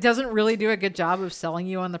that doesn't really do a good job of selling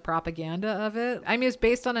you on the propaganda of it. I mean, it's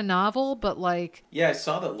based on a novel, but like... Yeah, I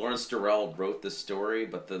saw that Lawrence Durrell wrote the story,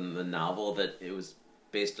 but then the novel that it was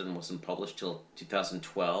based on wasn't published till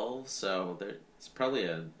 2012, so there's probably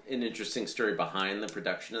an interesting story behind the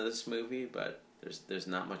production of this movie, but there's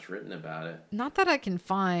not much written about it. Not that I can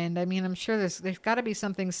find. I mean, I'm sure there's got to be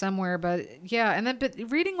something somewhere, but yeah. And then, but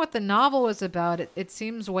reading what the novel was about, it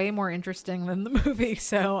seems way more interesting than the movie.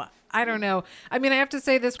 So I don't know. I mean, I have to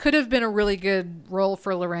say this could have been a really good role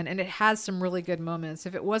for Loren, and it has some really good moments.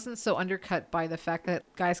 If it wasn't so undercut by the fact that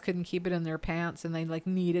guys couldn't keep it in their pants and they like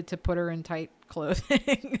needed to put her in tight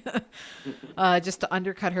clothing, just to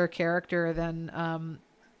undercut her character, then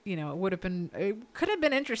you know, it could have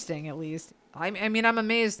been interesting at least. I mean, I'm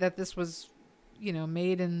amazed that this was, you know,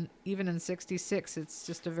 made even in 1966. It's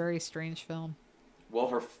just a very strange film. Well,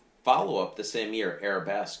 her follow-up the same year,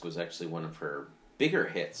 Arabesque, was actually one of her bigger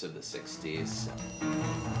hits of the 60s.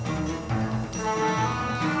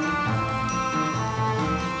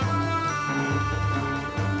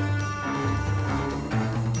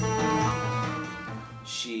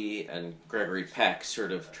 She and Gregory Peck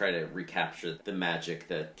sort of try to recapture the magic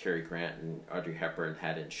that Cary Grant and Audrey Hepburn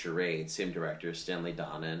had in Charade, same director, Stanley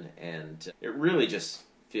Donen, and it really just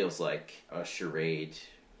feels like a Charade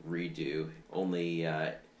redo, only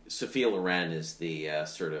Sophia Loren is the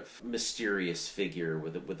sort of mysterious figure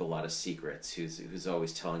with a lot of secrets, who's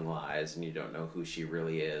always telling lies, and you don't know who she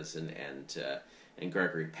really is, and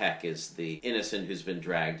Gregory Peck is the innocent who's been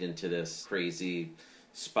dragged into this crazy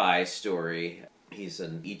spy story. He's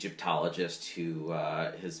an Egyptologist who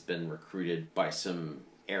has been recruited by some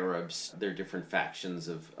Arabs. They're different factions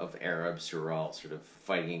of Arabs who are all sort of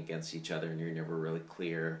fighting against each other, and you're never really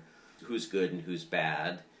clear who's good and who's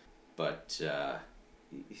bad. But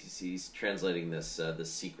he's translating this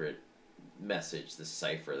secret message, this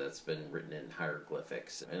cipher that's been written in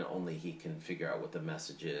hieroglyphics, and only he can figure out what the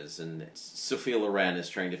message is. And Sophia Loren is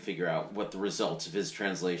trying to figure out what the results of his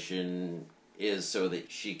translation is so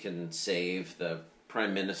that she can save the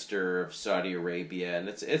Prime Minister of Saudi Arabia. And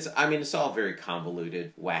it's all very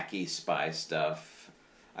convoluted, wacky spy stuff.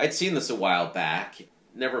 I'd seen this a while back.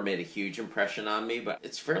 never made a huge impression on me, but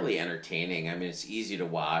it's fairly entertaining. I mean, it's easy to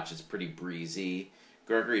watch. It's pretty breezy.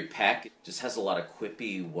 Gregory Peck just has a lot of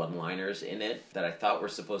quippy one-liners in it that I thought were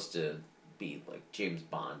supposed to be like James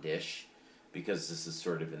Bond-ish, because this is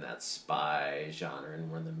sort of in that spy genre,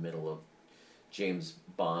 and we're in the middle of James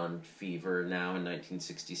Bond fever now in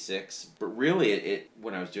 1966. But really, it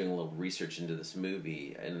when I was doing a little research into this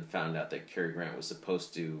movie and found out that Cary Grant was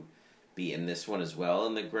supposed to be in this one as well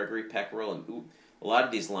in the Gregory Peck role, and a lot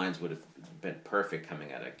of these lines would have been perfect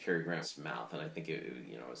coming out of Cary Grant's mouth, and I think it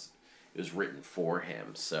was written for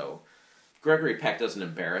him. So Gregory Peck doesn't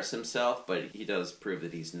embarrass himself, but he does prove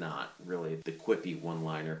that he's not really the quippy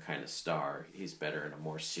one-liner kind of star. He's better in a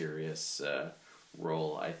more serious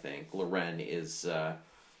role, I think. Loren is,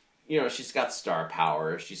 she's got star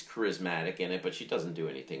power. She's charismatic in it, but she doesn't do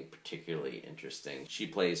anything particularly interesting. She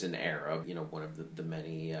plays an Arab, one of the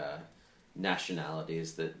many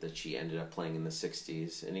nationalities that she ended up playing in the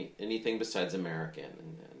 60s. Anything besides American,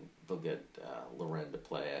 and they'll get Loren to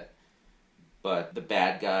play it. But the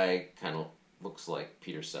bad guy kind of looks like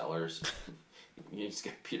Peter Sellers. He's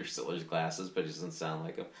got Peter Sellers glasses, but he doesn't sound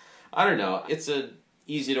like him. I don't know. It's a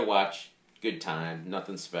easy to watch, good time,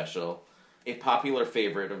 nothing special. A popular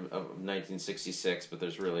favorite of 1966, but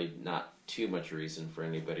there's really not too much reason for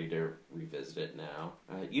anybody to revisit it now.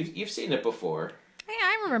 You've seen it before. Yeah,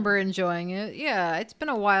 I remember enjoying it. Yeah, it's been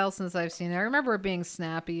a while since I've seen it. I remember it being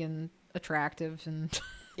snappy and attractive, and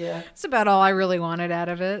yeah, that's about all I really wanted out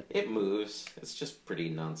of it. It moves. It's just pretty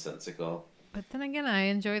nonsensical. But then again, I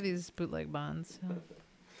enjoy these bootleg Bonds. So.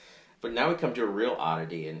 But now we come to a real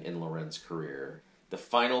oddity in Loren's career. The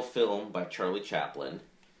final film by Charlie Chaplin.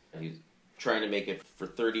 He's trying to make it for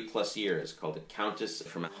 30 plus years, called The Countess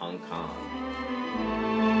from Hong Kong.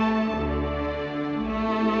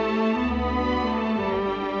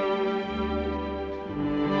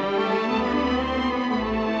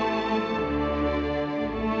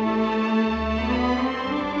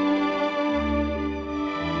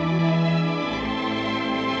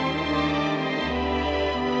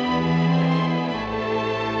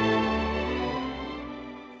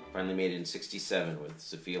 Made in 1967 with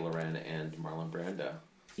Sophia Loren and Marlon Brando.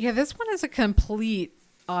 Yeah, this one is a complete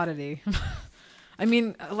oddity. I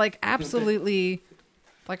mean, like, absolutely.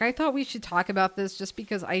 Like, I thought we should talk about this just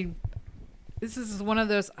because this is one of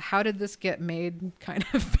those how did this get made kind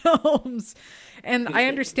of films. And I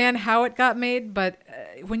understand how it got made, but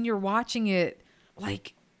when you're watching it,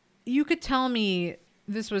 like, you could tell me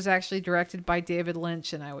this was actually directed by David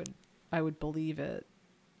Lynch and I would believe it.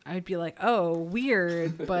 I'd be like, oh,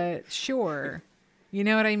 weird, but sure. You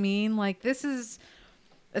know what I mean? Like, this is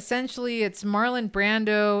essentially, it's Marlon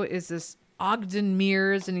Brando is this Ogden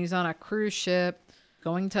Mears, and he's on a cruise ship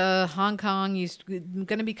going to Hong Kong. He's going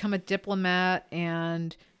to become a diplomat,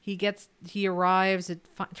 and he arrives. It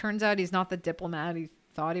turns out he's not the diplomat he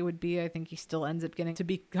thought he would be. I think he still ends up getting to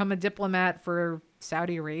become a diplomat for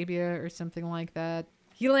Saudi Arabia or something like that.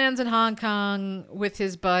 He lands in Hong Kong with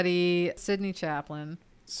his buddy, Sidney Chaplin.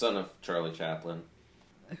 Son of Charlie Chaplin.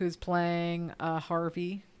 Who's playing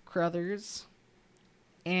Harvey Crothers.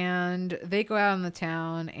 And they go out in the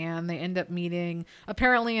town and they end up meeting,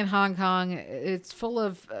 apparently in Hong Kong, it's full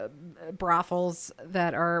of brothels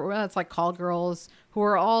that are, well, it's like call girls who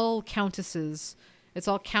are all countesses. It's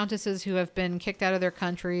all countesses who have been kicked out of their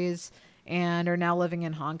countries and are now living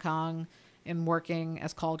in Hong Kong and working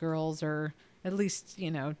as call girls, or at least,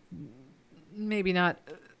 maybe not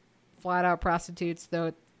flat out prostitutes, though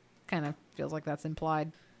it kind of feels like that's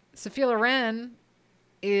implied. Sophia Loren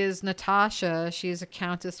is Natasha. She's a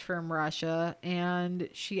countess from Russia, and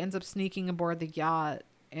she ends up sneaking aboard the yacht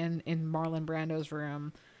in Marlon Brando's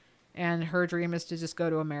room, and her dream is to just go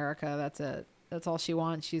to America. That's it. That's all she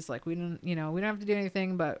wants. She's like, we don't have to do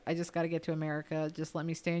anything, but I just got to get to America. Just let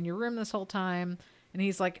me stay in your room this whole time. And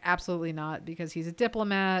he's like, absolutely not, because he's a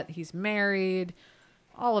diplomat, he's married,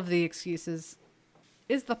 all of the excuses.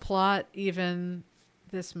 Is the plot even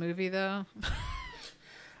this movie, though?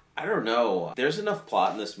 I don't know. There's enough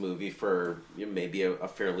plot in this movie for maybe a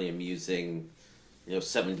fairly amusing,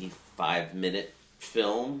 75-minute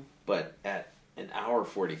film, but at an hour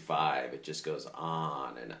 45, it just goes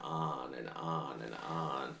on and on and on and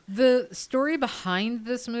on. The story behind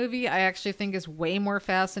this movie, I actually think, is way more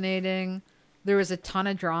fascinating. There was a ton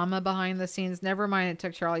of drama behind the scenes. Never mind, it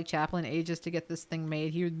took Charlie Chaplin ages to get this thing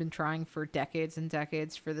made. He had been trying for decades and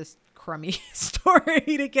decades for this crummy story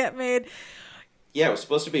to get made. Yeah, it was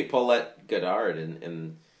supposed to be Paulette Goddard,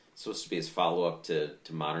 and supposed to be his follow-up to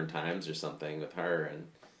Modern Times or something with her, and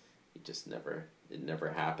it never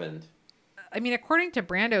happened. I mean, according to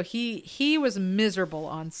Brando, he was miserable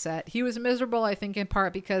on set. He was miserable, I think, in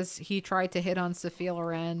part because he tried to hit on Sophia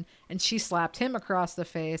Loren and she slapped him across the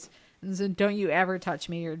face and said, "Don't you ever touch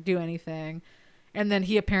me or do anything." And then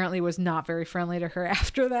he apparently was not very friendly to her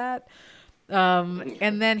after that.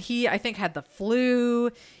 And then he, I think, had the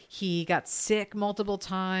flu. He got sick multiple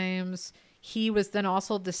times. He was then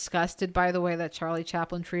also disgusted by the way that Charlie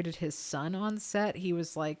Chaplin treated his son on set. He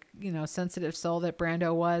was like, sensitive soul that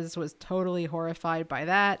Brando was totally horrified by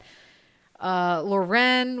that.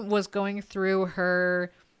 Loren was going through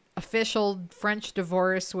her official French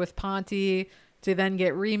divorce with Ponty to then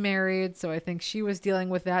get remarried. So I think she was dealing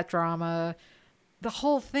with that drama. The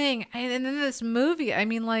whole thing. And in this movie, I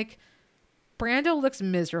mean, like, Brando looks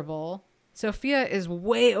miserable. Sophia is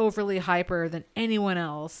way overly hyper than anyone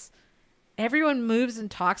else. Everyone moves and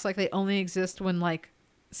talks like they only exist when, like,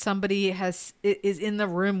 somebody is in the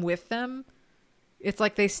room with them. It's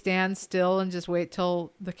like they stand still and just wait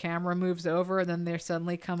till the camera moves over and then they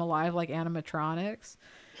suddenly come alive like animatronics.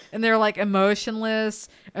 And they're, like, emotionless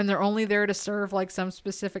and they're only there to serve, like, some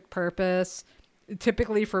specific purpose,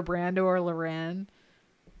 typically for Brando or Loren.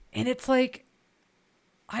 And it's like,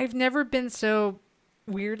 I've never been so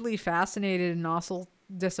weirdly fascinated and also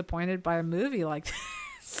disappointed by a movie like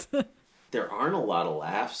this. There aren't a lot of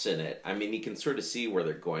laughs in it. I mean, you can sort of see where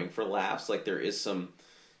they're going for laughs. Like, there is some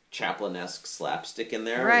Chaplin-esque slapstick in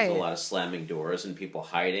there. Right. There's a lot of slamming doors and people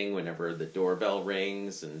hiding whenever the doorbell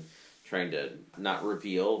rings and trying to not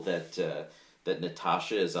reveal that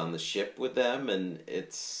Natasha is on the ship with them. And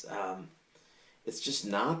it's just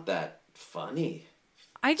not that funny.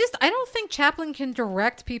 I don't think Chaplin can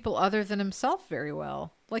direct people other than himself very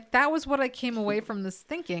well. Like, that was what I came away from this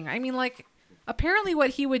thinking. I mean, like, apparently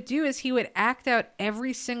what he would do is he would act out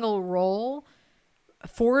every single role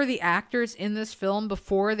for the actors in this film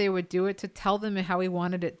before they would do it to tell them how he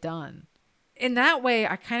wanted it done. In that way,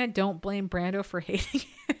 I kind of don't blame Brando for hating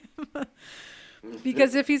him.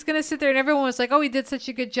 Because if he's going to sit there and everyone was like, "Oh, he did such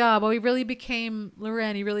a good job. Oh, he really became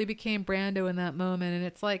Loren. He really became Brando in that moment." And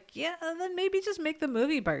it's like, yeah, then maybe just make the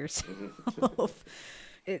movie by yourself.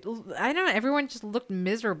 I don't know. Everyone just looked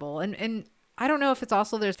miserable. And I don't know if it's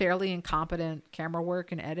also there's fairly incompetent camera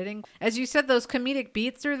work and editing. As you said, those comedic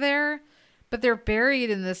beats are there, but they're buried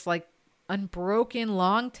in this, like, unbroken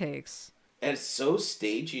long takes. And it's so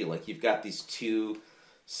stagey. Like, you've got these two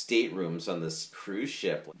staterooms on this cruise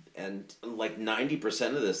ship, and like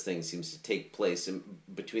 90% of this thing seems to take place in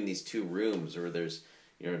between these two rooms, or there's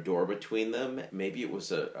a door between them. Maybe it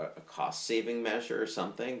was a cost-saving measure or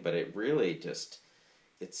something, but it really just,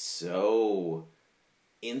 it's so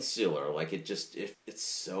insular. Like, it's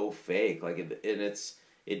so fake. Like,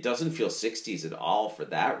 it doesn't feel 60s at all for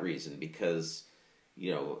that reason, because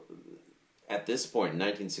at this point in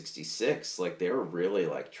 1966, like, they were really,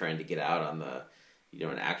 like, trying to get out on the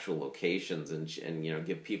in actual locations and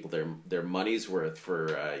give people their money's worth for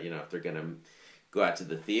if they're gonna go out to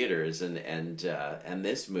the theaters, and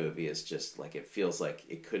this movie is just like, it feels like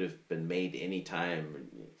it could have been made any time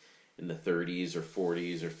in the 30s or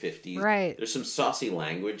 40s or 50s. Right. There's some saucy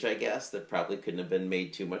language, I guess, that probably couldn't have been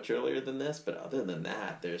made too much earlier than this, but other than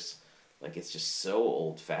that, there's like, it's just so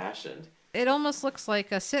old-fashioned. It almost looks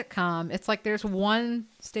like a sitcom. It's like there's one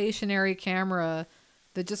stationary camera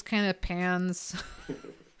that just kind of pans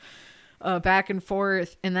back and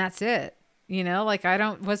forth, and that's it. Like,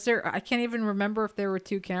 I can't even remember if there were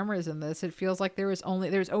two cameras in this. It feels like there's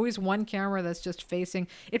always one camera that's just facing.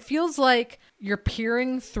 It feels like you're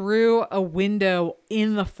peering through a window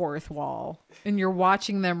in the fourth wall and you're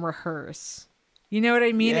watching them rehearse. You know what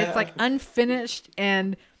I mean? Yeah. It's like unfinished,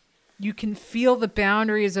 and you can feel the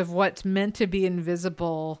boundaries of what's meant to be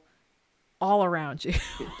invisible all around you.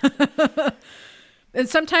 And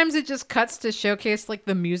sometimes it just cuts to showcase, like,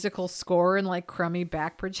 the musical score and, like, crummy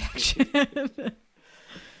back projection.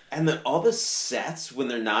 And then all the sets, when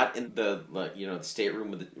they're not in the the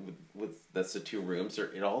stateroom with that's the two rooms,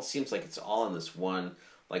 it all seems like it's all in this one,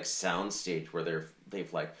 like, sound stage where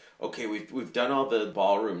they've like, okay, we've done all the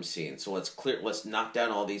ballroom scenes, so let's knock down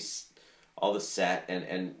all the set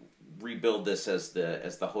and rebuild this as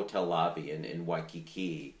the hotel lobby in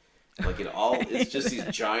Waikiki. Like, it's just these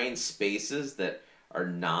giant spaces that are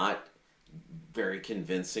not very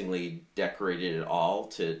convincingly decorated at all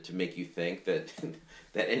to make you think that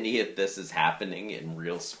any of this is happening in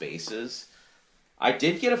real spaces. I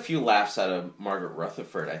did get a few laughs out of Margaret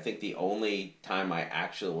Rutherford. I think the only time I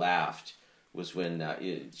actually laughed was when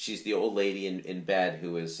she's the old lady in bed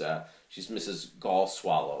who is she's Mrs.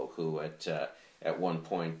 Gallswallow, who at one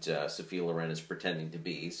point Sophia Loren is pretending to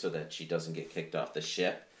be so that she doesn't get kicked off the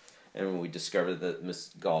ship. And when we discovered that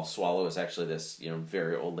Miss Gall Swallow is actually this,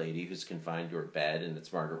 very old lady who's confined to her bed, and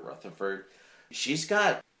it's Margaret Rutherford. She's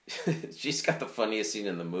got the funniest scene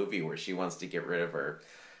in the movie where she wants to get rid of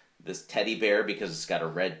this teddy bear because it's got a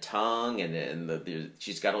red tongue, and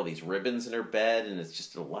she's got all these ribbons in her bed, and it's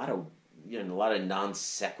just a lot of non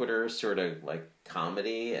sequitur sort of like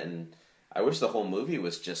comedy. And I wish the whole movie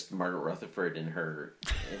was just Margaret Rutherford in her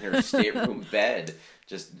stateroom bed,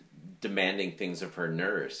 just demanding things of her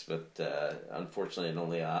nurse. But unfortunately, it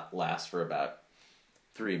only lasts for about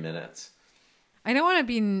 3 minutes. I don't want to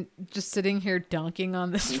be just sitting here dunking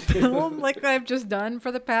on this film like I've just done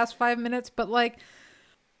for the past 5 minutes, but like,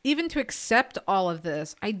 even to accept all of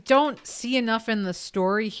this, I don't see enough in the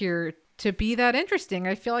story here to be that interesting.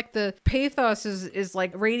 I feel like the pathos is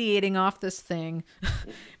like radiating off this thing,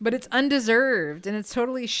 but it's undeserved and it's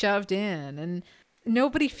totally shoved in, and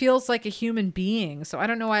nobody feels like a human being. So I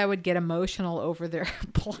don't know why I would get emotional over their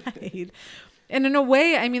plight. And in a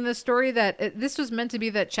way, I mean, the story that this was meant to be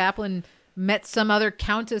that Chaplin met some other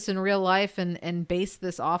countess in real life and based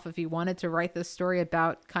this off if he wanted to write this story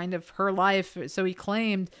about kind of her life. So he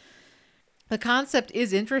claimed. The concept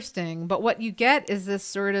is interesting, but what you get is this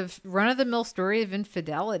sort of run-of-the-mill story of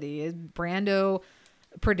infidelity. Brando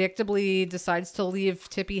predictably decides to leave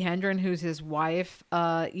Tippi Hedren, who's his wife,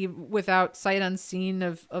 without sight unseen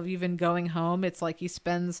of even going home. It's like he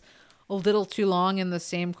spends a little too long in the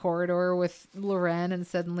same corridor with Lorraine, and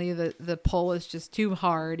suddenly the pull is just too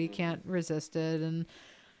hard. He can't resist it, and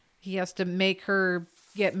he has to make her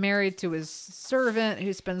get married to his servant,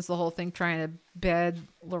 who spends the whole thing trying to bed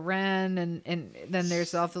Lorraine, and then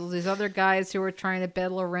there's all these other guys who are trying to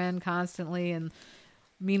bed Lorraine constantly, and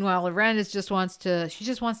meanwhile Lorraine just wants to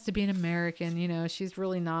be an American. She's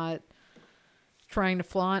really not trying to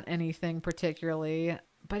flaunt anything particularly,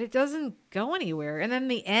 but it doesn't go anywhere. And then in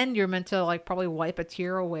the end, you're meant to like probably wipe a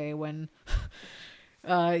tear away when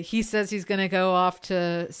he says he's going to go off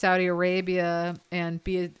to Saudi Arabia and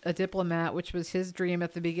be a diplomat, which was his dream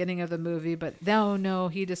at the beginning of the movie. But no,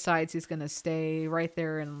 he decides he's going to stay right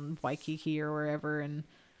there in Waikiki or wherever and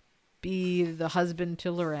be the husband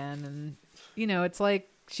to Lorraine. And, it's like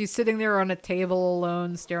she's sitting there on a table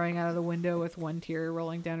alone, staring out of the window with one tear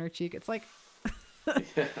rolling down her cheek. It's like,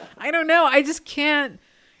 I don't know. I just can't.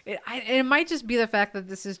 It might just be the fact that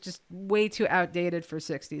this is just way too outdated for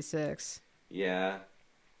 66. Yeah.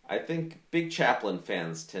 I think big Chaplin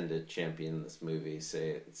fans tend to champion this movie,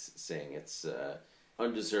 saying it's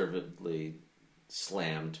undeservedly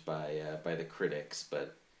slammed by the critics,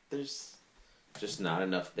 but there's just not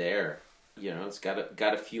enough there. It's got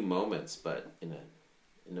a few moments, but in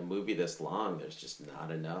a movie this long, there's just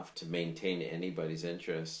not enough to maintain anybody's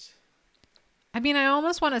interest. I mean, I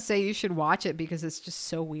almost want to say you should watch it because it's just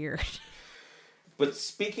so weird. But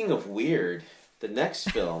speaking of weird, the next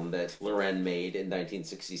film that Lorraine made in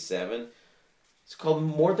 1967, it's called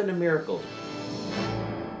More Than a Miracle.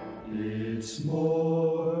 It's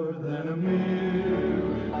more than a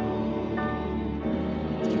miracle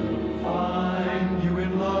to find you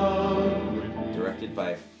in love with me. Directed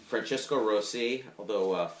by Francesco Rosi,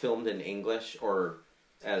 although filmed in English, or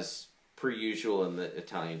as per usual in the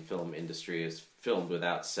Italian film industry, is filmed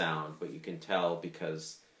without sound, but you can tell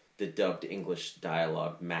because the dubbed English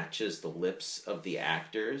dialogue matches the lips of the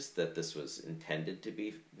actors that this was intended to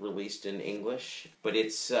be released in English. But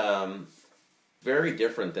it's very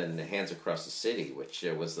different than Hands Across the City, which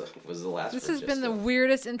was the last. This has been the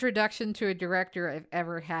weirdest introduction to a director I've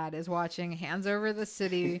ever had, is watching Hands Over the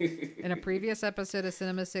City in a previous episode of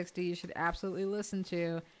Cinema 60 you should absolutely listen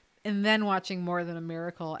to, and then watching More Than a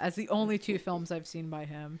Miracle as the only two films I've seen by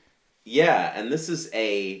him. Yeah, and this is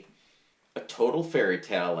a total fairy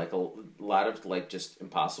tale, like a lot of like just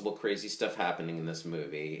impossible crazy stuff happening in this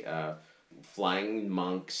movie. Flying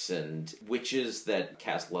monks and witches that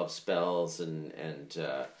cast love spells and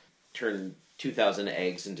turn 2,000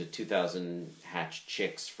 eggs into 2,000 hatched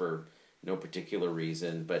chicks for no particular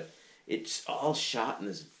reason. But it's all shot in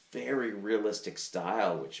this very realistic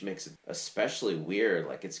style, which makes it especially weird.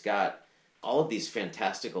 Like, it's got all of these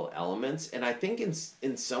fantastical elements, and I think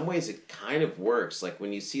in some ways it kind of works. Like,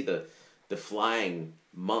 when you see the flying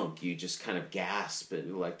monk, you just kind of gasp,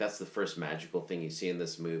 and like that's the first magical thing you see in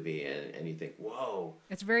this movie, and you think, whoa.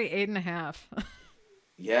 It's very 8.5.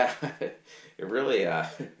 Yeah, it really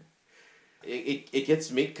it gets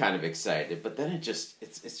me kind of excited, but then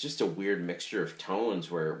it's just a weird mixture of tones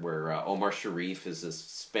where Omar Sharif is this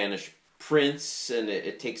Spanish prince, and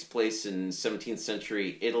it takes place in 17th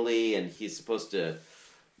century Italy, and he's supposed to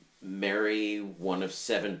marry one of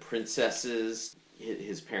 7 princesses.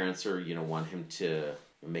 His parents want him to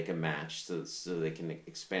make a match so they can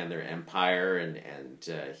expand their empire, and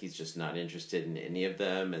he's just not interested in any of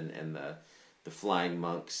them. And the flying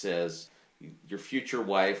monk says, your future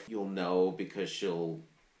wife, you'll know because she'll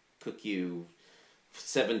cook you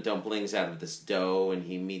 7 dumplings out of this dough. And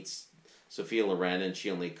he meets Sophia Loren, and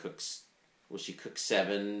she only cooks, well, she cooks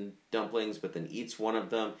 7 dumplings, but then eats one of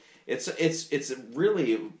them. It's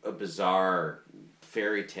really a bizarre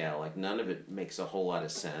fairy tale. Like, none of it makes a whole lot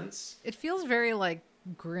of sense. It feels very like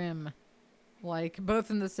Grimm, like both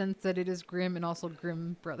in the sense that it is Grimm and also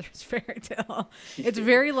Grimm Brothers fairy tale. It's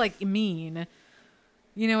very like mean,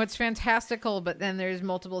 you know. It's fantastical, but then there's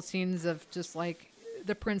multiple scenes of just like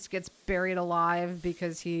the prince gets buried alive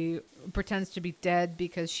because he pretends to be dead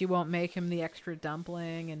because she won't make him the extra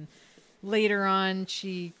dumpling, and later on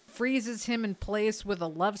she freezes him in place with a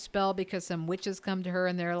love spell because some witches come to her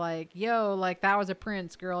and they're like, yo, like, that was a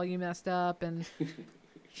prince, girl, you messed up. And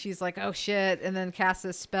she's like, oh shit, and then casts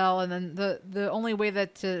this spell, and then the only way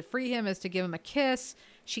that to free him is to give him a kiss.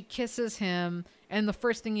 She kisses him, and the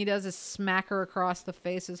first thing he does is smack her across the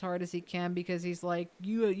face as hard as he can because he's like,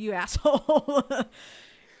 you asshole.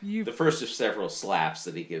 The first of several slaps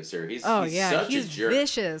that he gives her. He's such a jerk.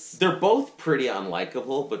 Vicious. They're both pretty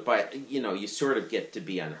unlikable, but you sort of get to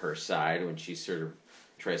be on her side when she sort of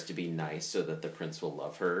tries to be nice so that the prince will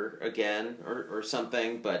love her again or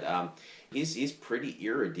something. But he's pretty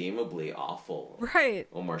irredeemably awful. Right.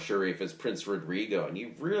 Omar Sharif as Prince Rodrigo, and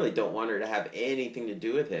you really don't want her to have anything to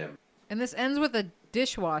do with him. And this ends with a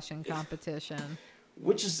dishwashing competition.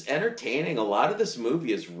 Which is entertaining. A lot of this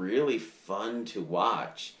movie is really fun to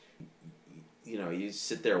watch. You know, you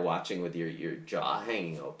sit there watching with your jaw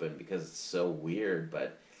hanging open because it's so weird.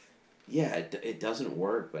 But yeah, it doesn't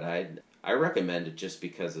work. But I recommend it just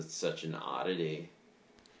because it's such an oddity.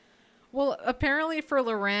 Well, apparently for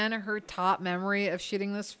Loren, her top memory of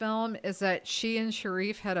shooting this film is that she and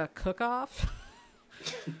Sharif had a cook-off.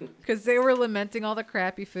 Because they were lamenting all the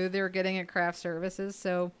crappy food they were getting at craft services.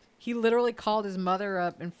 So he literally called his mother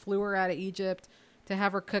up and flew her out of Egypt to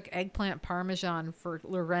have her cook eggplant parmesan for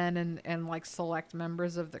Loren and like select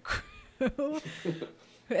members of the crew.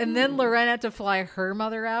 And then Loren had to fly her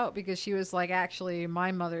mother out because she was like, actually,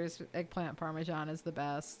 my mother's eggplant parmesan is the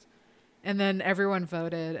best. And then everyone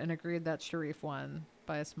voted and agreed that Sharif won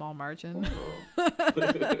by a small margin.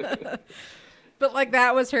 But like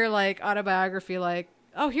that was her like autobiography, like,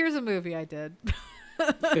 oh, here's a movie I did.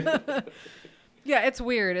 Yeah, it's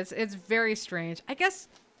weird. It's very strange. I guess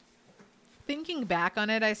thinking back on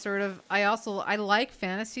it, I like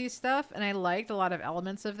fantasy stuff and I liked a lot of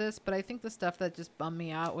elements of this, but I think the stuff that just bummed me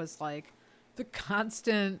out was like the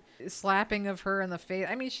constant slapping of her in the face.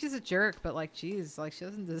 I mean, she's a jerk, but like, geez, like she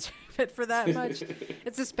doesn't deserve it for that much.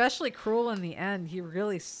 It's especially cruel in the end. He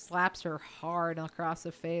really slaps her hard across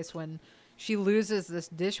the face when she loses this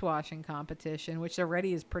dishwashing competition, which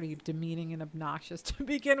already is pretty demeaning and obnoxious to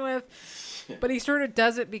begin with. But he sort of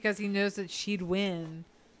does it because he knows that she'd win.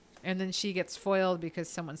 And then she gets foiled because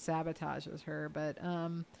someone sabotages her. But,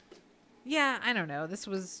 yeah, I don't know. This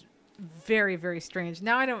was very, very strange.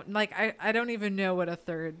 Now I don't even know what a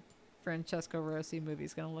third Francesco Rossi movie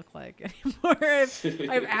is going to look like anymore.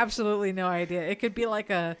 I have absolutely no idea. It could be like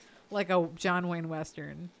a John Wayne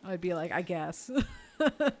Western. I'd be like, I guess.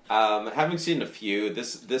 Having seen a few,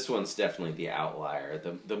 this one's definitely the outlier.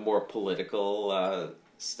 The more political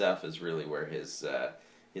stuff is really where his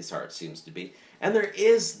heart seems to be. And there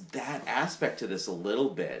is that aspect to this a little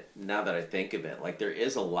bit, now that I think of it. Like, there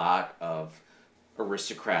is a lot of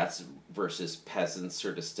aristocrats versus peasants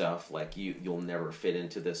sort of stuff. Like, you'll never fit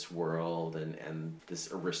into this world, and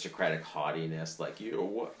this aristocratic haughtiness. Like,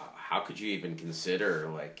 how could you even consider,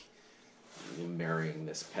 like, marrying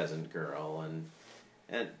this peasant girl?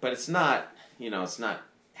 But it's not, it's not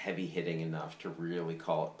heavy hitting enough to really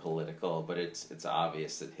call it political. But it's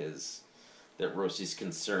obvious that Rossi's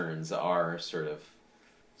concerns are sort of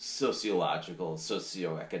sociological,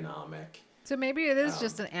 socioeconomic. So maybe it is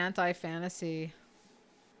just an anti-fantasy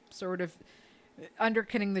sort of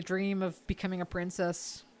undercutting the dream of becoming a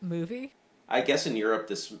princess movie. I guess in Europe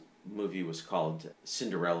this movie was called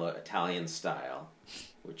Cinderella Italian Style,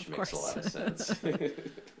 which makes a lot of sense.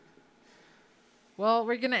 Well,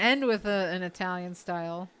 we're going to end with an Italian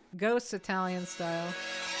style. Ghost Italian style.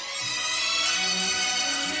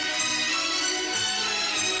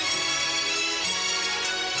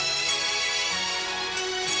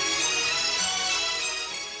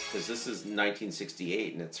 Because this is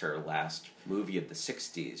 1968 and it's her last movie of the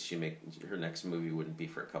 60s. Her next movie wouldn't be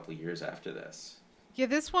for a couple of years after this. Yeah,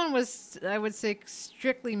 this one was, I would say,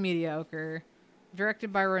 strictly mediocre.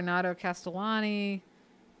 Directed by Renato Castellani.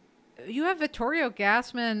 You have Vittorio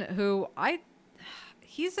Gassman, who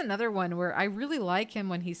he's another one where I really like him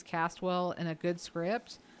when he's cast well in a good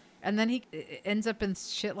script, and then he ends up in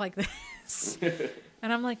shit like this.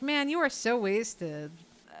 And I'm like, man, you are so wasted.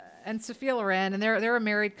 And Sophia Loren, and they're a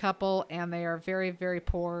married couple, and they are very, very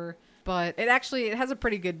poor. But it has a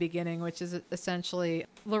pretty good beginning, which is essentially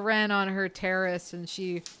Loren on her terrace, and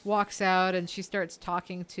she walks out and she starts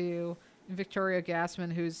talking to Victoria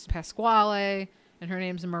Gassman, who's Pasquale, and her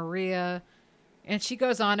name's Maria. And she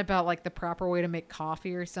goes on about like the proper way to make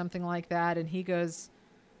coffee or something like that. And he goes,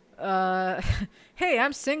 hey,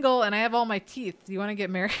 I'm single and I have all my teeth. Do you want to get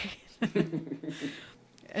married?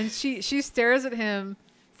 And she stares at him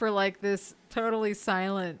for like this totally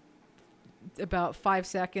silent about 5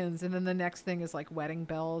 seconds, and then the next thing is like wedding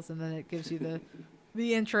bells, and then it gives you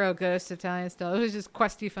the intro ghost Italian style. It was just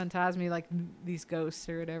Questi Fantasmi, like these ghosts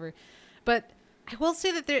or whatever. But I will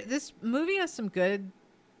say that this movie has some good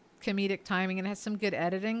comedic timing and has some good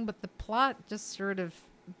editing, but the plot just sort of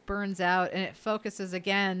burns out, and it focuses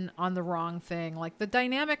again on the wrong thing. Like the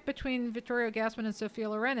dynamic between Vittorio Gassman and Sophia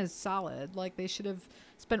Loren is solid. Like they should have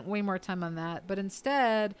spent way more time on that, but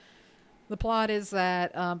instead the plot is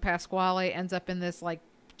that Pasquale ends up in this like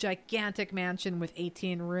gigantic mansion with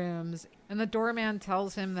 18 rooms, and the doorman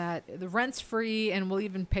tells him that the rent's free and we'll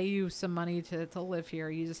even pay you some money to live here.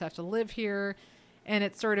 You just have to live here. And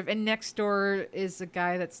it's sort of, and next door is a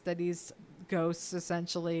guy that studies ghosts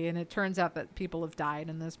essentially, and it turns out that people have died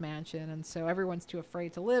in this mansion, and so everyone's too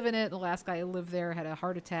afraid to live in it. The last guy who lived there had a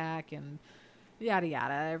heart attack, and yada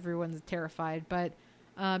yada. Everyone's terrified, but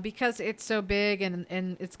because it's so big and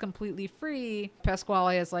it's completely free,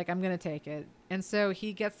 Pasquale is like, I'm gonna take it. And so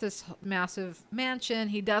he gets this massive mansion.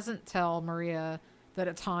 He doesn't tell Maria that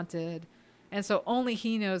it's haunted, and so only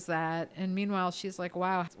he knows that. And meanwhile, she's like,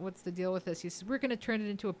 wow, what's the deal with this? He says, we're going to turn it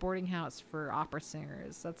into a boarding house for opera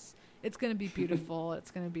singers. It's going to be beautiful.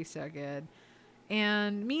 It's going to be so good.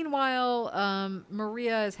 And meanwhile,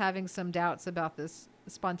 Maria is having some doubts about this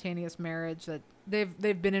spontaneous marriage that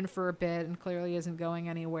they've been in for a bit and clearly isn't going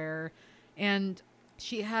anywhere. And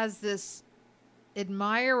she has this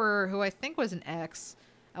admirer who I think was an ex,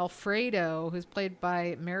 Alfredo, who's played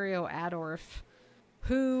by Mario Adorf,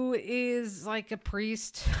 who is like a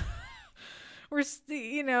priest.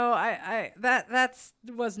 That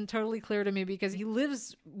wasn't totally clear to me because he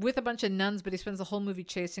lives with a bunch of nuns, but he spends the whole movie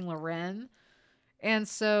chasing Loren. And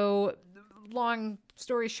so, long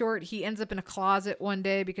story short, he ends up in a closet one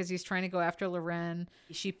day because he's trying to go after Loren.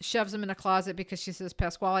 She shoves him in a closet because she says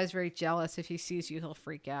Pasquale is very jealous. If he sees you, he'll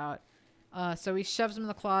freak out. So he shoves him in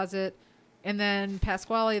the closet. And then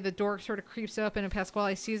Pasquale, the door sort of creeps open, and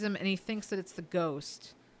Pasquale sees him, and he thinks that it's the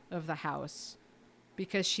ghost of the house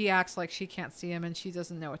because she acts like she can't see him, and she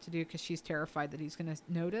doesn't know what to do because she's terrified that he's going to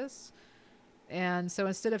notice. And so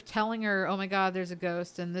instead of telling her, oh my God, there's a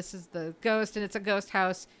ghost, and this is the ghost, and it's a ghost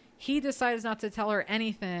house, he decides not to tell her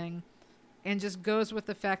anything and just goes with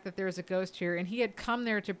the fact that there's a ghost here. And he had come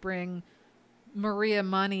there to bring Maria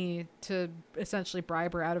money to essentially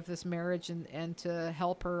bribe her out of this marriage and to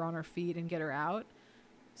help her on her feet and get her out.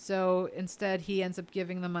 So instead he ends up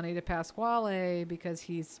giving the money to Pasquale because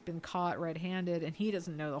he's been caught red-handed, and he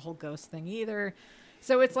doesn't know the whole ghost thing either.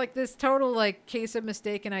 So it's like this total like case of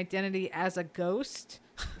mistaken identity as a ghost.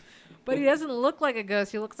 But he doesn't look like a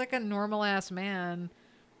ghost. He looks like a normal ass man.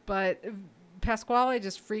 But Pasquale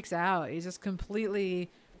just freaks out. He's just completely,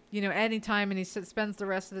 anytime, and he spends the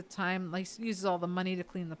rest of the time, like, he uses all the money to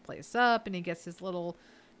clean the place up, and he gets his little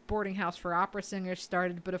boarding house for opera singers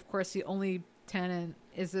started. But of course, the only tenant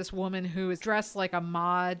is this woman who is dressed like a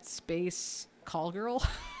mod space call girl.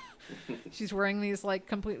 She's wearing these like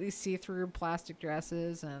completely see-through plastic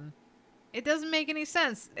dresses, and it doesn't make any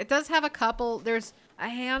sense. It does have there's a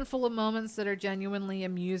handful of moments that are genuinely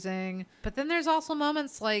amusing, but then there's also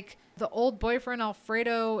moments like the old boyfriend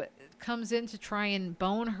Alfredo comes in to try and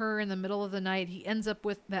bone her in the middle of the night. He ends up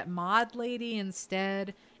with that mod lady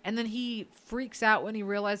instead, and then he freaks out when he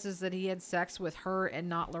realizes that he had sex with her and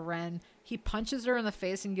not Loren. He punches her in the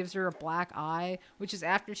face and gives her a black eye, which is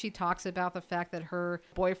after she talks about the fact that her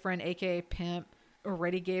boyfriend, aka pimp,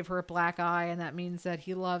 already gave her a black eye, and that means that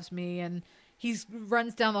he loves me. And he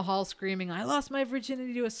runs down the hall screaming, I lost my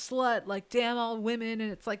virginity to a slut, like, damn all women.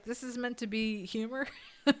 And it's like, this is meant to be humor.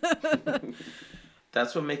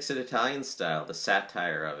 That's what makes it Italian style, the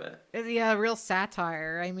satire of it. Yeah, real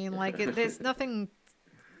satire. I mean, like, there's nothing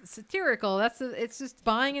satirical. It's just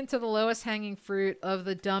buying into the lowest hanging fruit of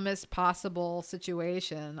the dumbest possible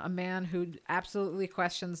situation. A man who absolutely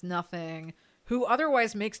questions nothing, who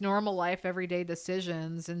otherwise makes normal life, everyday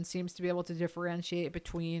decisions, and seems to be able to differentiate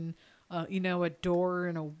between, a door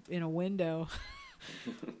and a window.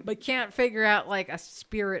 but can't figure out like a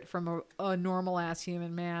spirit from a normal ass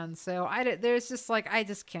human man. So there's just like, I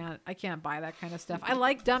can't buy that kind of stuff. I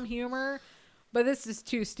like dumb humor, but this is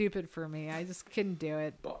too stupid for me. I just couldn't do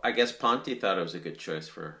it. Well, I guess Ponty thought it was a good choice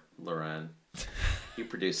for Loren. You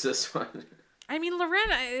produced this one. I mean,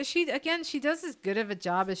 Loren, she does as good of a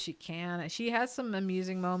job as she can. She has some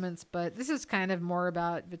amusing moments, but this is kind of more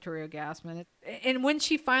about Vittorio Gassman. And when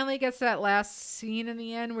she finally gets that last scene in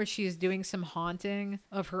the end where she's doing some haunting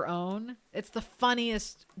of her own, it's the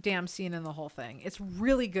funniest damn scene in the whole thing. It's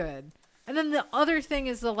really good. And then the other thing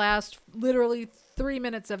is the last literally 3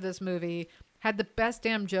 minutes of this movie had the best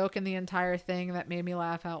damn joke in the entire thing that made me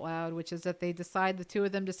laugh out loud, which is that the two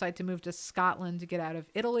of them decide to move to Scotland to get out of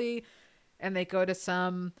Italy. And they go to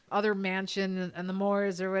some other mansion in the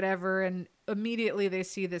moors or whatever, and immediately they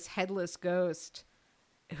see this headless ghost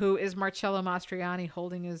who is Marcello Mastroianni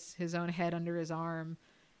holding his own head under his arm.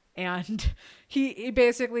 And he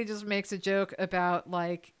basically just makes a joke about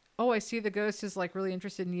like, oh, I see the ghost is like really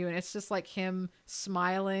interested in you. And it's just like him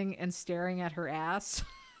smiling and staring at her ass.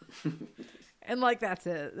 And like, that's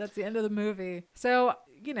it. That's the end of the movie. So,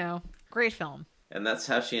 great film. And that's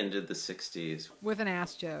how she ended the 60s. With an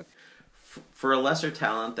ass joke. For a lesser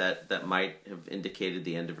talent, that might have indicated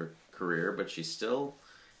the end of her career, but she still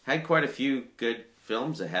had quite a few good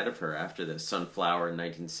films ahead of her after this. Sunflower in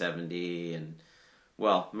 1970, and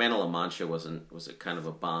well, Man of La Mancha was a kind of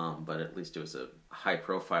a bomb, but at least it was a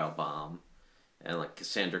high-profile bomb. And like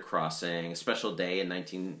Cassandra Crossing, A Special Day in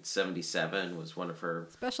 1977 was one of her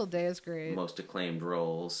Special Day is great. Most acclaimed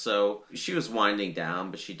roles. So she was winding down,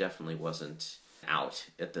 but she definitely wasn't out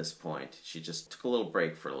at this point. She just took a little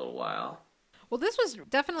break for a little while. Well, this was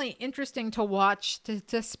definitely interesting to watch,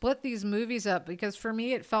 to split these movies up, because for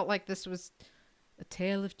me it felt like this was a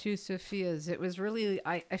tale of two Sophias. It was really,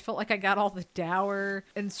 I felt like I got all the dour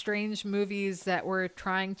and strange movies that were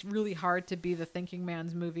trying really hard to be the thinking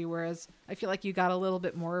man's movie, whereas I feel like you got a little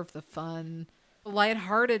bit more of the fun,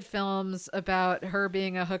 lighthearted films about her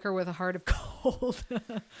being a hooker with a heart of gold.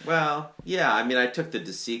 Well, yeah, I mean, I took the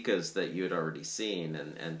De Sicas that you had already seen,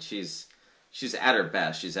 and she's at her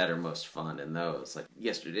best. She's at her most fun in those. Like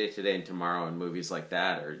Yesterday, Today, and Tomorrow, and movies like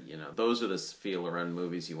that are, those are the Sophia Loren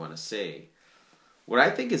movies you want to see. What I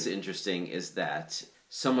think is interesting is that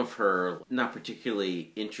some of her not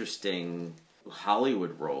particularly interesting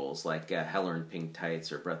Hollywood roles, like Heller in Pink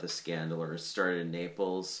Tights or Breath of Scandal or Started in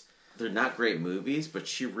Naples, they're not great movies, but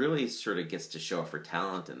she really sort of gets to show off her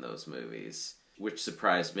talent in those movies, which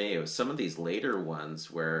surprised me. It was some of these later ones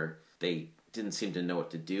where they didn't seem to know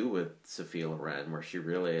what to do with Sophia Loren, where she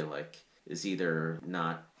really is either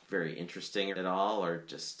not very interesting at all or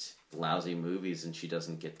just lousy movies and she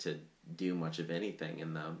doesn't get to do much of anything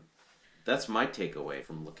in them. That's my takeaway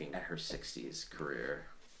from looking at her 60s career.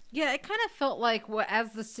 Yeah, it kind of felt like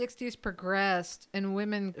as the 60s progressed and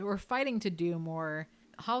women were fighting to do more,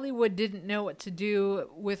 Hollywood didn't know what to do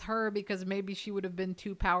with her because maybe she would have been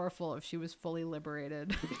too powerful if she was fully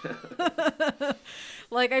liberated.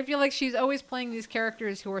 I feel like she's always playing these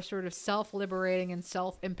characters who are sort of self-liberating and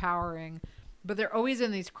self-empowering, but they're always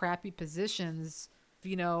in these crappy positions.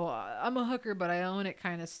 I'm a hooker, but I own it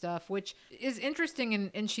kind of stuff, which is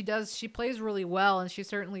interesting. And she plays really well, and she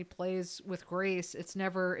certainly plays with grace. It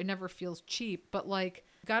never feels cheap, but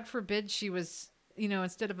God forbid she was,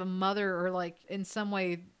 instead of a mother or in some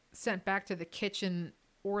way sent back to the kitchen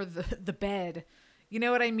or the bed. You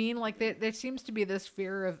know what I mean? There seems to be this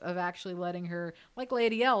fear of actually letting her, like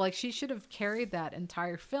Lady L, she should have carried that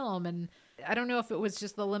entire film. And I don't know if it was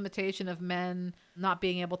just the limitation of men not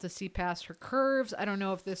being able to see past her curves. I don't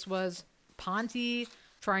know if this was Ponty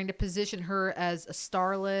trying to position her as a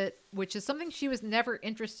starlet, which is something she was never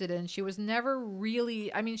interested in. She was never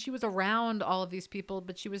really, she was around all of these people,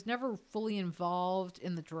 but she was never fully involved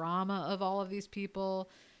in the drama of all of these people.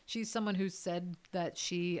 She's someone who said that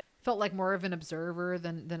she felt like more of an observer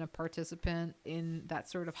than a participant in that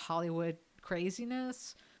sort of Hollywood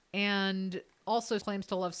craziness. And also claims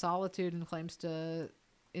to love solitude and claims to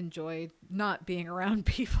enjoy not being around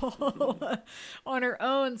people on her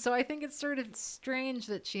own. So I think it's sort of strange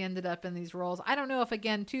that she ended up in these roles. I don't know if,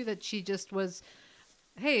 again, too, that she just was,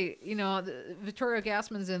 hey, Vittorio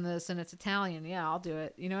Gassman's in this and it's Italian. Yeah, I'll do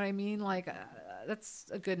it. You know what I mean? That's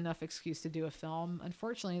a good enough excuse to do a film.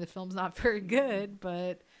 Unfortunately, the film's not very good,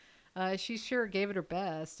 but she sure gave it her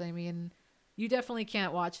best. You definitely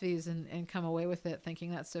can't watch these and come away with it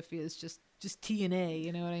thinking that Sophia is just TNA,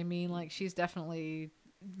 you know what I mean? She's definitely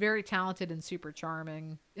very talented and super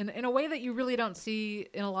charming in a way that you really don't see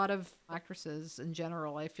in a lot of actresses in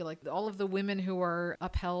general. I feel like all of the women who are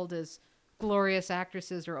upheld as glorious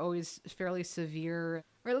actresses are always fairly severe,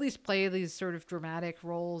 or at least play these sort of dramatic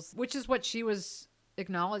roles, which is what she was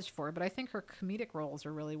acknowledged for. But I think her comedic roles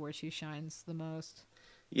are really where she shines the most.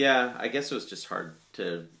 Yeah, I guess it was just hard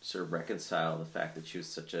to sort of reconcile the fact that she was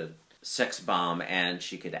such a sex bomb and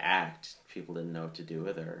she could act. People didn't know what to do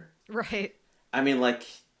with her. Right. I mean, like,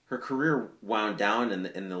 her career wound down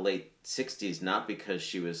in the late 60s, not because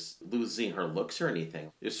she was losing her looks or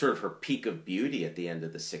anything. It was sort of her peak of beauty at the end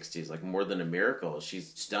of the 60s, like More Than a Miracle.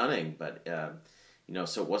 She's stunning, but, so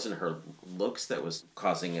it wasn't her looks that was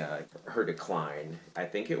causing her decline. I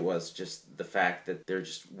think it was just the fact that there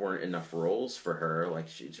just weren't enough roles for her. Like,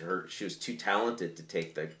 she was too talented to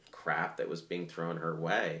take the crap that was being thrown her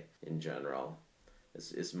way in general.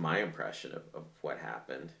 Is my impression of what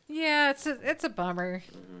happened. Yeah, it's a bummer.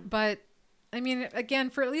 Mm-hmm. But, I mean, again,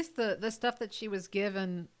 for at least the stuff that she was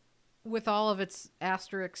given, with all of its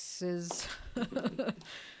asterisks,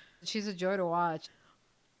 she's a joy to watch.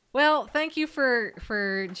 Well, thank you for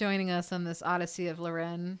joining us on this Odyssey of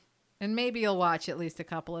Lorraine. And maybe you'll watch at least a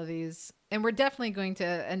couple of these. And we're definitely going to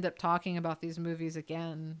end up talking about these movies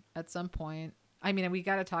again at some point. I mean, we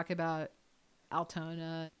got to talk about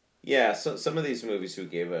Altona. Yeah, so some of these movies we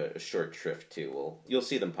gave a short shrift to, you'll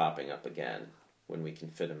see them popping up again when we can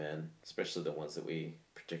fit them in, especially the ones that we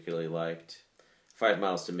particularly liked. 5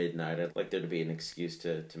 Miles to Midnight, I'd like there to be an excuse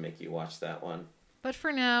to make you watch that one. But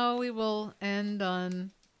for now, we will end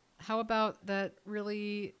on, how about that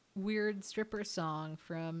really weird stripper song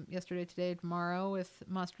from Yesterday, Today, Tomorrow with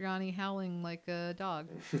Mastroianni howling like a dog.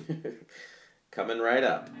 Coming right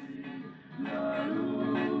up.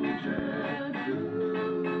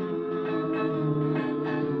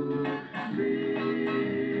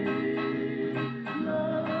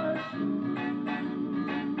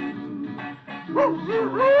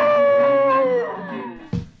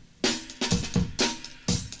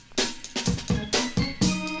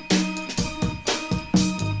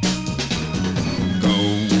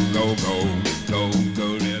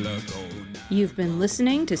 You've been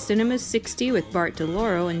listening to Cinema 60 with Bart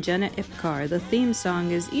DeLoro and Jenna Ipcar. The theme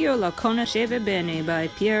song is Io la conoscevo bene by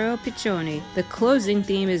Piero Piccioni. The closing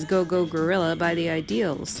theme is Go Go Gorilla by The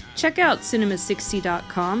Ideals. Check out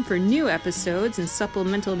cinema60.com for new episodes and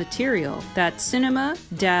supplemental material. That's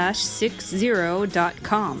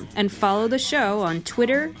cinema-60.com. And follow the show on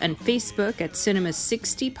Twitter and Facebook at Cinema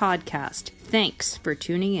 60 Podcast. Thanks for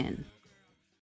tuning in.